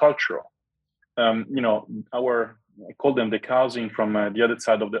decisions are cultural. I call them the cousin from the other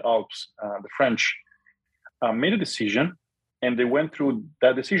side of the Alps, the French, made a decision, and they went through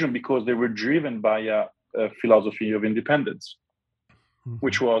that decision because they were driven by a philosophy of independence,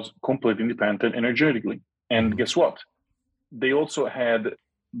 which was completely independent energetically. And guess what? They also had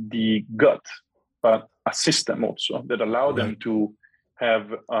the gut, but a system also that allowed them to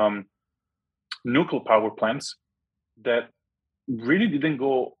have nuclear power plants that really didn't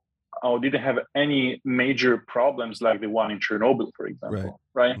have any major problems like the one in Chernobyl, for example,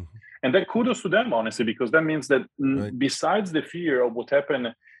 right? Mm-hmm. And that kudos to them, honestly, because that means that besides the fear of what happened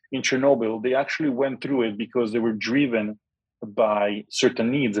in Chernobyl, they actually went through it because they were driven by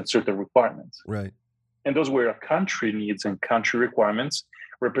certain needs and certain requirements. Right. And those were country needs and country requirements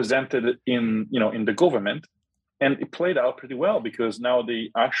represented in the government. And it played out pretty well because now they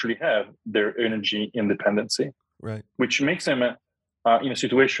actually have their energy independency, which makes them in a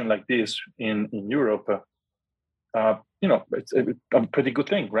situation like this in Europe, it's a pretty good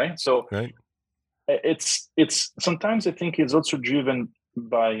thing, right? So it's sometimes I think it's also driven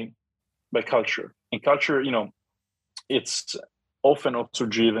by culture, and culture, it's often also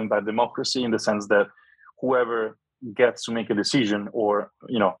driven by democracy, in the sense that whoever gets to make a decision, or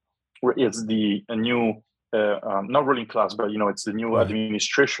it's a new not ruling class, but it's the new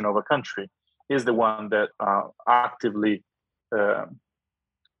administration of a country, is the one that actively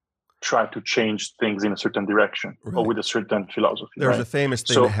try to change things in a certain direction or with a certain philosophy. There's a famous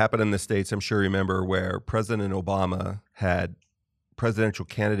thing that happened in the States, I'm sure you remember, where President Obama had presidential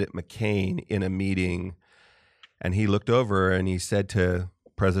candidate McCain in a meeting, and he looked over and he said to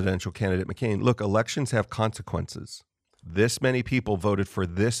presidential candidate McCain, look, elections have consequences. This many people voted for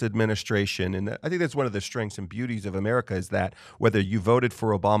this administration. And I think that's one of the strengths and beauties of America, is that whether you voted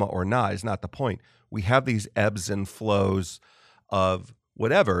for Obama or not is not the point. We have these ebbs and flows of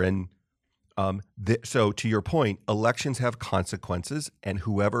whatever. And so to your point, elections have consequences, and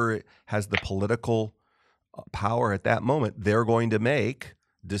whoever has the political power at that moment, they're going to make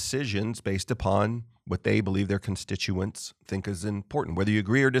decisions based upon what they believe their constituents think is important. Whether you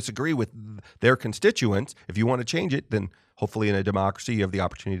agree or disagree with their constituents, if you want to change it, then hopefully in a democracy you have the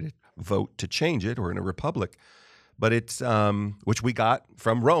opportunity to vote to change it, or in a republic. But it's which we got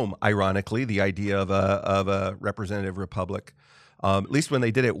from Rome, ironically, the idea of a representative republic. At least when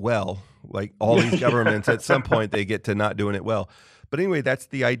they did it well, like all these governments, at some point they get to not doing it well. But anyway, that's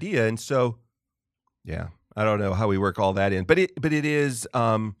the idea. And so, yeah, I don't know how we work all that in, but it is.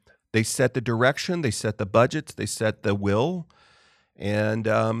 They set the direction, they set the budgets, they set the will,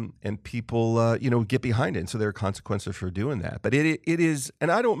 and people get behind it. And so there are consequences for doing that. But it is,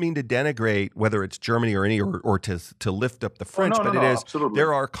 and I don't mean to denigrate whether it's Germany or any or to lift up the French, but it is absolutely.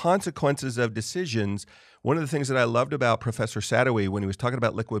 There are consequences of decisions. One of the things that I loved about Professor Sadoway when he was talking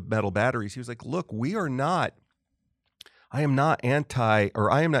about liquid metal batteries, he was like, look, I am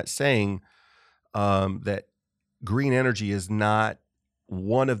not saying that green energy is not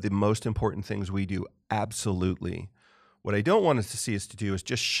one of the most important things we do. Absolutely. What I don't want us to see us to do is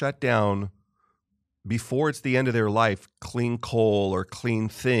just shut down before it's the end of their life, clean coal or clean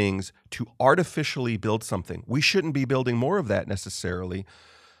things to artificially build something. We shouldn't be building more of that necessarily.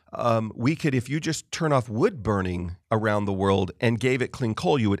 We could, if you just turn off wood burning around the world and gave it clean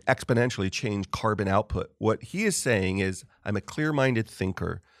coal, you would exponentially change carbon output. What he is saying is, I'm a clear-minded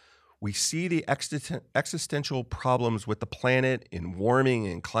thinker. We see the existential problems with the planet in warming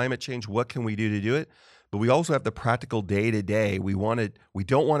and climate change. What can we do to do it? But we also have the practical day-to-day. We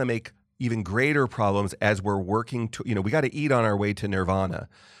don't want to make even greater problems as we're working to, we got to eat on our way to nirvana.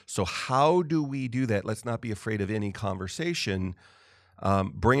 So how do we do that? Let's not be afraid of any conversation.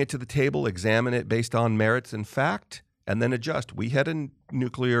 Bring it to the table, examine it based on merits and fact, and then adjust. We had a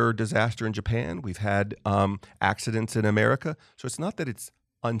nuclear disaster in Japan. We've had accidents in America. So it's not that it's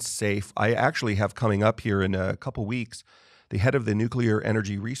unsafe. I actually have coming up here in a couple weeks the head of the Nuclear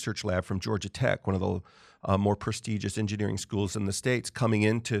Energy Research Lab from Georgia Tech, one of the more prestigious engineering schools in the States, coming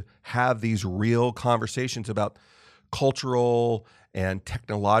in to have these real conversations about cultural and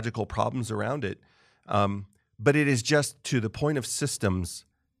technological problems around it. But it is just to the point of systems.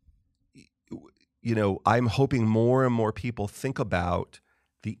 I'm hoping more and more people think about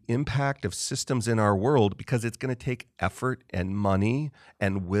the impact of systems in our world, because it's going to take effort and money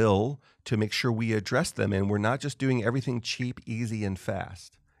and will to make sure we address them. And we're not just doing everything cheap, easy, and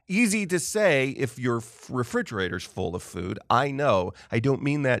fast. Easy to say if your refrigerator's full of food. I know. I don't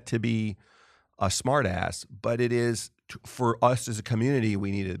mean that to be a smart ass, but it is for us as a community,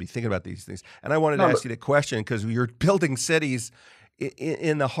 we need to be thinking about these things. And I wanted to ask you the question because you're building cities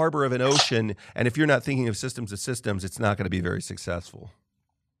in the harbor of an ocean, and if you're not thinking of systems as systems, it's not going to be very successful.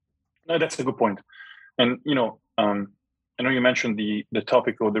 No, that's a good point. And I know you mentioned the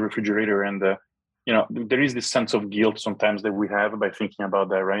topic of the refrigerator, and there is this sense of guilt sometimes that we have by thinking about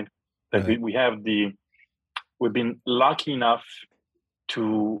that, right? That right. We've been lucky enough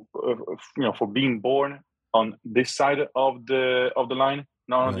to for being born on this side of the line,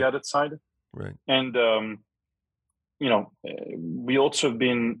 not on the other side, right? And we also have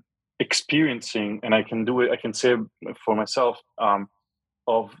been experiencing, and I can say for myself,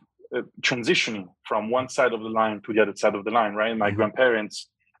 of transitioning from one side of the line to the other side of the line, right? My grandparents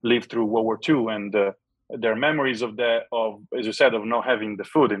lived through World War II, and their memories of that, as you said, of not having the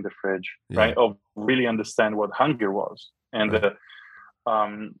food in the fridge, right? Of really understand what hunger was, and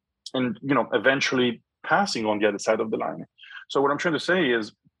eventually passing on the other side of the line. So what I'm trying to say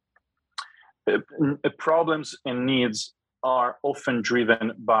is, problems and needs are often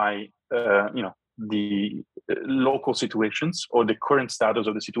driven by the local situations or the current status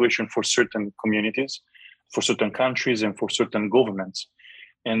of the situation for certain communities, for certain countries, and for certain governments.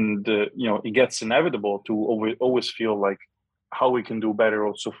 And it gets inevitable to always feel like how we can do better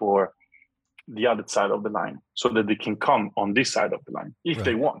also for the other side of the line, so that they can come on this side of the line if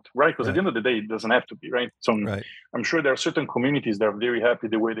they want, right? Because at the end of the day, it doesn't have to be, right? So I'm sure there are certain communities that are very happy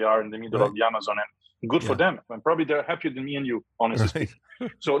the way they are in the middle of the Amazon, and good for them. And probably they're happier than me and you, honestly speaking.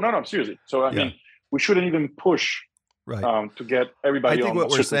 So no, seriously. So I mean, we shouldn't even push to get everybody on. I think what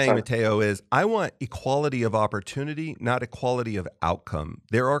we're saying, side. Matteo, is I want equality of opportunity, not equality of outcome.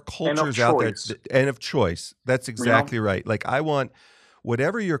 There are cultures out there, and of choice. That's exactly right. Like I want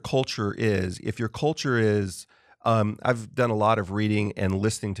whatever your culture is. If your culture is, I've done a lot of reading and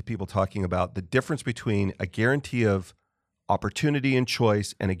listening to people talking about the difference between a guarantee of opportunity and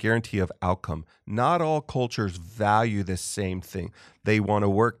choice and a guarantee of outcome. Not all cultures value the same thing. They want to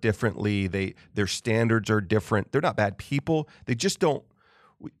work differently. Their standards are different. They're not bad people. They just don't,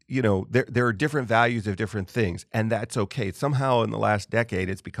 there are different values of different things, and that's okay. Somehow in the last decade,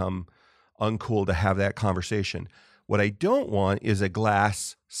 it's become uncool to have that conversation. What I don't want is a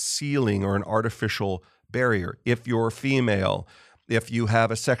glass ceiling or an artificial barrier. If you're female, if you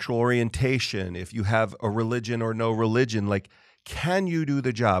have a sexual orientation, if you have a religion or no religion, like, can you do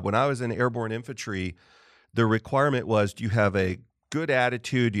the job? When I was in airborne infantry, the requirement was, do you have a good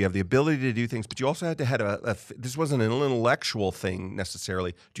attitude? Do you have the ability to do things? But you also had to have this wasn't an intellectual thing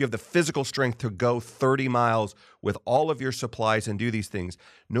necessarily. Do you have the physical strength to go 30 miles with all of your supplies and do these things?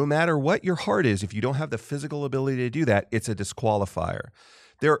 No matter what your heart is, if you don't have the physical ability to do that, it's a disqualifier.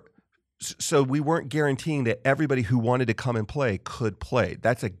 So we weren't guaranteeing that everybody who wanted to come and play could play.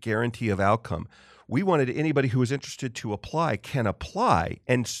 That's a guarantee of outcome. We wanted anybody who was interested to apply can apply.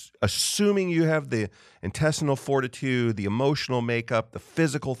 And assuming you have the intestinal fortitude, the emotional makeup, the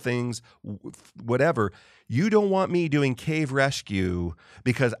physical things, whatever, you don't want me doing cave rescue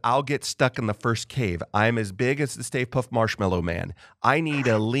because I'll get stuck in the first cave. I'm as big as the Stay Puft Marshmallow Man. I need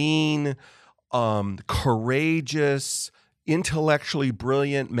a lean, courageous, intellectually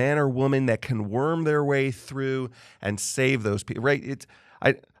brilliant man or woman that can worm their way through and save those people, right?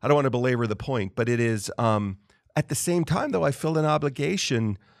 I don't want to belabor the point, but it is at the same time, though, I feel an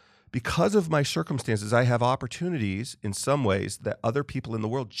obligation because of my circumstances. I have opportunities in some ways that other people in the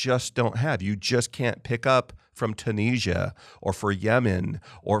world just don't have. You just can't pick up from Tunisia or for Yemen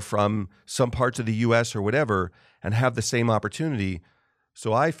or from some parts of the U.S. or whatever and have the same opportunity.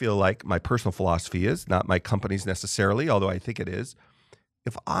 So I feel like my personal philosophy is, not my company's necessarily, although I think it is,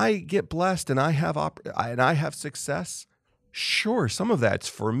 if I get blessed and I have success, sure, some of that's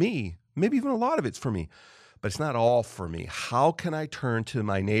for me. Maybe even a lot of it's for me, but it's not all for me. How can I turn to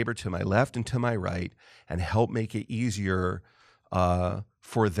my neighbor, to my left and to my right, and help make it easier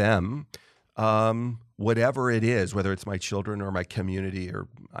for them, whatever it is, whether it's my children or my community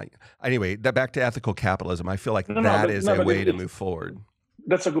anyway, back to ethical capitalism. I feel like that is a way to move forward.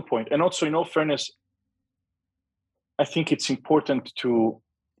 That's a good point. And also, in all fairness, I think it's important to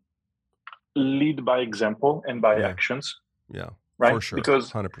lead by example and by actions. Yeah, right. For sure,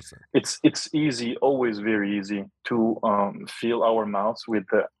 because 100%. It's easy, always very easy to fill our mouths with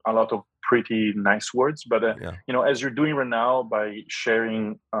a lot of pretty nice words. But as you're doing right now by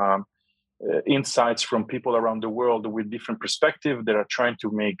sharing insights from people around the world with different perspectives that are trying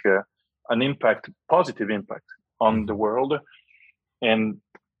to make an impact, positive impact on the world, and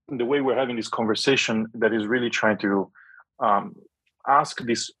the way we're having this conversation that is really trying to ask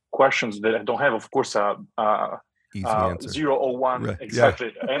these questions that don't have, of course, easy answer. 0 or 1 right.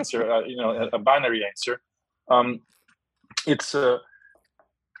 exactly answer, a binary answer. It's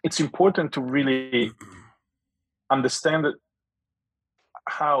important to really understand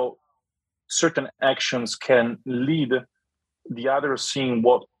how certain actions can lead the others seeing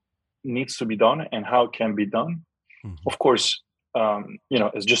what needs to be done and how it can be done. Mm-hmm. Of course,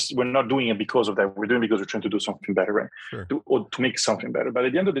 it's just we're not doing it because of that. We're doing it because we're trying to do something better, right? Sure. To make something better. But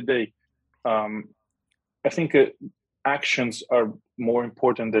at the end of the day, I think actions are more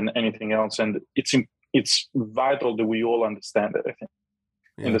important than anything else, and it's vital that we all understand it. I think,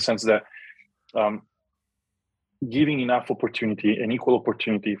 in the sense that giving enough opportunity and equal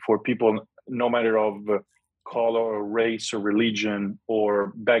opportunity for people, no matter of color or race or religion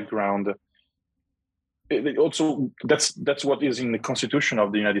or background. Also, that's what is in the Constitution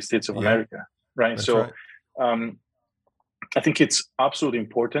of the United States of America, right? That's so, right. I think it's absolutely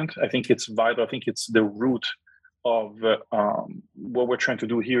important. I think it's vital. I think it's the root of what we're trying to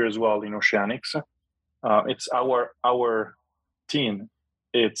do here as well in Oceanix. It's our team.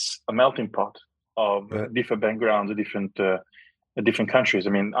 It's a melting pot of different backgrounds, different countries. I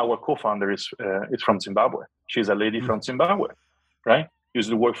mean, our co-founder is from Zimbabwe. She's a lady from Zimbabwe, right? Used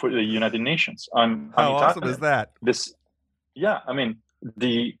to work for the United Nations. I'm How Italian. awesome is that? I mean,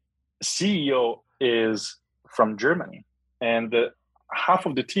 the CEO is from Germany, and half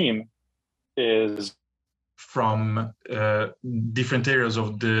of the team is from different areas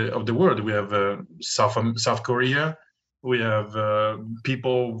of the world. We have South Korea, we have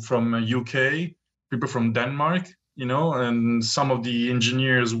people from UK, people from Denmark, and some of the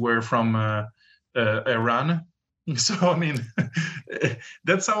engineers were from Iran. So I mean,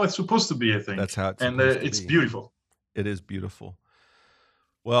 that's how it's supposed to be, I think. That's how it's and supposed to it's be. beautiful. It is beautiful.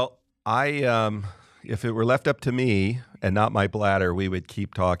 Well, if it were left up to me and not my bladder, we would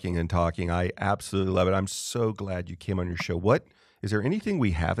keep talking and talking. I absolutely love it. I'm so glad you came on your show. Is there anything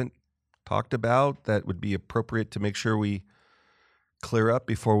we haven't talked about that would be appropriate to make sure we clear up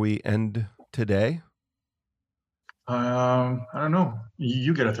before we end today? I don't know.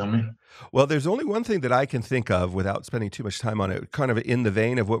 You gotta tell me. Well, there's only one thing that I can think of without spending too much time on it, kind of in the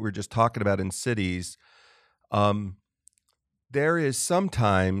vein of what we were just talking about in cities. There is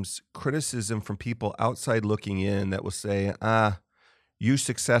sometimes criticism from people outside looking in that will say, you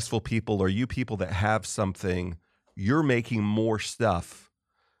successful people or you people that have something, you're making more stuff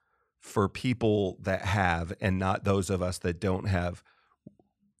for people that have and not those of us that don't have.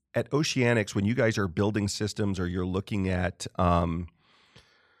 At Oceanix, when you guys are building systems or you're looking at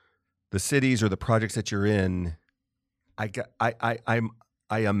the cities or the projects that you're in, I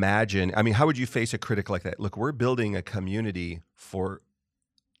imagine, how would you face a critic like that? Look, we're building a community for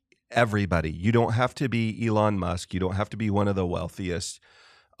everybody. You don't have to be Elon Musk. You don't have to be one of the wealthiest.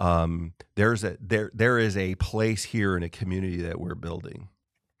 there is a place here in a community that we're building.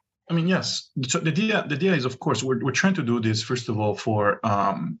 I mean, yes. So the idea is, of course, we're trying to do this first of all for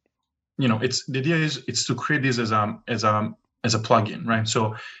the idea is it's to create this as a plugin, right?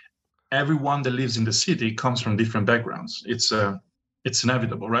 So everyone that lives in the city comes from different backgrounds. It's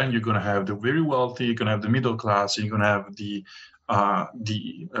inevitable, right? You're going to have the very wealthy, you're going to have the middle class, and you're going to have the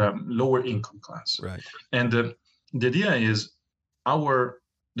lower income class. Right. And the idea is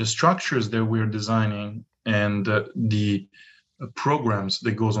the structures that we're designing and the programs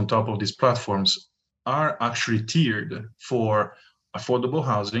that goes on top of these platforms are actually tiered for affordable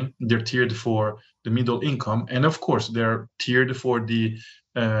housing. They're tiered for the middle income, and of course, they're tiered for the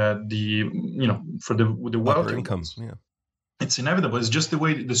wealthy income. ones. Yeah, it's inevitable. It's just the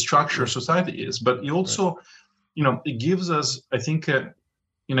way the structure of society is. But it also, it gives us, I think,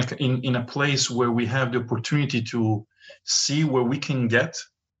 in a place where we have the opportunity to see where we can get.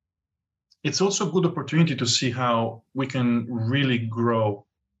 It's also a good opportunity to see how we can really grow,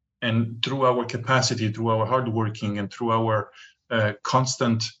 and through our capacity, through our hard working, and through our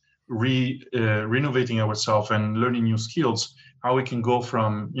constant renovating ourselves and learning new skills, how we can go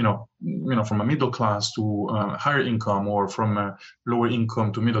from from a middle class to higher income, or from a lower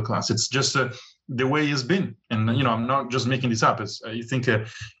income to middle class. It's just the way it's been, and I'm not just making this up. I think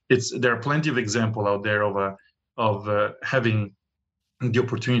there are plenty of examples out there of having the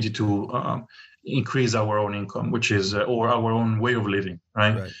opportunity to increase our own income, which is or our own way of living,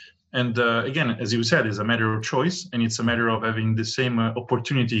 right? And again, as you said, it's a matter of choice, and it's a matter of having the same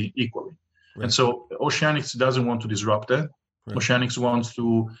opportunity equally. And so Oceanix doesn't want to disrupt that. Oceanix wants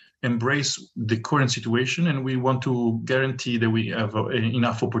to embrace the current situation, and we want to guarantee that we have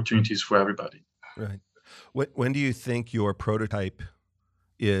enough opportunities for everybody. Right. When do you think your prototype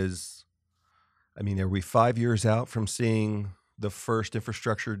is? I mean, are we 5 years out from seeing the first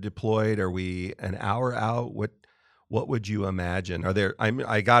infrastructure deployed? Are we an hour out? What would you imagine? Are there?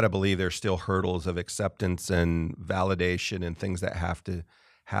 I gotta believe there's still hurdles of acceptance and validation and things that have to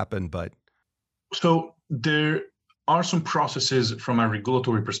happen. But so there are some processes from a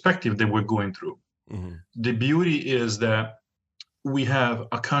regulatory perspective that we're going through. Mm-hmm. The beauty is that we have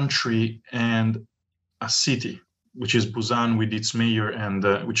a country and a city, which is Busan, with its mayor, and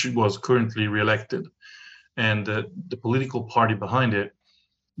which was currently reelected, and the political party behind it,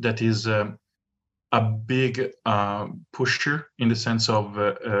 that is a big pusher in the sense of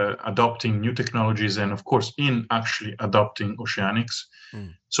adopting new technologies, and of course in actually adopting Oceanix.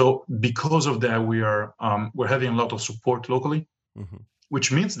 So because of that, we're having a lot of support locally,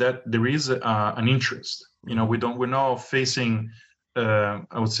 which means that there is an interest. We're now facing I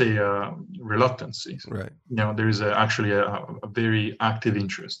would say reluctancy. Right. There is actually a very active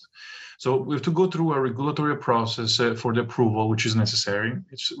interest. So we have to go through a regulatory process for the approval, which is necessary.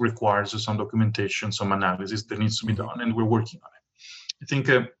 It requires some documentation, some analysis that needs to be done, and we're working on it. I think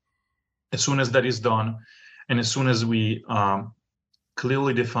as soon as that is done, and as soon as we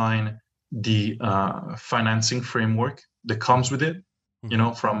clearly define the financing framework that comes with it,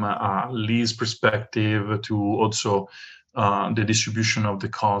 from a lease perspective to also the distribution of the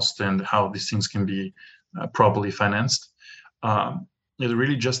cost and how these things can be properly financed. It's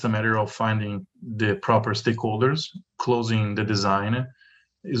really just a matter of finding the proper stakeholders, closing the design,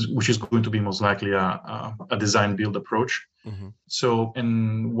 which is going to be most likely a design build approach. So,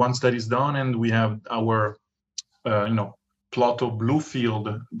 and once that is done, and we have our plot of blue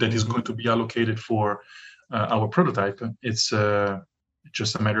field that is going to be allocated for our prototype, it's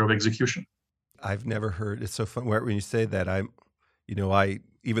just a matter of execution. I've never heard. It's so fun when you say that.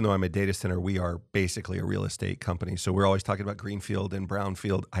 Even though I'm a data center, we are basically a real estate company. So we're always talking about greenfield and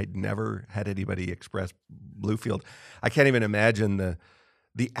brownfield. I'd never had anybody express bluefield. I can't even imagine the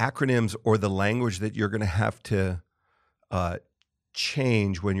acronyms or the language that you're going to have to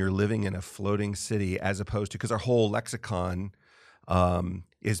change when you're living in a floating city, as opposed to, because our whole lexicon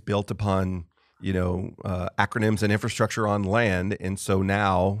is built upon acronyms and infrastructure on land. And so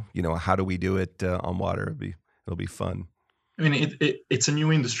now, how do we do it on water? It'll be fun. I mean, it's a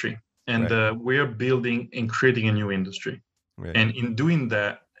new industry, and we're building and creating a new industry. Right. And in doing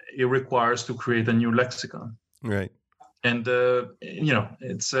that, it requires to create a new lexicon. Right. And,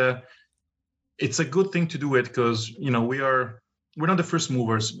 it's a good thing to do it, because, we're not the first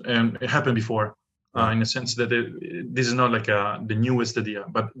movers, and it happened before, in the sense that this is not like the newest idea,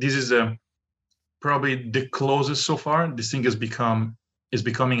 but this is probably the closest so far. This thing is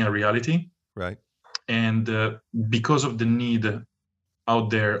becoming a reality. Right. And because of the need out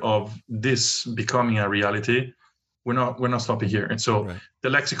there of this becoming a reality, we're not stopping here. And so the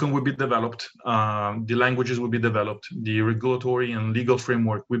lexicon will be developed, the languages will be developed, the regulatory and legal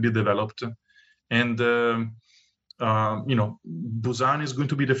framework will be developed, and Busan is going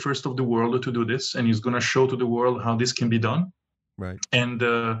to be the first of the world to do this, and he's going to show to the world how this can be done. Right. And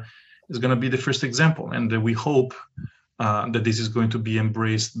it's going to be the first example, and we hope that this is going to be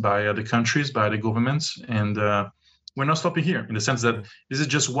embraced by other countries, by the governments, and we're not stopping here in the sense that this is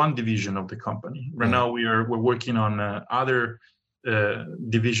just one division of the company. Right now, we're working on other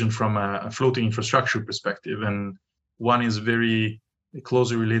division from a floating infrastructure perspective, and one is very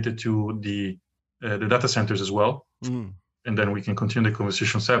closely related to the data centers as well. And then we can continue the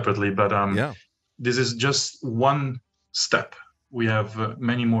conversation separately. But this is just one step. We have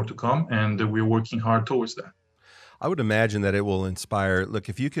many more to come, and we're working hard towards that. I would imagine that it will inspire. Look,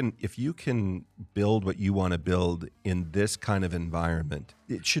 if you can build what you want to build in this kind of environment,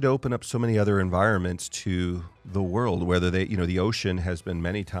 it should open up so many other environments to the world. Whether the ocean has been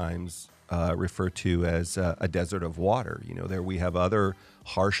many times referred to as a desert of water. There we have other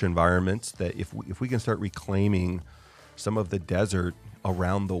harsh environments that if we can start reclaiming some of the desert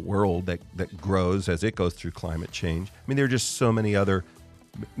around the world that grows as it goes through climate change. I mean, there are just so many other,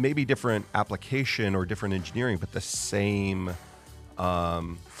 maybe different application or different engineering, but the same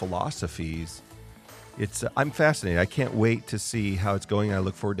philosophies. I'm fascinated. I can't wait to see how it's going. I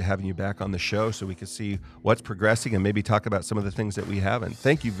look forward to having you back on the show so we can see what's progressing and maybe talk about some of the things that we haven't.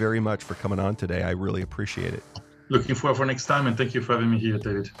 Thank you very much for coming on today. I really appreciate it. Looking forward for next time, and thank you for having me here,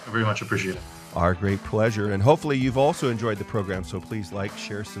 David. I very much appreciate it. Our great pleasure. And hopefully you've also enjoyed the program. So please like,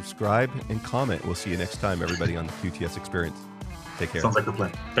 share, subscribe, and comment. We'll see you next time, everybody, on the QTS Experience. Take care. Sounds like a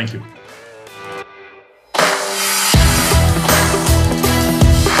plan. Thank you.